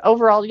 But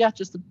overall,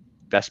 just the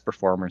best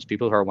performers,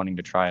 people who are wanting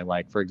to try.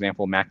 Like, for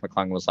example, Mac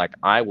McClung was like,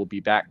 "I will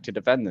be back to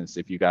defend this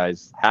if you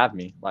guys have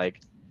me."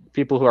 Like,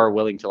 people who are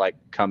willing to like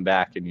come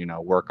back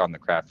and work on the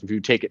craft, if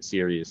you take it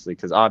seriously,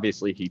 because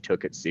obviously he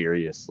took it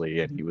seriously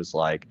and he was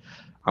like,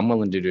 "I'm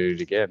willing to do it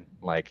again."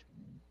 Like,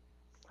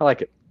 I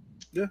like it.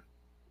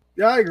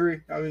 Yeah, I agree.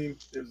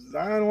 If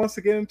Zion wants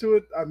to get into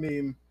it,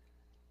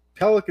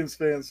 Pelicans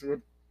fans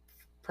would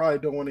probably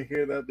don't want to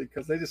hear that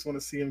because they just want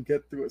to see him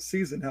get through a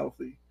season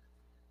healthy.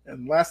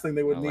 And last thing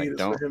they would need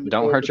is for him to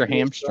don't hurt your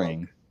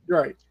hamstring.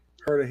 Right,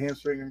 hurt a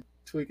hamstring and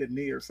tweak a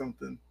knee or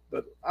something.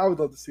 But I would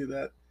love to see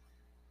that.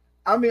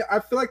 I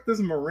feel like this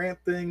Morant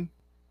thing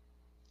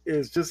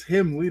is just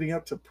him leading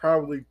up to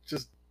probably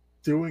just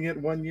doing it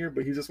 1 year,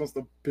 but he just wants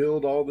to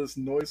build all this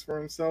noise for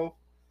himself.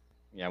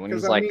 Yeah, when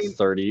he's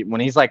 30,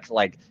 when he's like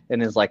in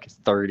his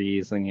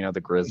 30s, and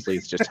the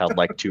Grizzlies just held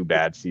 2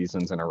 bad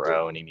seasons in a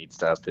row, and he needs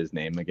to up his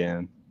name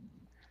again.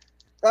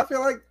 I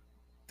feel like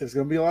there's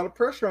going to be a lot of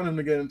pressure on him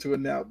to get into it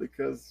now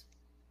because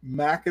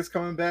Mac is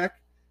coming back.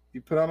 He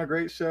put on a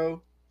great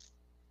show.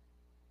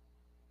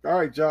 All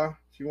right, Ja,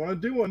 if you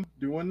want to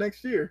do one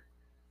next year.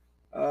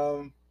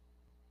 I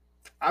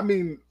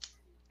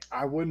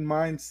wouldn't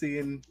mind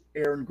seeing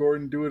Aaron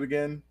Gordon do it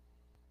again.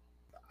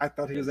 I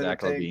thought he was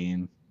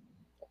entertaining.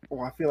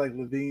 Well, I feel like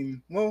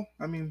LaVine. Well,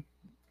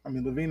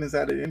 LaVine has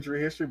had an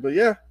injury history, but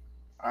yeah,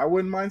 I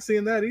wouldn't mind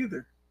seeing that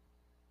either.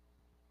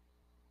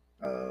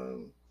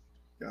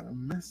 Got a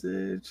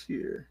message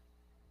here.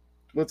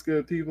 What's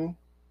good, people?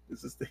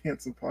 This is the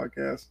Handsome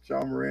Podcast.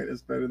 John Morant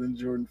is better than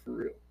Jordan for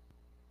real.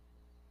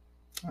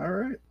 All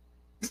right.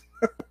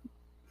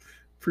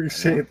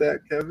 Appreciate that,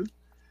 Kevin.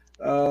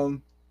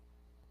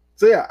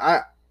 So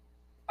yeah,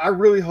 I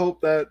really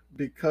hope that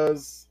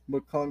because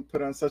McClung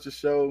put on such a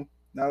show,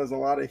 now there's a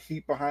lot of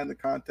heat behind the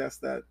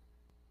contest that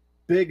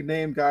big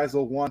name guys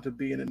will want to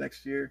be in it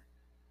next year.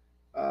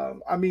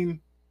 I mean,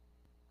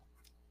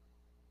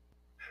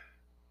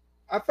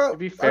 I felt to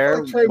be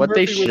fair, like what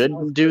they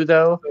shouldn't do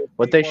though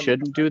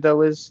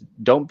is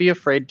don't be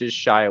afraid to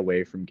shy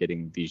away from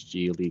getting these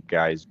G League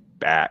guys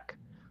back.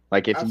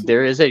 Like if Absolutely.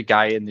 there is a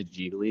guy in the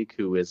G League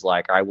who is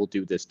like, I will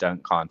do this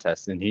dunk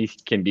contest and he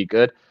can be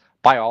good,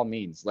 by all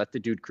means, let the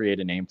dude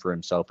create a name for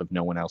himself if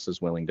no one else is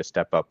willing to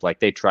step up. Like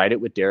they tried it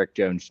with Derek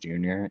Jones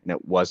Jr. and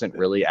it wasn't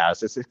really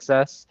as a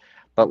success,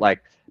 but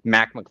like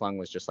Mac McClung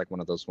was just like one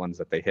of those ones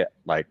that they hit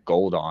like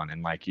gold on,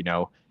 and like, you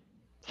know,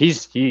 he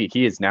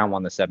is now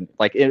on the seven.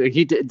 Like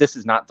he did, this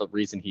is not the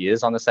reason he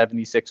is on the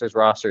 76ers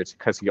roster. It's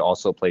because he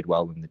also played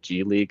well in the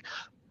G League.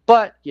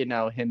 But, you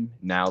know, him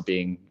now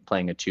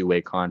playing a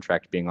two-way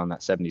contract, being on that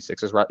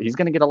 76ers roster, he's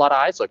going to get a lot of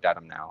eyes looked at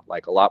him now,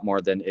 like a lot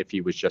more than if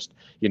he was just,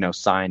 you know,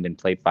 signed and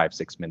played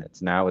 5-6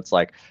 minutes. Now it's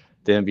like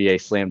the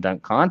NBA Slam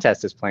Dunk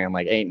Contest is playing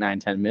like 8, 9,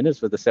 10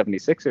 minutes with the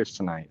 76ers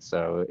tonight.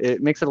 So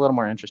it makes it a little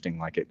more interesting.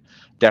 Like it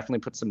definitely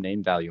puts some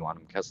name value on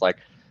him because like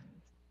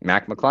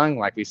Mac McClung,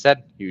 like we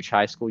said, huge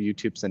high school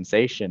YouTube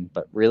sensation,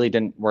 but really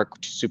didn't work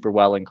super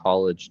well in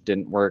college,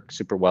 didn't work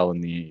super well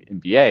in the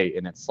NBA.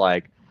 And it's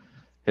like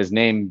his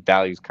name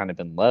value's kind of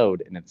been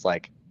lowered. And it's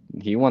like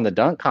he won the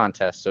dunk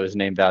contest. So his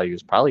name value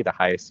is probably the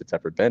highest it's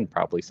ever been,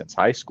 probably since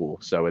high school.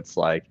 So it's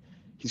like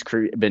he's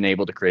been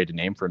able to create a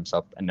name for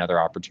himself, another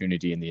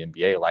opportunity in the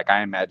NBA. Like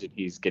I imagine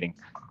he's getting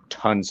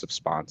tons of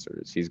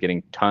sponsors. He's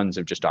getting tons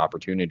of just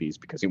opportunities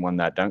because he won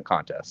that dunk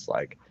contest.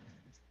 Like,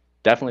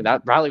 definitely,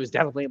 that probably was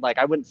definitely like,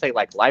 I wouldn't say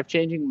like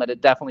life-changing, but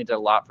it definitely did a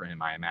lot for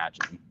him, I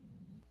imagine.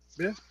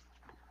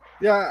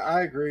 Yeah,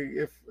 I agree.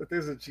 If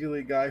there's a G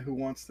League guy who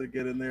wants to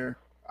get in there,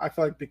 I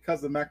feel like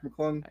because of Mac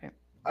McClung,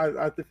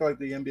 I feel like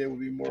the NBA would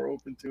be more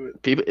open to it.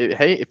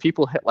 If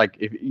people like,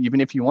 even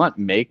if you want,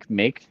 make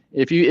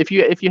if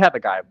you have a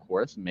guy, of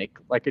course, make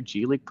like a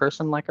G League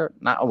person like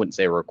I wouldn't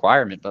say a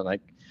requirement, but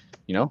like,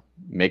 you know,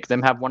 make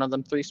them have one of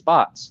them 3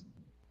 spots.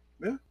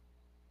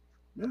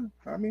 Yeah,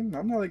 I mean,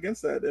 I'm not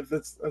against that. If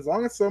it's as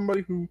long as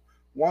somebody who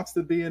wants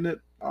to be in it,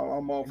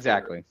 I'm all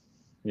exactly. For it.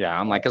 Yeah,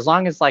 I'm like as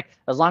long as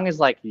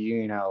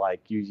you know, like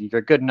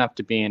you're good enough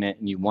to be in it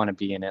and you want to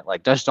be in it,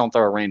 like just don't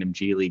throw a random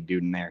G League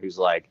dude in there who's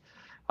like,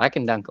 I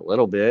can dunk a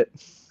little bit.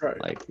 Right.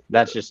 Like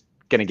that's just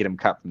gonna get him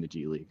cut from the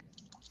G League.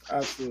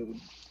 Absolutely.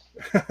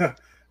 But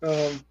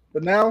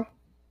now,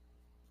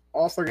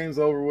 All-Star game's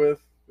over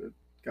with.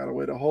 Gotta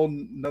wait a whole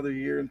another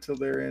year until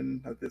they're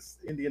in this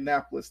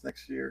Indianapolis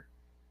next year.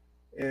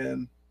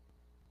 And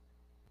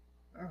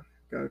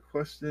got a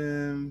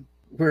question.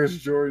 Where's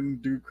Jordan?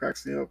 Dude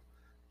cracks me up.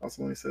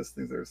 Also, when he says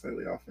things that are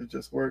slightly off, it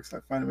just works. I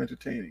find him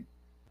entertaining.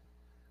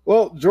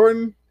 Well,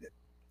 Jordan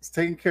is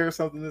taking care of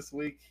something this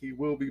week. He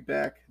will be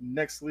back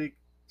next week.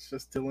 It's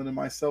just Dylan and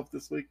myself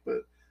this week,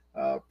 but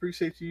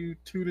appreciate you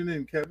tuning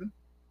in, Kevin.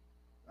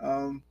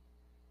 So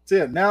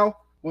yeah, now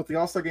with the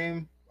All-Star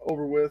game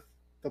over with,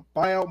 the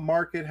buyout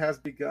market has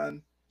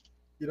begun.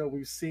 You know,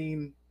 we've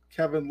seen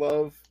Kevin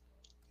Love.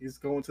 He's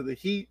going to the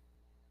Heat.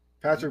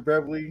 Patrick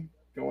Beverley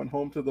going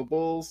home to the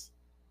Bulls.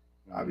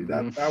 I mean,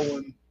 that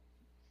one,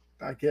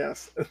 I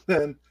guess. And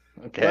then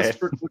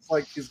Westbrook looks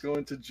like he's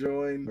going to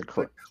join the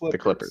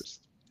Clippers.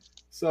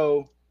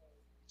 So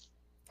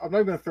I'm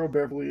not going to throw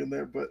Beverley in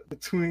there, but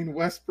between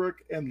Westbrook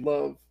and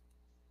Love,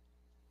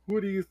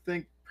 who do you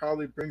think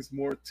probably brings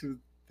more to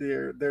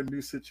their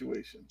new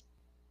situation?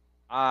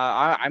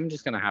 I'm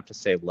just going to have to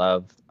say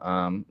Love.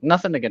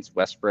 Nothing against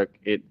Westbrook.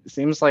 It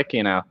seems like,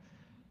 you know,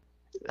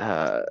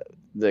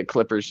 the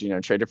Clippers, you know,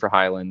 traded for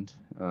Highland.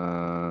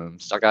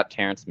 Still got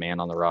Terrence Mann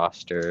on the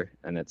roster.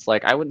 And it's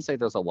like, I wouldn't say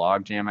there's a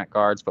log jam at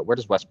guards, but where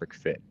does Westbrook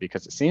fit?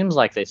 Because it seems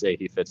like they say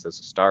he fits as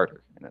a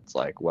starter. And it's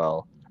like,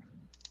 well,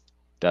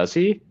 does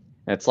he?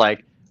 And it's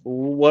like,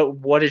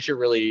 what is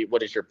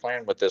your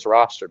plan with this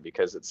roster?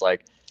 Because it's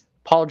like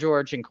Paul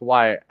George and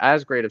Kawhi,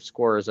 as great of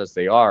scorers as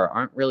they are,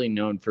 aren't really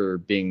known for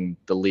being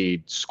the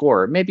lead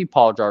scorer. Maybe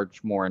Paul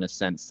George more in a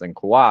sense than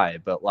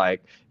Kawhi, but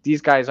like these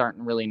guys aren't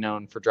really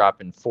known for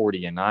dropping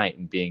 40 a night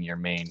and being your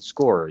main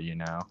scorer, you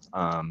know.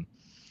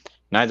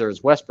 Neither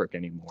is Westbrook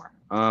anymore.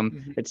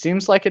 It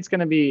seems like it's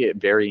going to be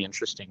very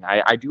interesting.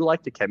 I do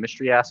like the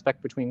chemistry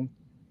aspect between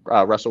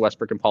Russell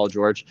Westbrook and Paul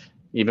George.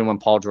 Even when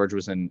Paul George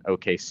was in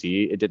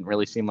OKC, it didn't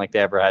really seem like they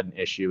ever had an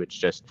issue. It's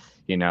just,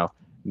 you know,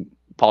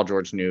 Paul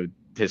George knew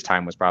his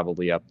time was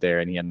probably up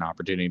there and he had an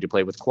opportunity to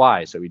play with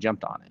Kawhi, so he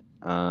jumped on it.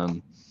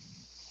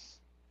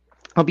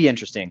 It'll be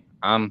interesting.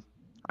 I'm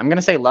going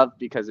to say Love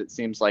because it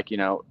seems like, you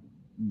know,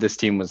 this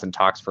team was in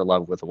talks for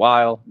Love with a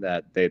while,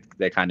 that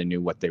they kind of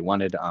knew what they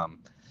wanted.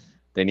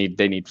 They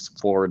need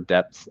floor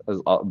depth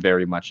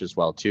very much as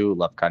well too.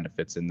 Love kind of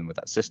fits in with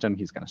that system.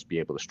 He's going to be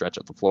able to stretch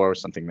up the floor,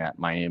 something that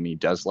Miami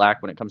does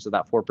lack when it comes to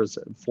that four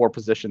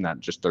position. That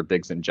just their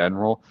bigs in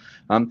general.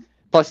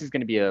 Plus, he's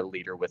going to be a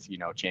leader with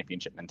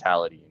championship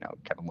mentality.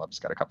 Kevin Love's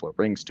got a couple of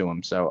rings to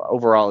him, so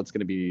overall, it's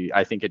going to be.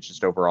 I think it's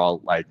just overall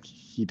like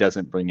he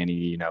doesn't bring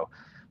any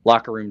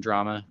locker room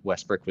drama.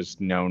 Westbrook was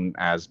known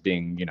as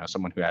being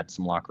someone who had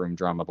some locker room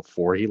drama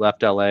before he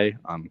left LA.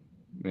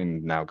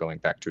 And now going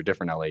back to a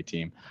different LA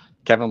team.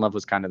 Kevin Love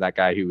was kind of that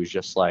guy who was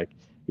just like,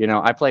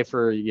 I play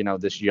for,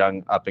 this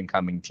young up and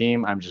coming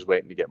team. I'm just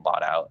waiting to get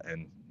bought out.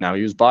 And now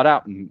he was bought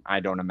out. And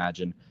I don't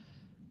imagine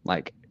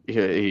like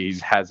he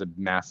has a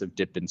massive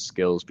dip in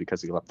skills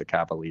because he left the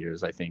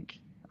Cavaliers. I think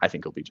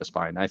he'll be just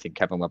fine. I think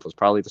Kevin Love was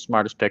probably the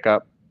smartest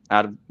pickup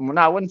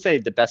I wouldn't say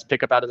the best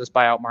pickup out of this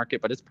buyout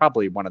market, but it's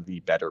probably one of the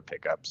better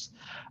pickups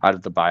out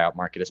of the buyout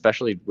market,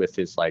 especially with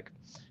his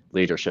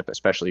leadership,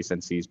 especially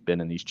since he's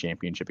been in these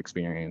championship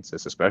experiences,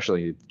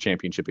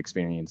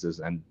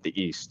 and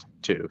the East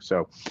too.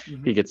 So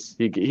he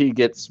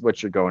gets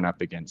what you're going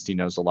up against. He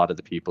knows a lot of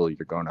the people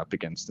you're going up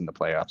against in the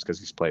playoffs because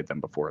he's played them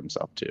before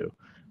himself too.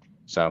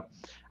 So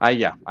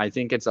I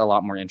think it's a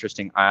lot more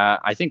interesting.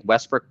 I think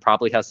Westbrook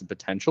probably has the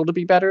potential to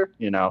be better.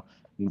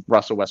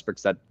 Russell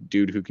Westbrook's that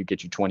dude who could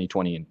get you 20,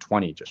 20, and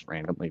 20 just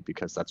randomly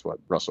because that's what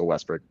Russell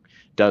Westbrook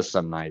does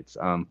some nights.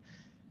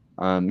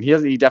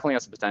 He definitely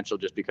has the potential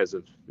just because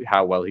of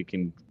how well he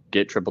can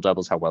get triple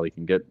doubles, how well he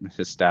can get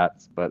his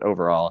stats. But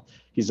overall,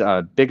 he's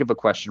a big of a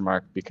question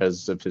mark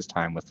because of his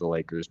time with the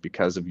Lakers,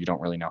 because of you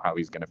don't really know how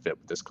he's going to fit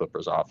with this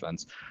Clippers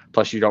offense.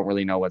 Plus, you don't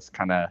really know what's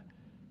kind of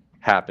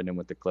happening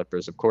with the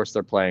Clippers. Of course,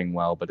 they're playing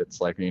well, but it's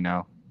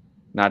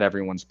not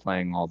everyone's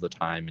playing all the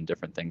time and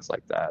different things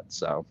like that.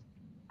 So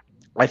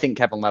I think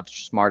Kevin Love's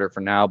smarter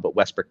for now, but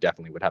Westbrook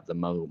definitely would have the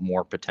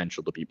more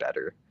potential to be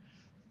better.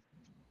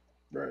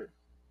 Right.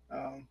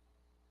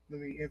 Let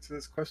me answer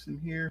this question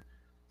here.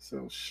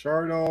 So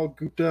Shardal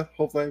Gupta,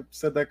 hopefully I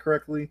said that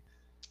correctly.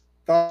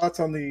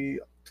 Thoughts on the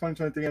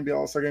 2023 NBA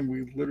All-Star Game?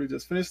 We literally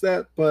just finished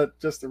that, but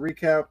just to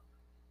recap,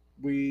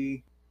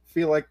 we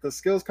feel like the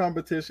skills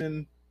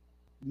competition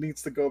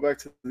needs to go back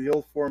to the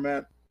old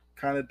format.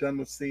 Kind of done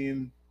with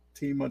seeing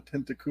Team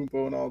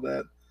Antetokounmpo and all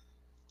that.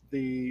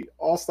 The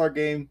All-Star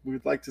Game,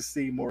 we'd like to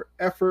see more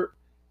effort,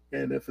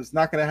 and if it's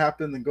not going to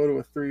happen, then go to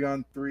a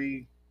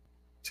 3-on-3,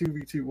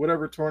 2v2,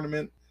 whatever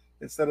tournament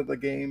instead of the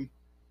game.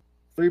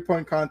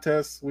 3-point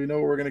contest, we know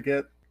what we're going to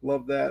get.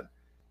 Love that.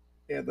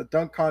 And the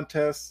dunk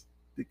contest,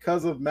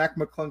 because of Mac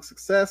McClung's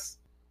success,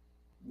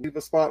 leave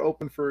a spot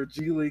open for a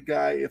G League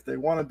guy if they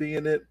want to be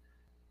in it.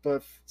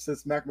 But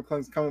since Mac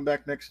McClung's coming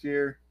back next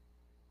year,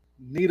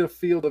 need a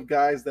field of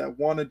guys that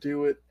want to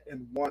do it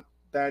and want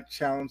that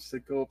challenge to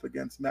go up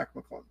against Mac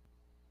McClung.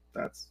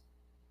 That's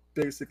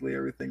basically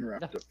everything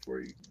wrapped up for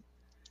you.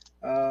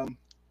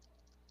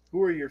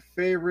 Who are your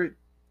favorite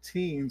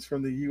teams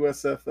from the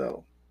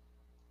USFL?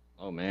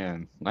 Oh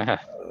man. Yeah,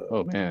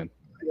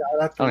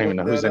 I don't even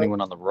know who's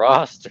anyone on the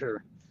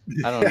roster.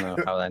 I don't know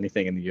how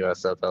anything in the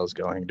USFL is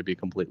going, to be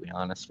completely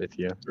honest with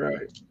you.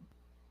 Right.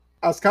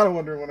 I was kind of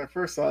wondering when I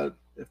first saw it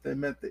if they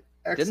meant the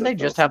XFL. Didn't they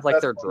just have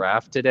their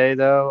draft today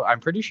though? I'm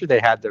pretty sure they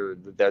had their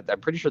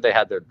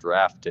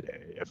draft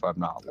today, if I'm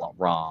not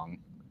wrong.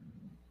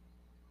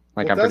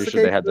 I'm pretty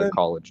sure they had their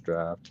college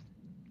draft.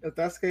 If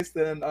that's the case,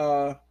 then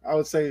I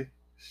would say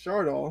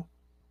Shardal,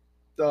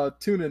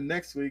 tune in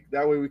next week.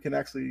 That way we can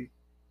actually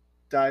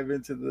dive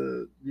into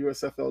the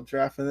USFL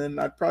draft, and then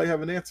I'd probably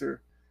have an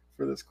answer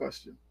for this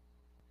question.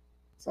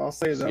 So I'll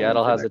say that.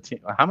 Seattle has a team.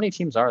 How many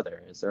teams are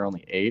there? Is there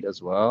only 8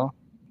 as well?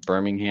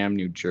 Birmingham,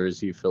 New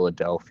Jersey,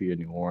 Philadelphia,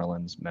 New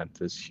Orleans,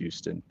 Memphis,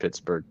 Houston,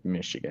 Pittsburgh,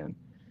 Michigan.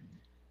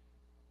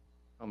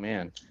 Oh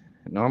man.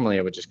 Normally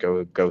I would just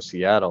go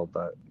Seattle,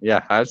 but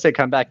yeah, I would say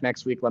come back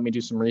next week. Let me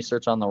do some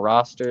research on the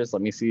rosters.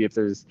 Let me see if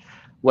there's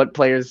what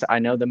players I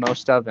know the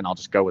most of, and I'll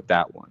just go with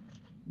that one.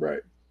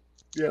 Right.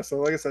 Yeah. So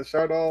like I said,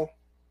 Shardal,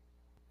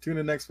 tune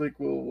in next week.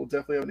 We'll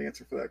definitely have an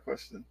answer for that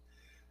question.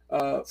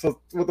 So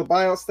with the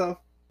buyout stuff,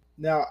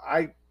 now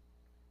I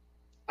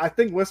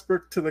think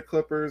Westbrook to the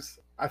Clippers,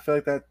 I feel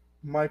like that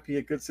might be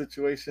a good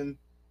situation.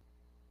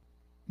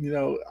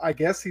 I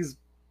guess he's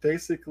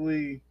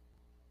basically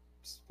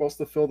supposed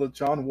to fill the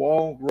John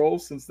Wall role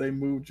since they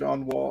moved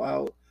John Wall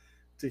out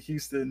to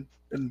Houston,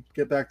 and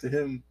get back to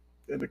him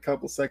in a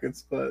couple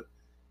seconds. But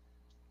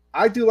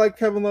I do like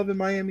Kevin Love in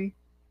Miami.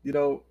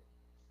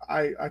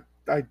 I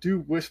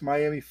do wish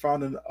Miami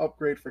found an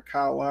upgrade for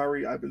Kyle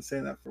Lowry. I've been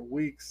saying that for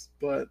weeks,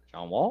 but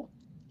John Wall?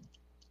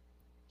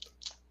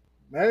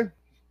 Man,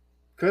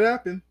 could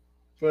happen.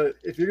 But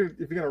if you're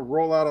gonna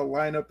roll out a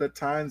lineup at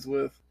times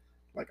with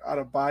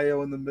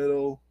Adebayo in the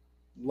middle,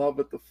 Love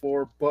at the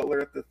 4, Butler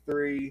at the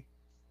 3,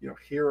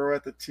 Hero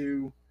at the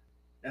 2,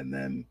 and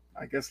then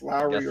I guess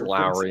Lowry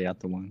at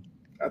the 1.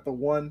 At the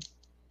 1,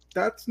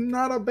 that's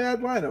not a bad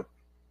lineup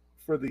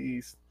for the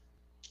East.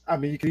 I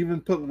mean, you can even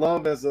put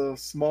Love as a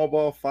small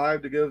ball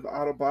 5 to give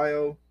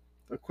Adebayo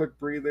a quick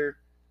breather,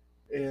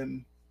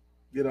 and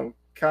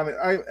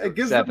it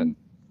gives 7.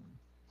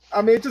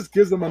 I mean, it just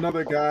gives them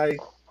another guy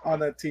on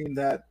that team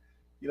that,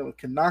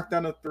 can knock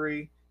down a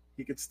three.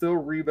 He could still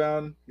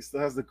rebound. He still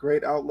has the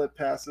great outlet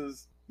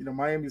passes.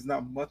 Miami's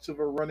not much of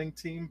a running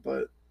team,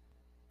 but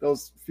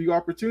those few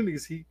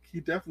opportunities, he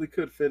definitely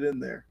could fit in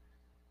there.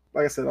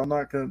 Like I said, I'm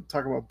not going to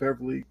talk about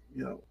Beverly.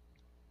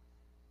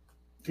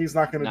 He's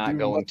not going to Not do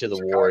going much to in the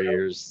Chicago.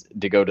 Warriors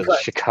to go to Right.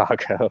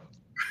 Chicago.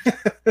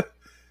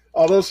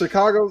 Although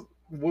Chicago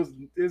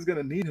is going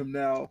to need him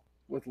now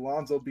with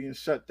Lonzo being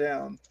shut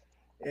down.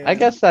 I And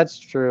guess that's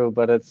true,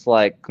 but it's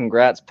like,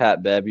 congrats,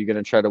 Pat Bev. You're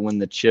gonna try to win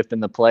the chip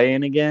in the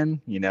play-in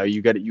again. You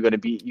gonna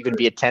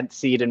be a 10th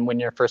seed and win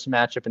your first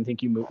matchup and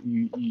think you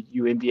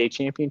NBA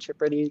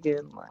championship ready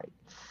again. Like,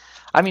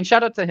 I mean,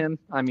 shout out to him.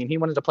 I mean, he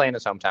wanted to play in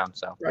his hometown,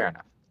 so right, fair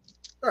enough.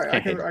 right,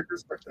 Can't hate I him. can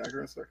respect that. I can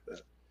respect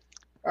that.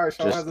 All right,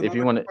 Sean has Just if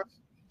you another want to, question.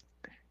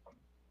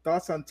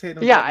 Thoughts on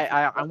Tatum's yeah,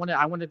 uppercut?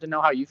 I wanted to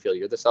know how you feel.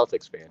 You're the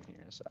Celtics fan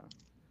here, so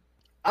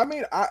I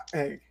mean, I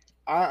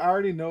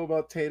already know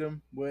about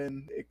Tatum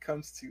when it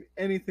comes to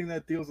anything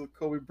that deals with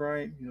Kobe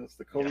Bryant. It's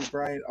the Kobe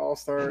Bryant All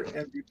Star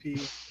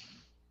MVP.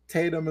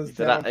 Tatum is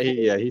down for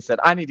it. he said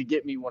I need to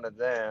get me one of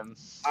them.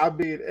 I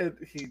mean,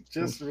 he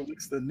just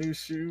released a new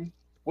shoe.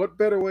 What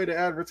better way to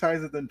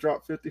advertise it than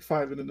drop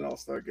 55 in an All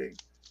Star game?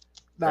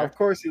 Now, Right. of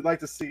course, you'd like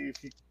to see if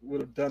he would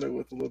have done it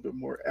with a little bit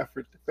more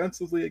effort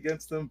defensively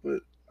against them,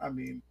 but I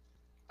mean,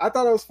 I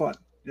thought it was fun.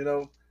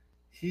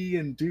 He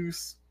and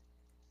Deuce,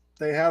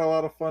 they had a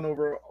lot of fun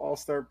over All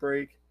Star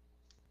break.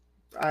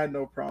 I had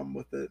no problem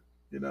with it.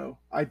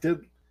 I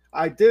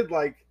did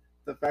like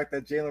the fact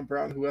that Jalen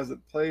Brown, who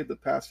hasn't played the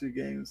past few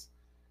games,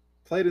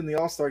 played in the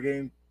All Star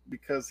game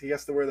because he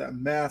has to wear that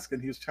mask,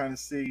 and he was trying to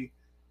see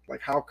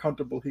like how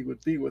comfortable he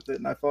would be with it.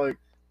 And I felt like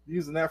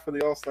using that for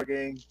the All Star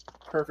game,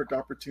 perfect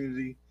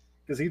opportunity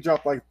because he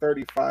dropped like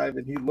 35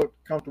 and he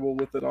looked comfortable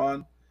with it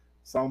on.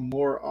 So I'm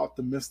more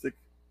optimistic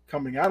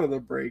coming out of the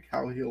break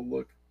how he'll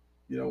look,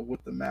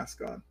 with the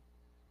mask on.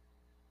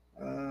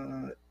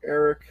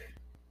 Eric,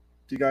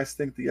 do you guys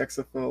think the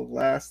XFL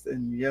last?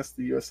 And yes,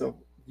 the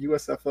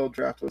USFL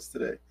draft was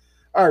today.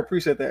 All right,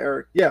 appreciate that,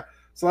 Eric. Yeah,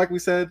 so like we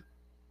said,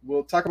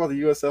 we'll talk about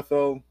the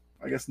USFL,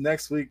 I guess,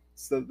 next week,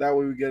 so that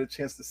way we get a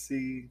chance to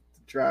see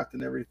the draft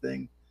and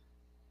everything,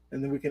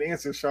 and then we can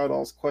answer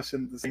Shadal's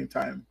question at the same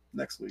time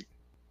next week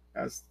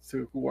as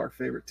to who our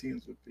favorite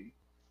teams would be.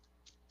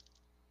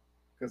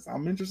 Because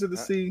I'm interested to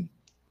see,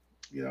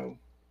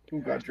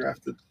 who got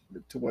drafted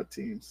to what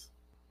teams.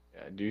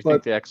 Yeah, do you think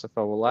But the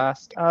XFL will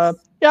last?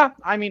 Yeah.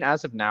 I mean,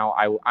 as of now,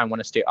 I want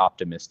to stay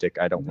optimistic.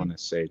 I don't want to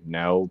say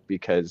no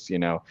because this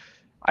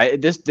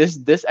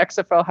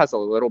XFL has a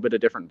little bit of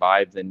different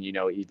vibe than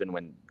even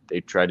when they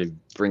try to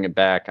bring it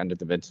back under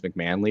the Vince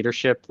McMahon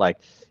leadership. Like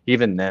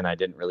even then, I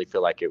didn't really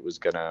feel like it was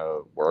gonna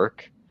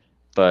work.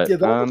 But yeah,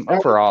 that one just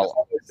overall,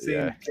 always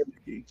yeah. seemed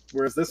gimmicky,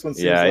 whereas this one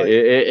seems Yeah, like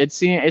it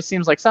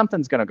seems like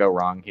something's gonna go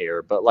wrong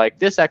here, but like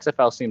this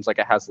XFL seems like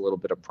it has a little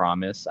bit of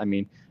promise. I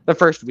mean, the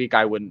first week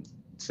I wouldn't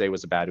say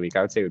was a bad week.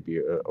 I would say it would be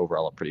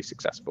overall a pretty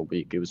successful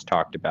week. It was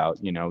talked about.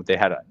 They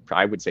had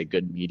I would say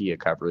good media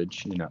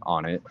coverage,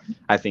 on it.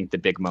 I think the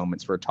big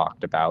moments were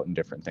talked about and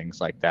different things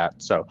like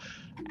that. So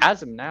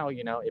as of now,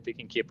 if it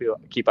can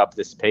keep up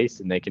this pace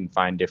and they can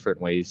find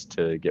different ways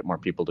to get more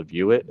people to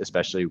view it,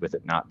 especially with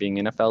it not being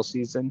NFL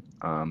season,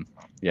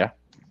 yeah.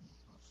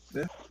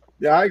 yeah,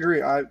 yeah, I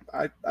agree. I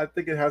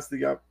think it has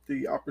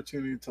the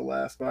opportunity to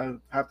last, but I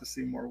have to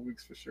see more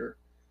weeks for sure.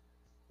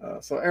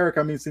 So Eric,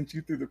 I mean, since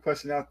you threw the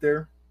question out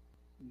there,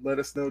 let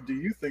us know. Do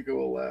you think it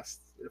will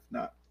last? If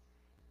not,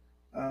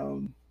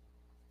 um,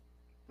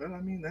 well, I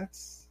mean,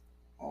 that's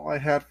all I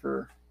had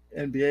for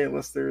NBA,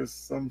 unless there's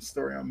some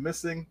story I'm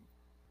missing.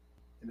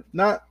 And if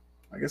not,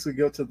 I guess we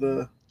go to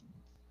the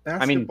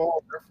I mean,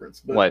 basketball reference.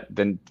 But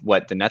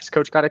what the Nets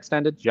coach got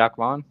extended, Jacques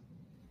Vaughn?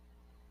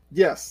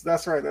 yes,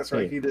 that's right. That's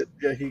right. Hey, He did.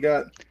 Yeah, he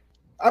got.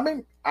 I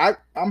mean, I'm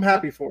yeah,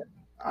 happy for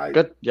him.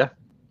 good. Yeah,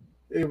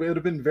 It would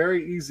have been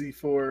very easy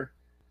for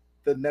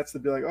the Nets to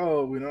be like,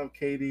 oh, we don't have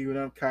KD, we don't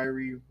have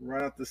Kyrie,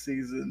 run out the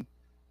season,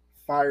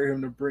 fire him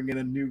to bring in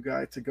a new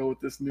guy to go with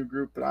this new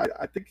group. But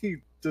I think he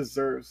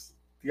deserves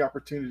the yeah.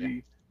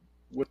 opportunity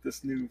with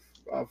this new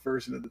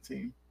version of the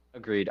team.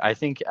 Agreed. I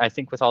think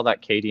with all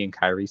that Katie and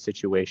Kyrie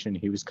situation,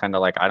 he was kind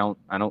of like, I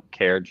don't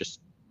care,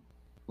 just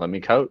let me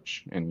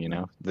coach. And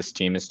this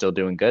team is still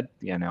doing good.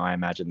 I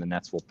imagine the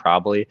Nets will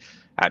probably,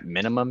 at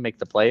minimum, make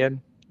the play-in,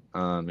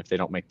 if they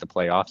don't make the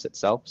playoffs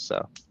itself.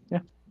 So yeah.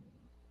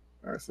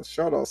 All right, so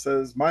Shadal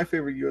says, my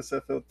favorite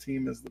USFL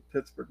team is the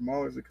Pittsburgh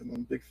Maulers because I'm a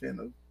big fan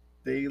of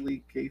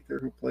Bailey Gaither,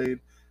 who played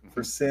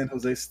for Mhm. San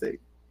Jose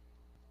State.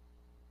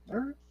 All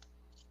right,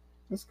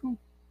 that's cool.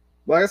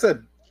 Like I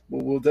said,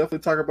 we'll definitely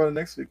talk about it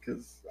next week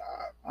because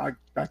I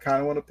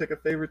kind of want to pick a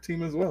favorite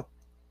team as well.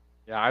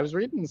 Yeah, I was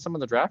reading some of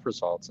the draft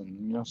results,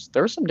 and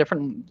there were some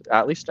different,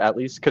 at least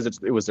because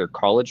it was their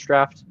college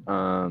draft.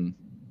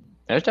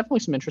 There's definitely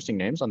some interesting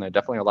names on there.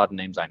 Definitely a lot of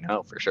names I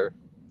know for sure.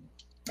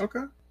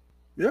 Okay,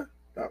 yeah,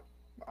 uh,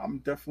 I'm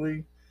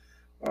definitely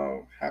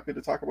happy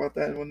to talk about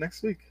that one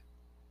next week.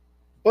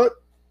 But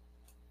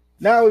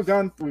now we've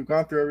gone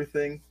through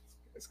everything.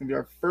 It's gonna be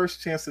our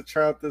first chance to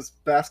try out this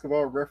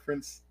basketball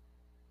reference.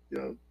 You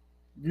know,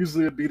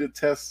 usually it'd be to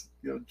test,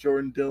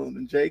 Jordan, Dylan,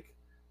 and Jake.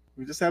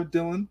 We just have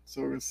Dylan,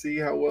 so we're gonna see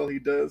how well he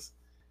does.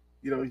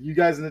 You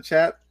guys in the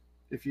chat,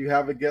 if you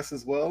have a guess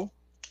as well,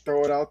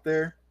 throw it out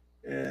there,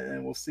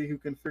 and we'll see who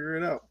can figure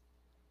it out.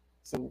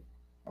 So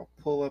I'll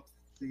pull up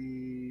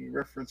the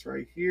reference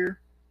right here.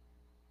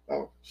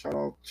 Oh,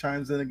 Shadal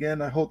chimes in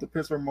again. I hope the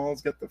Pittsburgh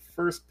Maulers get the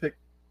first pick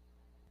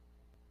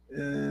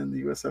in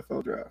the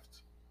USFL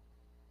draft.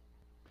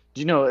 Do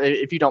you know,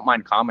 if you don't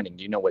mind commenting,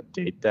 do you know what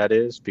date that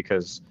is?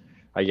 Because,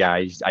 I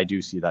do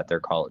see that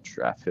their college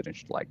draft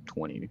finished like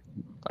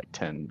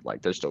 10,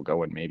 like they're still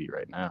going maybe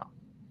right now.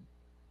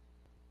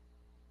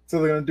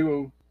 So they're going to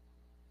do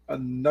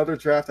another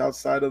draft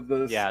outside of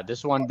this? Yeah,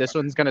 this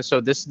one's going to, so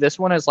this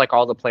one is like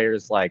all the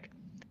players like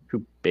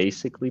who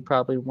basically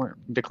probably weren't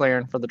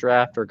declaring for the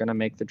draft or going to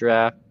make the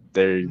draft.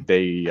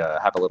 They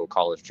have a little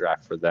college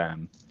draft for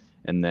them.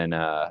 And then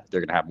they're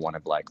going to have one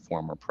of like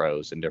former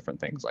pros and different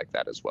things like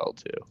that as well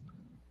too.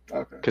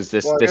 Okay. Because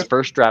this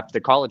first draft, the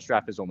college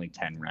draft is only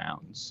 10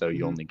 rounds, so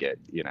you only get,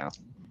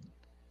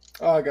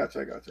 Oh, I got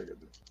you.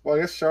 Well, I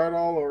guess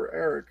Shardal or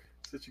Eric,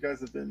 since you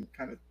guys have been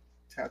kind of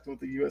tapped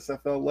with the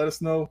USFL, let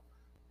us know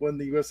when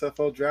the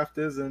USFL draft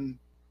is, and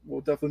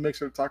we'll definitely make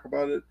sure to talk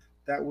about it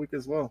that week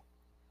as well.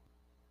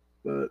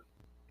 But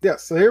yeah,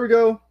 so here we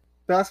go.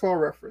 Basketball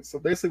reference. So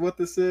basically what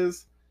this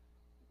is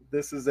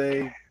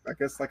I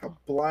guess like a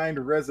blind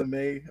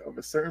resume of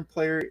a certain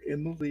player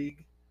in the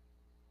league.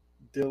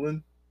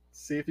 Dylan,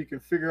 see if you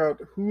can figure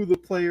out who the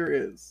player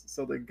is.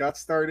 So they got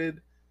started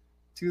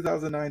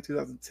 2009,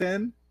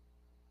 2010.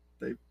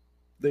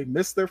 They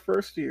missed their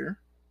first year.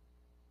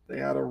 They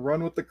had a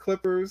run with the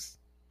Clippers.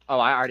 Oh,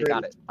 I already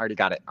got it.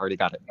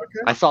 Okay.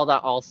 I saw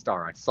that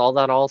All-Star.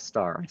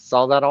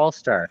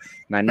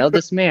 And I know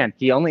this man.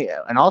 He only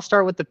an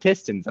All-Star with the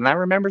Pistons, and I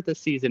remember the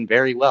season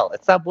very well.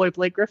 It's that boy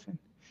Blake Griffin.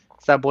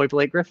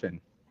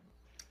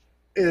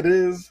 It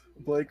is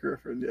Blake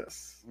Griffin,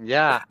 yes.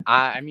 Yeah,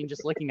 I mean,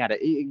 just looking at it,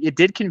 it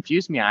did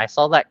confuse me. I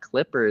saw that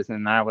Clippers,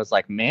 and I was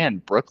like, man,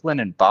 Brooklyn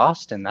and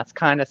Boston, that's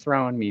kind of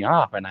throwing me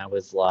off. And I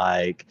was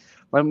like,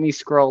 let me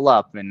scroll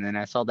up. And then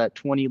I saw that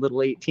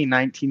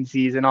 18-19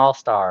 season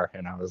All-Star.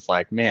 And I was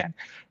like, man,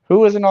 who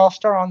was an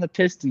All-Star on the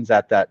Pistons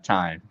at that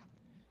time?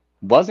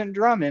 Wasn't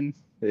Drummond.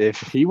 If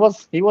he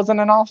wasn't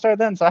an All-Star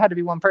then, so I had to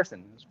be one person.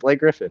 It was Blake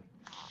Griffin.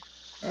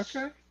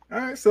 Okay. All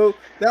right. So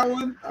that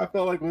one I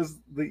felt like was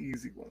the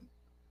easy one.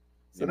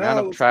 So the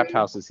amount of trap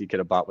houses he could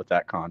have bought with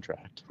that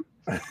contract.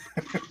 All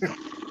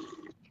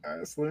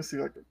right. So let me see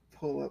if I can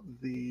pull up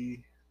the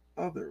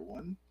other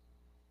one.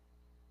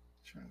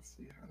 Trying to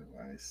see how do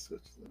I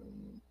switch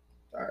them.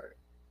 All right.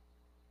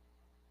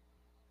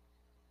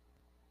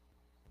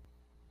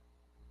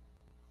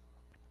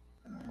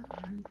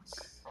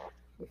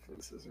 Hopefully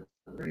this is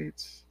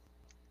right.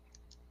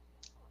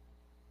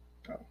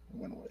 Oh, it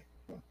went away.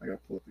 Well, I got to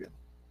pull up again.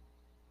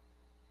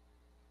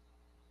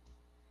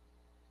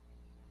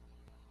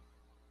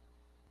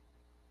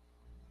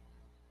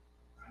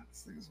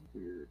 This thing is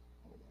weird.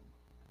 Hold on.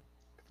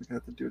 I think I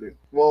have to do it.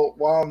 Well,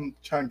 while I'm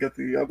trying to get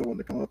the other one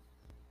to come up,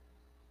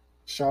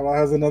 Shala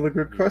has another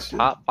good question.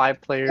 Top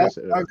 5 players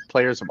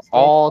of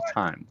all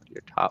time.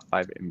 Your top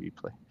 5 NBA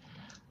players.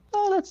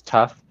 Oh, that's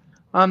tough.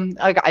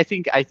 I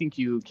think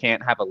you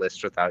can't have a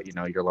list without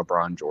your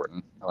LeBron,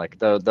 Jordan. Like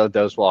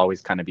those will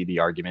always kind of be the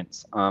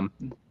arguments. Gotta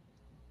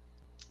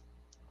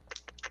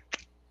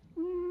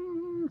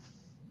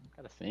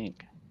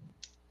think.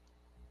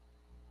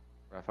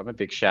 I'm a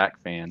big Shaq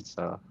fan,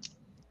 so.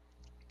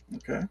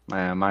 Okay.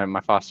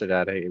 My foster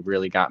dad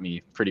really got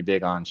me pretty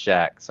big on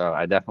Shaq, so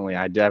I definitely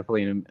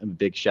am a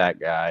big Shaq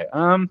guy.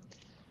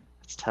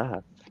 It's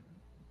tough.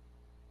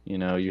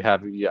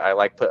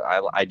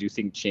 I do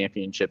think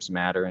championships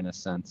matter in a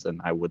sense,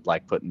 and I would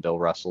like putting Bill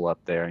Russell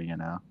up there.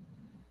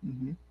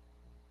 Mm-hmm.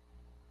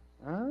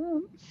 I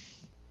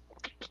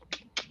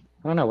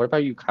don't know. What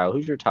about you, Kyle?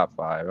 Who's your top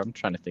 5? I'm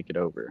trying to think it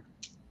over.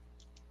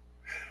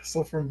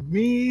 So for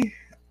me,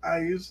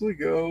 I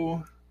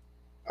go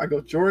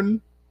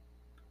Jordan.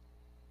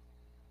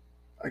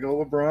 I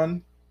go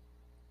LeBron.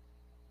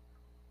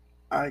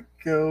 I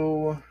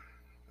go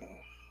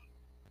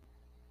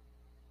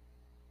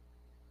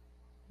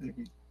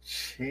maybe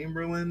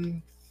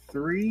Chamberlain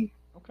 3.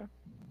 Okay.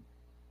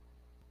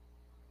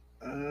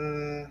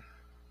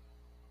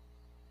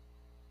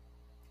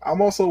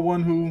 I'm also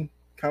one who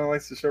kind of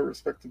likes to show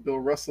respect to Bill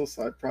Russell,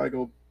 so I'd probably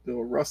go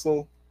Bill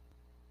Russell.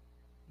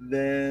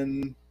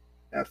 Then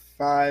at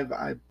 5,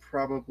 I'd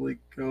probably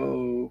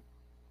go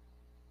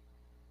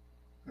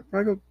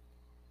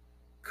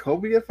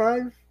Kobe at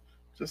 5,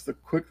 just to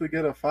quickly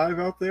get a 5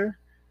 out there.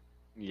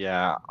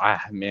 Yeah, I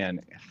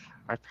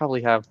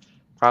probably have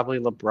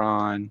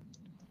LeBron,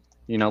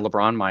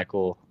 LeBron,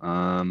 Michael.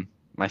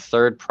 My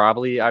third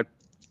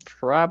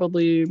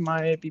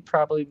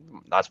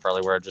that's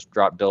probably where I just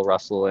dropped Bill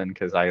Russell in,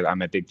 because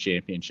I'm a big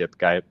championship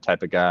guy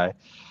type of guy.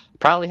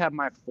 Probably have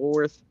my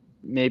 4th,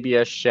 maybe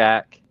a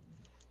Shaq.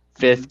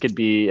 Fifth could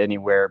be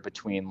anywhere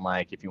between,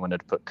 like, if you wanted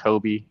to put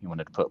Kobe, you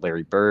wanted to put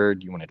Larry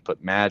Bird, you wanted to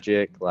put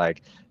Magic,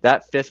 like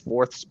that fifth,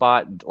 fourth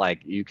spot,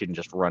 like you can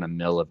just run a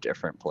mill of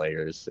different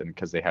players, and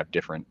because they have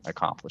different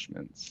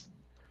accomplishments.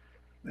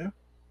 Yeah.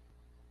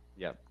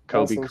 Yep.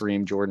 Kobe, Also,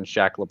 Kareem, Jordan,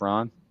 Shaq,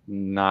 LeBron.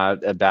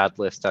 Not a bad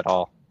list at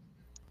all.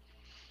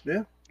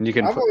 yeah. You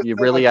can I've always you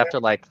felt really like have to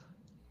like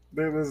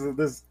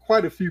there's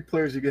quite a few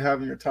players you could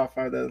have in your top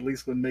five that at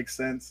least would make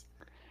sense.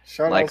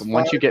 Charlo's five.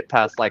 once you get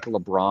past like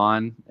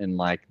LeBron and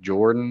like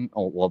Jordan,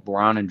 or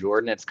LeBron and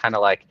Jordan, it's kind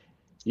of like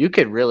you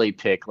could really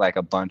pick like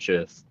a bunch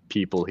of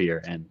people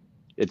here, and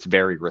it's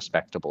very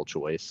respectable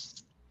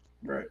choice.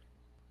 Right.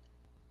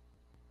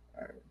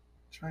 All right.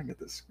 Try and get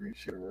this screen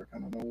share to work. I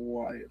don't know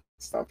why it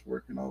stopped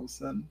working all of a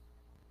sudden.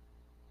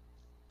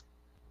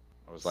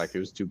 I was like, it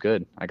was too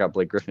good. I got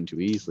Blake Griffin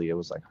too easily. It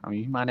was like, I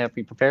mean, you might have to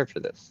be prepared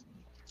for this.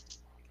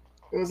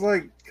 It was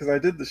like because I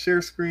did the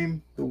share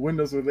screen, the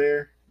windows were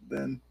there,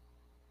 then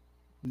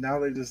now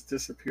they just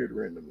disappeared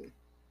randomly,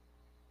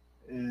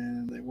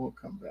 and they won't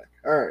come back.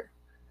 All right.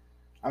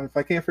 If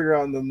I can't figure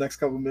out in the next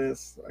couple of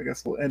minutes, I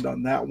guess we'll end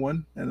on that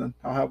one, and then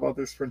I'll have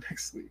others for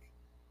next week.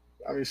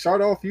 I mean,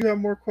 Shardol, if you have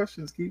more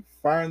questions, keep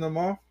firing them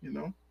off.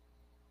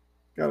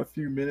 Got a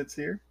few minutes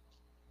here.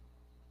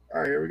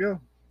 All right, here we go.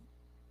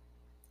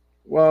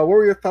 Well, what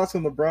were your thoughts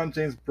when LeBron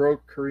James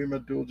broke Kareem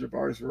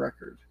Abdul-Jabbar's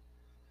record?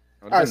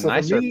 It would have been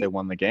nicer if they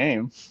won the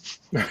game.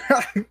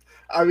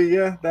 I mean,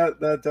 yeah, that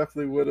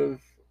definitely would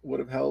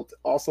have helped.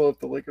 Also, if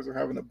the Lakers are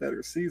having a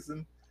better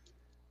season,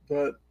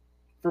 but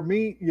for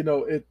me,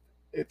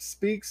 it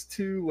speaks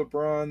to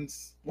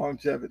LeBron's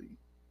longevity.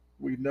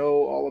 We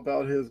know all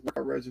about his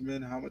workout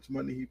regimen, how much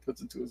money he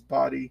puts into his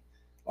body,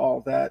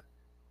 all that.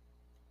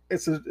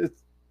 That's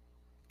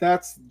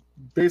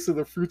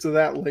basically the fruits of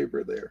that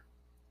labor there.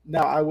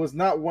 Now, I was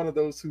not one of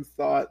those who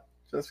thought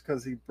just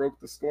because he broke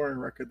the scoring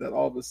record that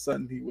all of a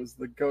sudden he was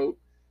the GOAT,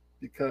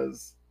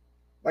 because,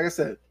 like I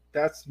said,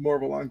 that's more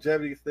of a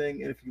longevity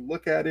thing. And if you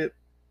look at it,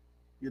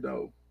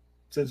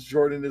 since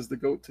Jordan is the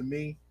GOAT to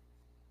me,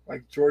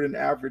 like Jordan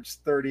averaged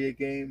 30 a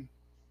game,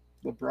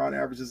 LeBron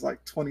averages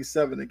like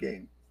 27 a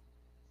game.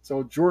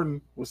 So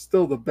Jordan was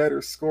still the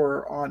better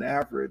scorer on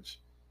average.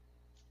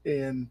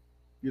 And,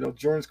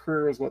 Jordan's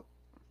career was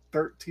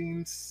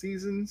 13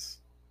 seasons,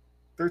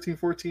 13,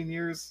 14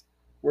 years,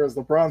 whereas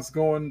LeBron's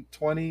going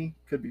 20,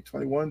 could be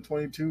 21,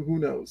 22, who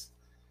knows.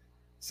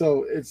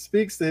 So it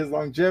speaks to his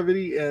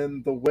longevity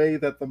and the way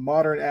that the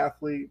modern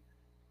athlete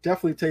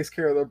definitely takes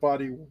care of their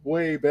body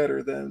way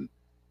better than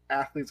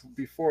athletes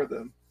before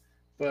them.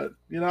 But,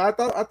 I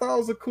thought it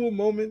was a cool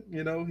moment. He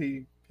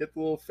hit the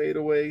little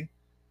fadeaway,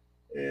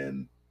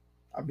 and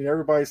I mean,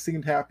 everybody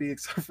seemed happy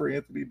except for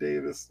Anthony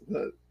Davis.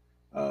 But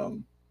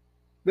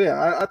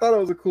yeah, I thought it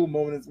was a cool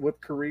moment with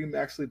Kareem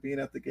actually being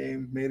at the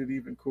game, made it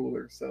even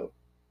cooler. So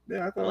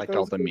yeah, I liked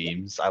all the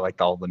memes. I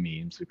liked all the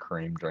memes with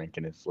Kareem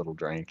drinking his little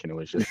drink, and it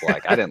was just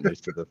like, I didn't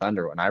lose to the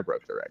Thunder when I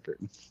broke the record.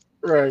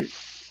 Right.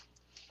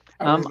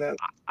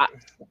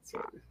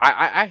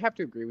 I have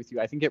to agree with you.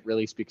 I think it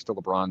really speaks to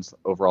LeBron's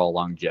overall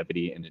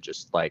longevity, and it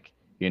just like,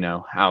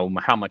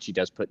 how much he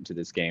does put into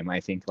this game.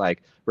 I think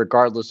like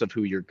regardless of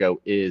who your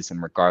GOAT is,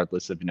 and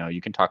regardless of,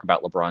 you can talk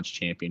about LeBron's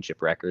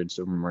championship records.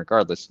 So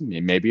regardless,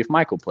 maybe if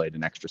Michael played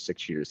an extra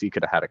 6 years, he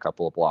could have had a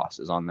couple of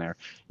losses on there.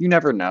 You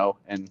never know.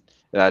 And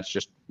that's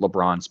just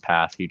LeBron's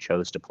path. He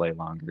chose to play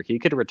longer. He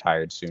could have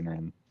retired sooner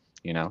and,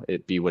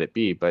 it be what it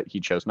be, but he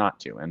chose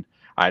not to. And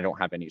I don't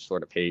have any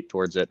sort of hate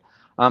towards it.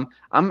 I'm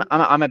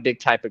a big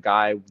type of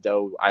guy,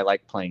 though. I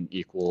like playing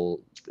equal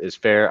is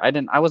fair.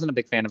 I wasn't a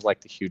big fan of like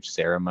the huge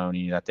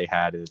ceremony that they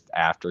had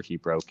after he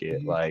broke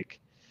it. Mm-hmm.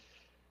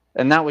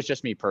 And that was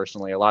just me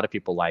personally. A lot of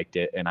people liked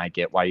it, and I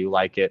get why you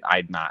like it.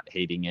 I'm not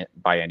hating it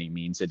by any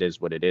means. It is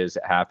what it is.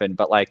 It happened,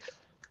 but like,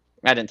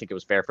 I didn't think it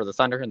was fair for the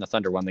Thunder, and the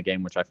Thunder won the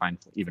game, which I find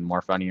even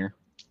more funnier.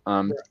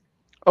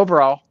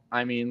 Overall,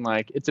 I mean,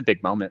 like, it's a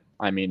big moment.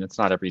 I mean, it's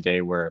not every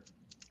day where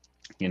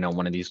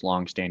one of these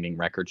long-standing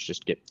records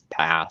just get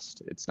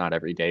passed. It's not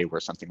every day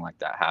where something like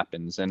that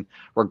happens. And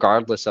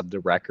regardless of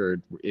the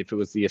record, if it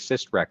was the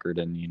assist record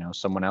and,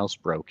 someone else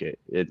broke it,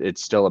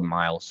 it's still a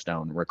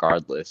milestone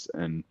regardless.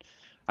 And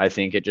I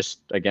think it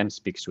just, again,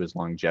 speaks to his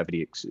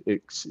longevity.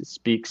 It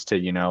speaks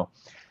to,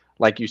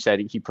 like you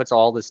said, he puts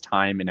all this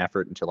time and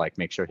effort into like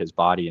make sure his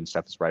body and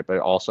stuff is right. But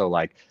also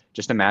like,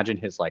 just imagine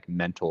his like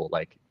mental,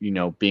 like,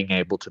 being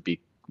able to be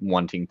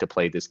wanting to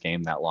play this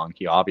game that long.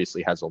 He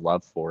obviously has a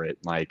love for it.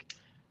 Like,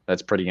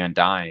 that's pretty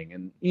undying.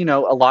 And, a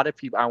lot of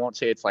people, I won't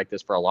say it's like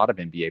this for a lot of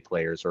NBA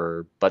players,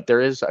 but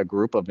there is a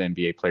group of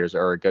NBA players,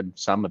 or a good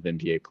sum of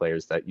NBA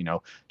players that,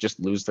 just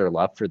lose their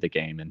love for the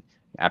game. And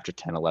after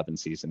 10, 11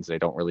 seasons, they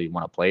don't really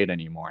want to play it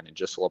anymore. And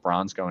just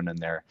LeBron's going in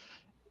there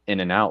in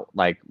and out,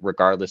 like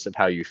regardless of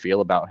how you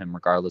feel about him,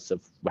 regardless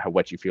of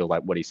what you feel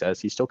like what he says,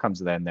 he still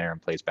comes in there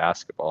and plays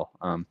basketball.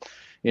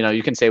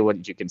 You can say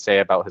what you can say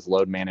about his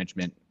load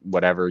management,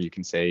 whatever. You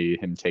can say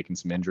him taking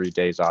some injury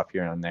days off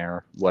here and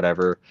there,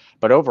 whatever.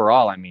 But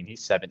overall, I mean,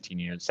 he's 17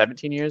 years.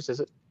 17 years,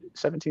 is it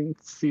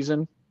 17th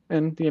season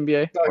in the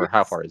NBA? Or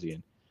how far is he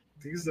in?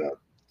 He's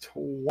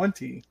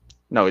 20.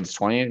 No, it's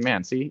 20.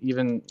 Man,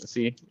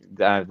 see,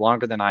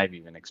 longer than I've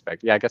even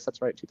expected. Yeah, I guess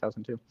that's right,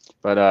 2002.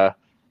 But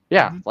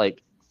yeah,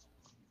 like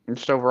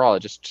just overall,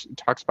 it just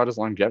talks about his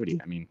longevity.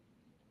 I mean,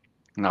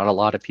 not a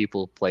lot of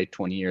people play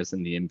 20 years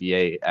in the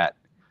NBA at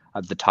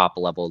the top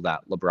level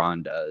that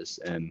LeBron does,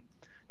 and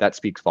that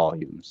speaks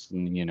volumes.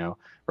 And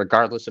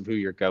regardless of who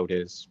your GOAT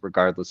is,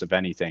 regardless of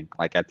anything,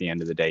 like at the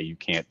end of the day, you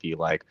can't be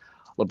like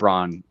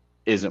LeBron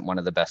isn't one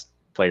of the best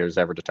players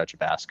ever to touch a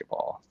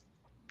basketball.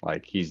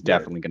 Like he's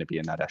definitely going to be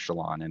in that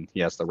echelon, and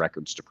he has the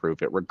records to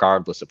prove it,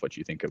 regardless of what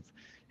you think of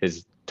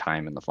his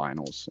time in the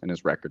finals and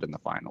his record in the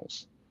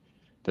finals.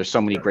 There's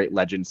so many great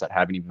legends that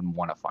haven't even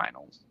won a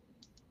finals.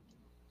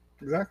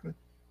 Exactly.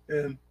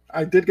 And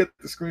I did get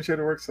the screen share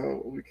to work,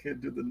 so we can't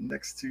do the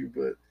next two.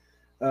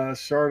 But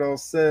Shardall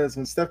says,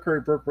 when Steph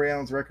Curry broke Ray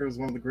Allen's record, it was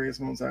one of the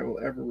greatest moments I will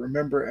ever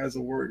remember as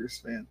a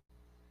Warriors fan.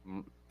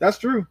 That's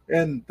true.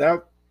 And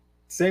that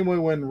same way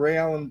when Ray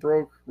Allen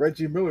broke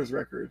Reggie Miller's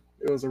record,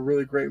 it was a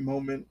really great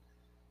moment.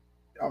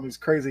 It's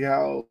crazy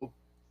how,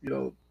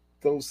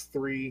 those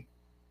three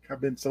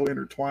have been so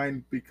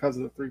intertwined because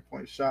of the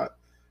three-point shot.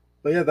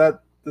 But yeah,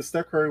 the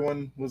Steph Curry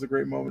one was a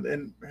great moment,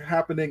 and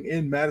happening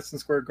in Madison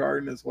Square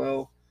Garden as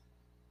well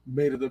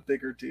made it a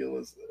bigger deal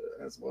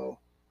as well.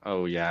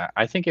 Oh yeah,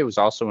 I think it was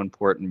also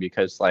important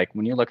because like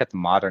when you look at the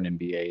modern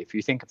NBA, if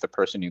you think of the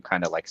person who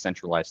kind of like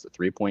centralized the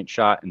 3-point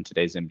shot in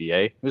today's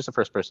NBA, who's the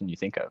first person you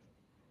think of?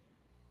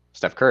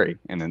 Steph Curry.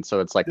 And then so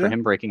it's like for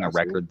him breaking a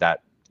record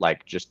that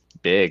like just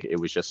big, it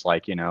was just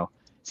like,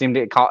 seemed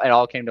it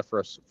all came to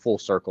full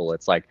circle.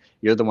 It's like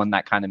you're the one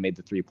that kind of made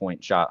the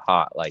 3-point shot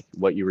hot, like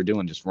what you were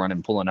doing, just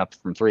running, pulling up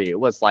from three. It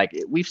was like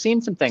we've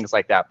seen some things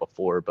like that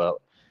before, but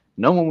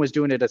no one was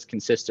doing it as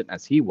consistent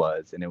as he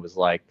was. And it was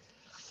like,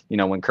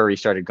 when Curry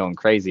started going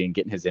crazy and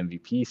getting his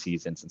MVP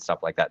seasons and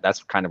stuff like that,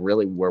 that's kind of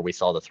really where we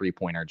saw the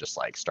 3-pointer just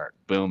like start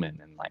booming,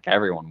 and like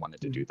everyone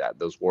wanted to do that.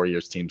 Those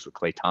Warriors teams with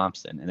Klay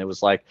Thompson, and it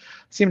was like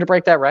seemed to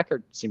break that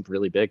record, seemed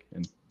really big,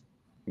 and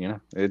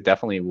it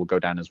definitely will go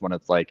down as one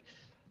of like,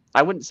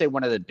 I wouldn't say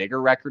one of the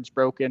bigger records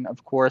broken,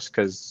 of course,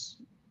 because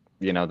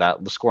that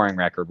the scoring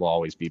record will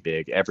always be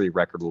big. Every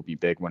record will be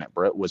big when it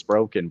was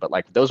broken, but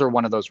like those are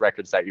one of those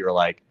records that you're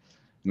like,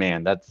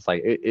 man, that's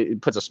like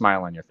it puts a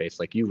smile on your face.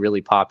 Like you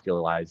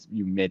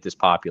made this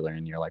popular,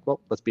 and you're like, well,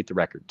 let's beat the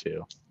record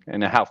too.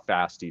 And how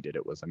fast he did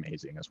it was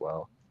amazing as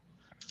well.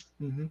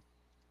 Mm-hmm.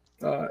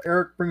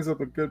 Eric brings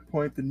up a good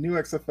point. The new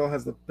XFL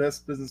has the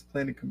best business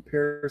plan in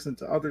comparison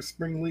to other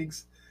spring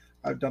leagues.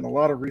 I've done a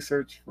lot of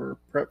research for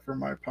prep for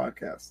my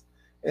podcast,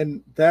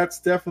 and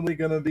that's definitely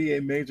going to be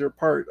a major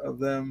part of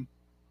them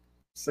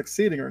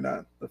succeeding or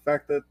not. The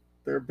fact that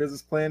their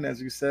business plan,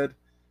 as you said,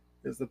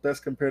 is the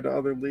best compared to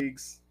other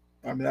leagues.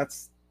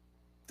 That's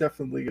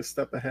definitely a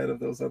step ahead of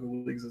those other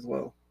leagues as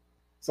well.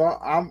 So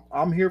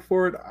I'm here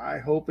for it. I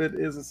hope it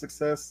is a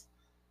success,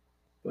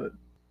 but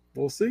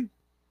we'll see,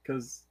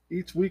 because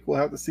each week we'll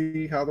have to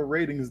see how the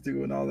ratings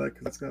do and all that,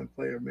 because that's going to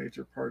play a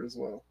major part as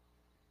well.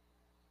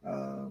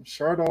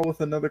 Shardall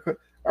with another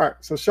question. All right,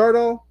 so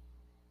Shardall,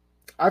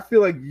 I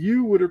feel like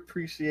you would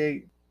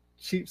appreciate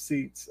Cheap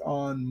Seats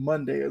on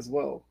Monday as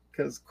well,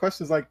 because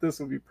questions like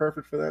this would be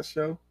perfect for that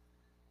show.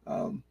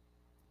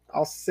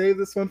 I'll save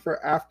this one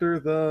for after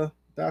the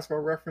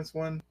basketball reference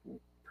one. We'll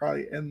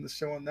probably end the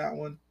show on that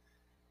one.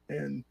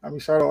 And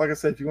Charlotte, like I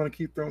said, if you want to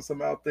keep throwing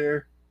some out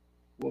there,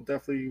 we'll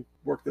definitely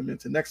work them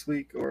into next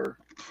week, or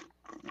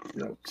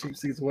cheap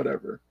seats,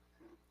 whatever.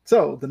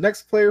 So the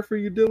next player for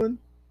you, Dylan.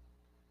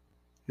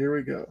 Here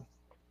we go.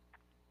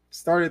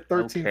 Started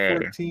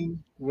 13-14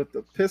 with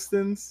the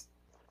Pistons,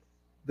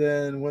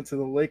 then went to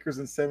the Lakers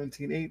in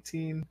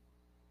 17-18,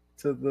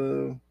 to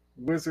the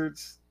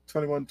Wizards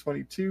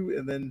 21-22,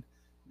 and then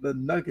the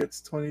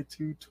Nuggets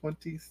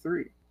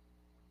 22-23.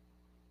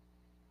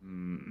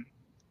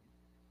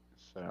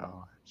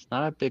 So it's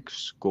not a big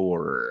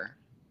scorer.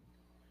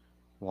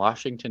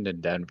 Washington to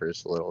Denver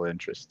is a little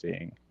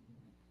interesting.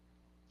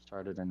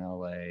 Started in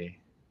LA.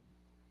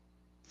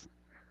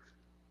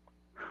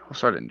 I'll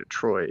start in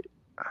Detroit.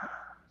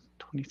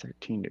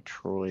 2013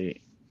 Detroit.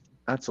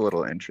 That's a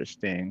little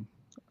interesting.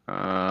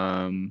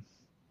 So,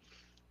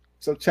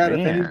 Chad,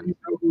 if any of you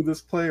know who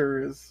this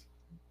player is,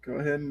 go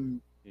ahead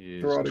and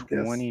throw out a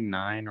guess.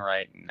 29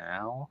 right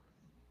now.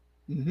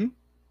 Mm-hmm.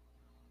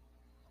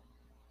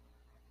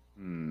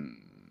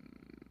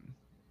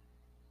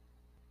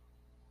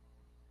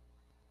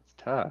 It's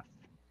tough.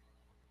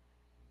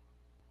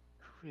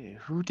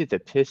 Who did the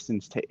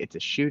Pistons take? It's a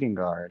shooting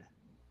guard.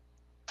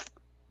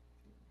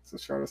 So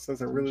Charlotte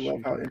says, I really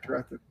love how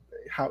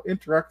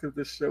interactive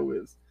this show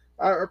is.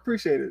 I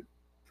appreciate it.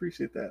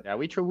 Appreciate that. Yeah,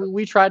 we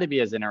try to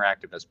be as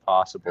interactive as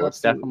possible.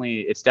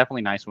 Absolutely. It's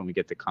definitely nice when we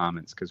get the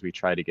comments, because we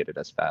try to get it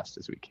as fast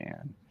as we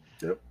can.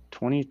 Yep.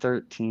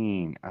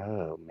 2013.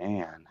 Oh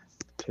man,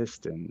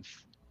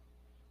 Pistons.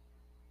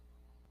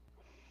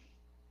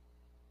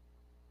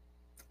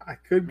 I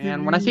could.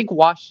 Man, when I think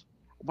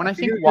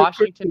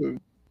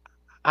Washington.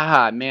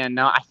 Man,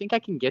 no, I think I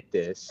can get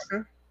this.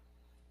 Okay.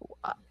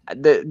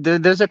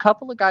 There's a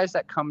couple of guys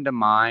that come to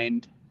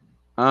mind.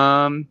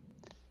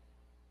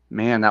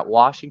 Man, that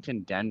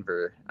Washington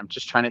Denver. I'm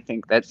just trying to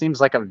think. That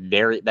seems like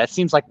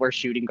where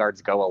shooting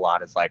guards go a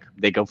lot. It's like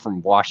they go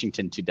from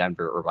Washington to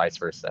Denver or vice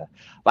versa.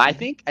 But I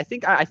think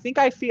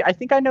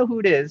I know who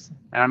it is.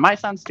 And it might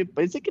sound stupid,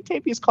 but is it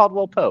Kentavious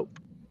Caldwell Pope?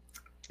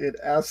 It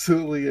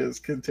absolutely is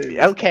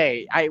Kentavious.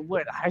 Okay,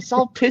 I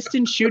saw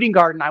Piston shooting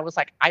guard and I was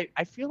like,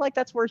 I feel like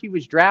that's where he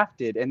was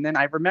drafted. And then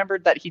I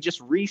remembered that he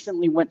just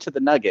recently went to the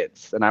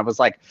Nuggets. And I was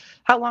like,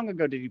 how long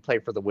ago did he play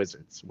for the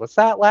Wizards? Was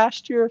that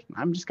last year?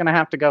 I'm just gonna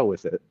have to go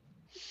with it.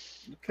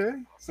 Okay,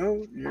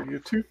 so you're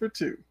 2 for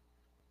 2.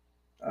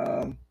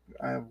 I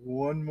have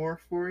one more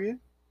for you.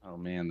 Oh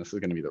man, this is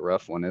gonna be the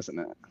rough one, isn't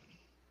it?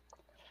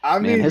 I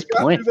Man, mean, his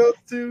point, those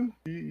two,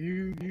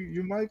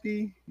 you might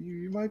be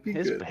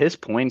good. his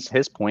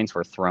points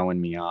were throwing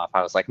me off.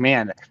 I was like,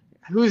 man,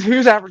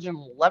 who's averaging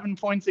 11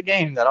 points a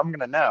game that I'm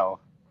gonna know?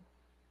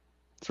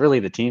 It's really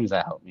the teams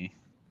that help me.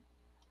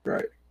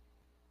 Right.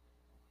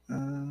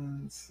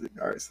 Let's see.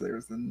 All right, so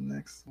there's the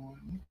next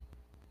one.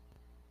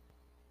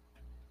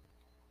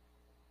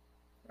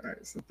 All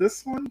right, so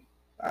this one,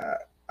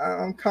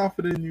 I'm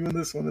confident in you in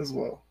this one as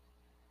well.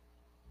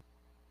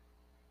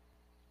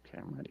 Okay,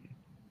 I'm ready.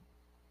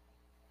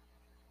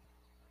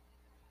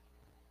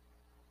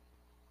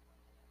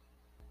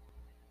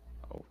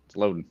 Oh, it's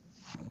loading.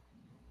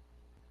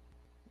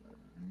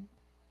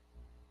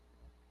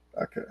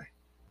 Okay.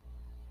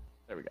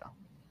 There we go.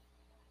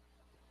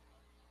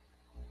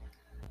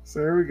 So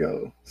here we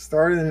go.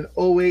 Started in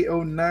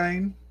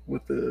 08-09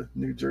 with the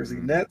New Jersey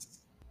Nets.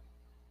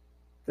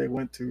 They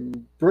went to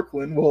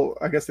Brooklyn. Well,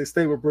 I guess they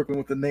stayed with Brooklyn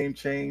with the name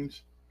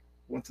change.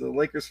 Went to the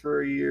Lakers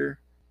for a year,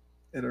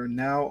 and are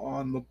now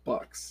on the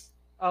Bucks.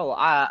 Oh,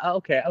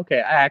 okay.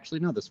 I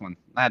actually know this one.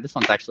 This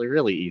one's actually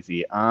really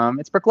easy.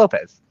 It's Brook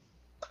Lopez.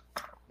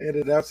 And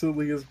it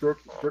absolutely is Brook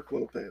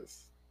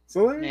Lopez.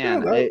 So there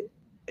you go.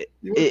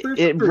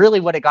 It really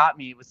what it got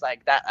me was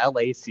like that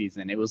LA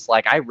season. It was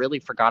like I really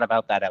forgot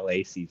about that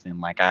LA season.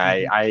 Like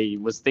I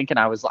was thinking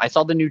I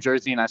saw the New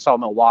Jersey and I saw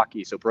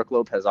Milwaukee, so Brook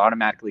Lopez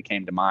automatically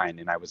came to mind,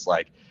 and I was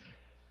like,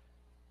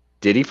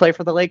 did he play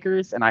for the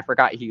Lakers? And I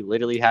forgot he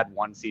literally had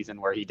one season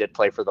where he did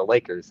play for the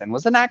Lakers and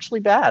wasn't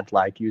actually bad.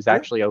 Like he was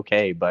actually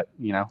okay, but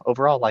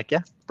overall, like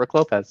Brook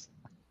Lopez.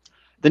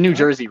 The New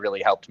Jersey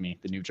really helped me.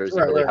 The New Jersey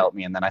really helped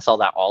me, and then I saw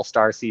that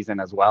All-Star season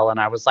as well,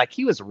 and I was like,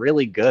 he was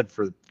really good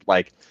for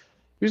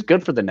he was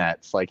good for the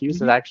Nets. Like he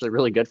was actually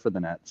really good for the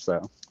Nets.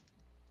 So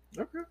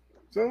okay,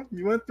 so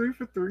you went 3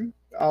 for 3.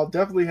 I'll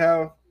definitely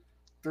have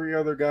 3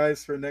 other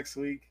guys for next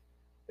week,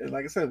 and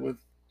like I said, with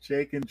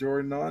Jake and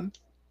Jordan on,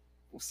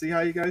 we'll see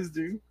how you guys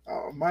do.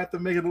 I might have to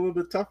make it a little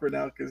bit tougher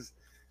now because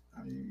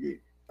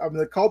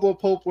the Caldwell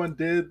Pope one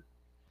did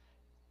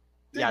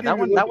that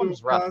one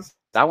was rough.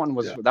 That one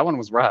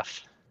was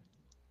rough.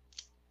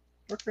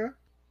 Okay.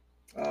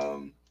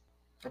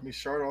 Let me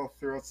start off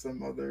throw out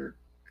some other.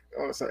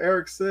 Oh, so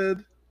Eric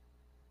said,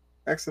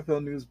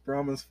 XFL News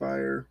Brahmas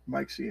fire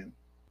Mike Sheehan.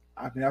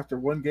 I mean, after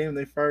one game,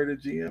 they fired a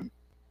GM.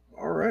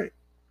 All right.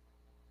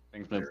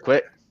 Things move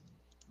quick.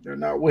 They're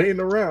not waiting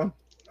around.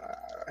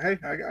 Hey,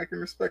 I can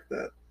respect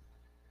that.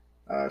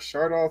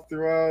 Start off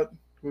throughout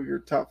who your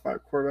top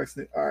 5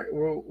 quarterbacks. All right,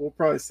 we'll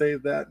probably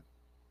save that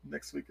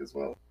next week as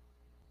well.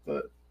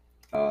 But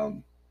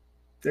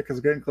because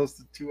we're getting close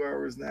to 2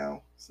 hours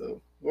now,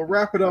 so we'll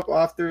wrap it up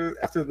after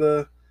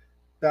the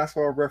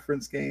Basketball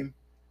Reference game.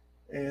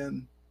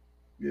 And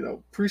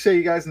appreciate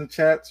you guys in the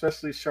chat,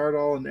 especially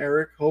Shardall and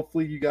Eric.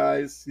 Hopefully you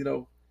guys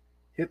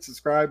hit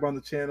subscribe on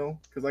the channel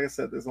because like I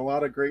said, there's a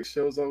lot of great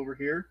shows over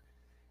here.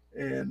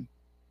 And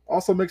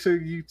also make sure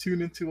you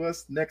tune into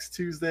us next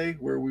Tuesday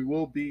where we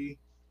will be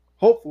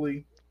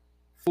hopefully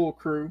full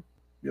crew,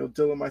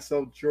 Dylan,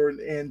 myself, Jordan,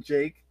 and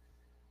Jake.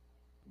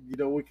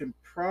 We can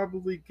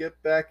probably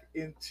get back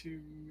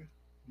into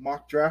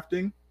mock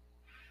drafting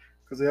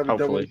because they haven't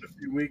done it in a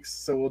few weeks.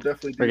 So we'll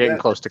definitely do that. We're getting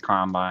close to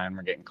Combine.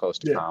 We're getting close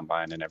to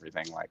Combine and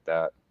everything like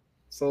that.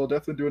 So we'll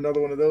definitely do another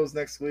one of those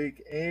next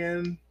week.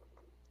 And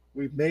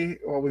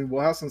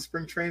we'll have some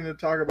spring training to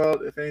talk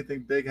about. If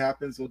anything big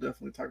happens, we'll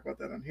definitely talk about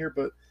that on here.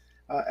 But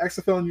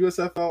XFL and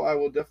USFL, I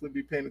will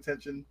definitely be paying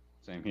attention.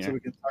 Same here. So we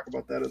can talk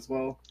about that as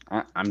well.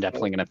 I'm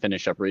definitely going to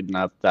finish up reading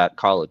up that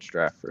college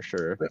draft for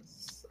sure.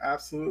 Yes,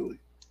 absolutely.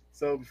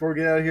 So before we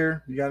get out of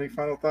here, you got any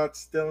final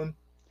thoughts, Dylan?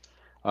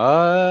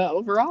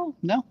 Overall,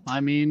 no.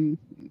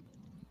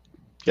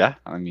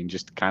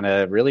 Just kind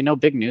of really no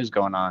big news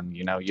going on.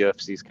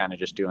 UFC's kind of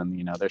just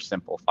doing, their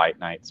simple fight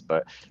nights,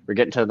 but we're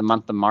getting to the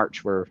month of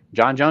March where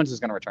John Jones is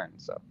going to return.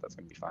 So that's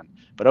going to be fun.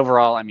 But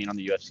overall, on the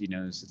UFC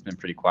news, it's been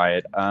pretty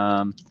quiet.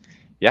 I'm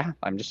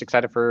just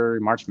excited for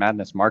March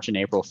Madness. March and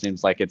April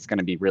seems like it's going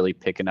to be really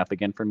picking up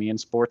again for me in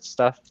sports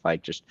stuff.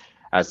 Like just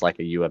as like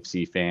a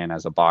UFC fan,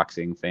 as a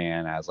boxing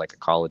fan, as like a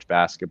college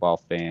basketball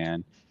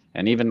fan.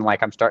 And even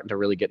like I'm starting to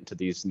really get into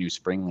these new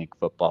spring league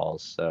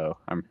footballs, so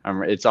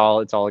it's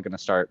all going to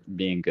start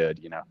being good.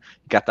 You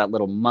got that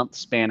little month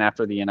span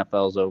after the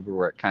NFL's over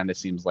where it kind of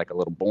seems like a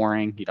little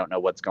boring. You don't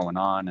know what's going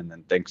on, and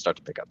then things start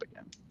to pick up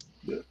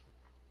again.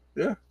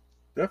 Yeah,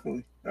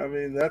 definitely. I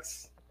mean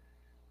that's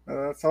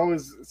It's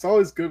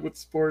always good with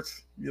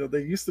sports.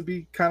 They used to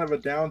be kind of a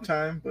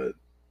downtime, but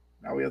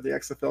now we have the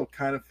XFL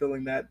kind of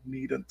filling that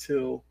need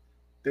until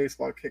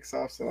baseball kicks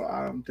off. So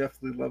I'm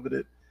definitely loving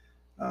it.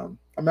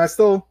 I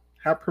still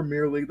have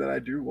Premier League that I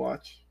do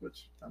watch,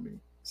 which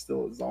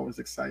still is always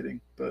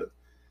exciting. But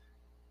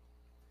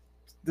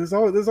there's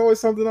always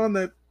something on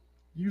that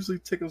usually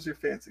tickles your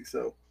fancy.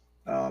 So,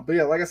 but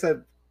yeah, like I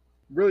said,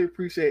 really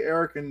appreciate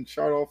Eric and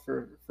Charlotte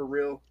for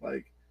real.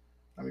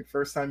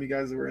 First time you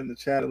guys were in the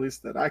chat, at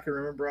least that I can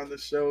remember on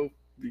this show.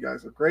 You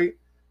guys are great.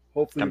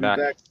 Hopefully, we'll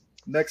be back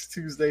next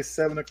Tuesday,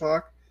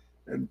 7:00,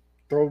 and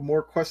throw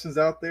more questions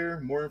out there,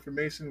 more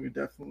information. We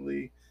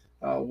definitely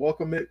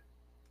welcome it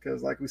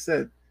because, like we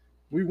said,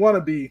 we want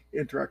to be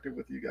interactive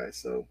with you guys.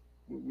 So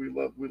we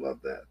love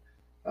that.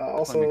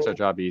 Also, makes our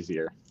job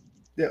easier.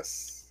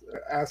 Yes,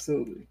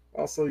 absolutely.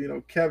 Also,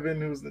 Kevin,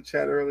 who was in the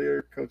chat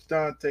earlier, Coach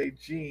Dante,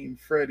 Gene,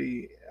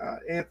 Freddie,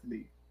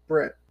 Anthony,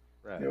 Brett.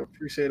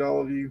 Appreciate all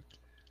of you.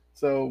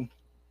 So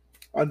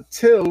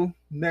until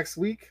next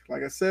week,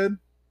 like I said,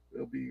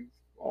 it'll be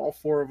all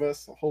four of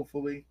us,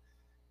 hopefully.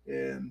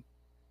 And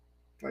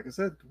like I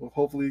said, we'll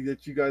hopefully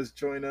get you guys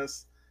join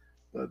us.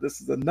 But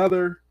this is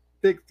another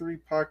Big 3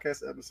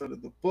 podcast episode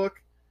of the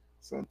book.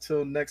 So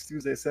until next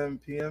Tuesday, 7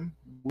 p.m.,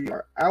 we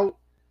are out.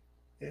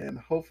 And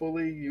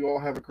hopefully you all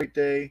have a great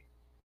day.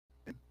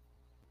 And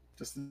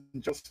just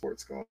enjoy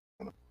sports going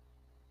on.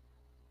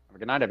 Have a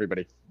good night,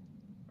 everybody.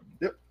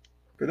 Yep.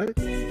 Good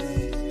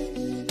night.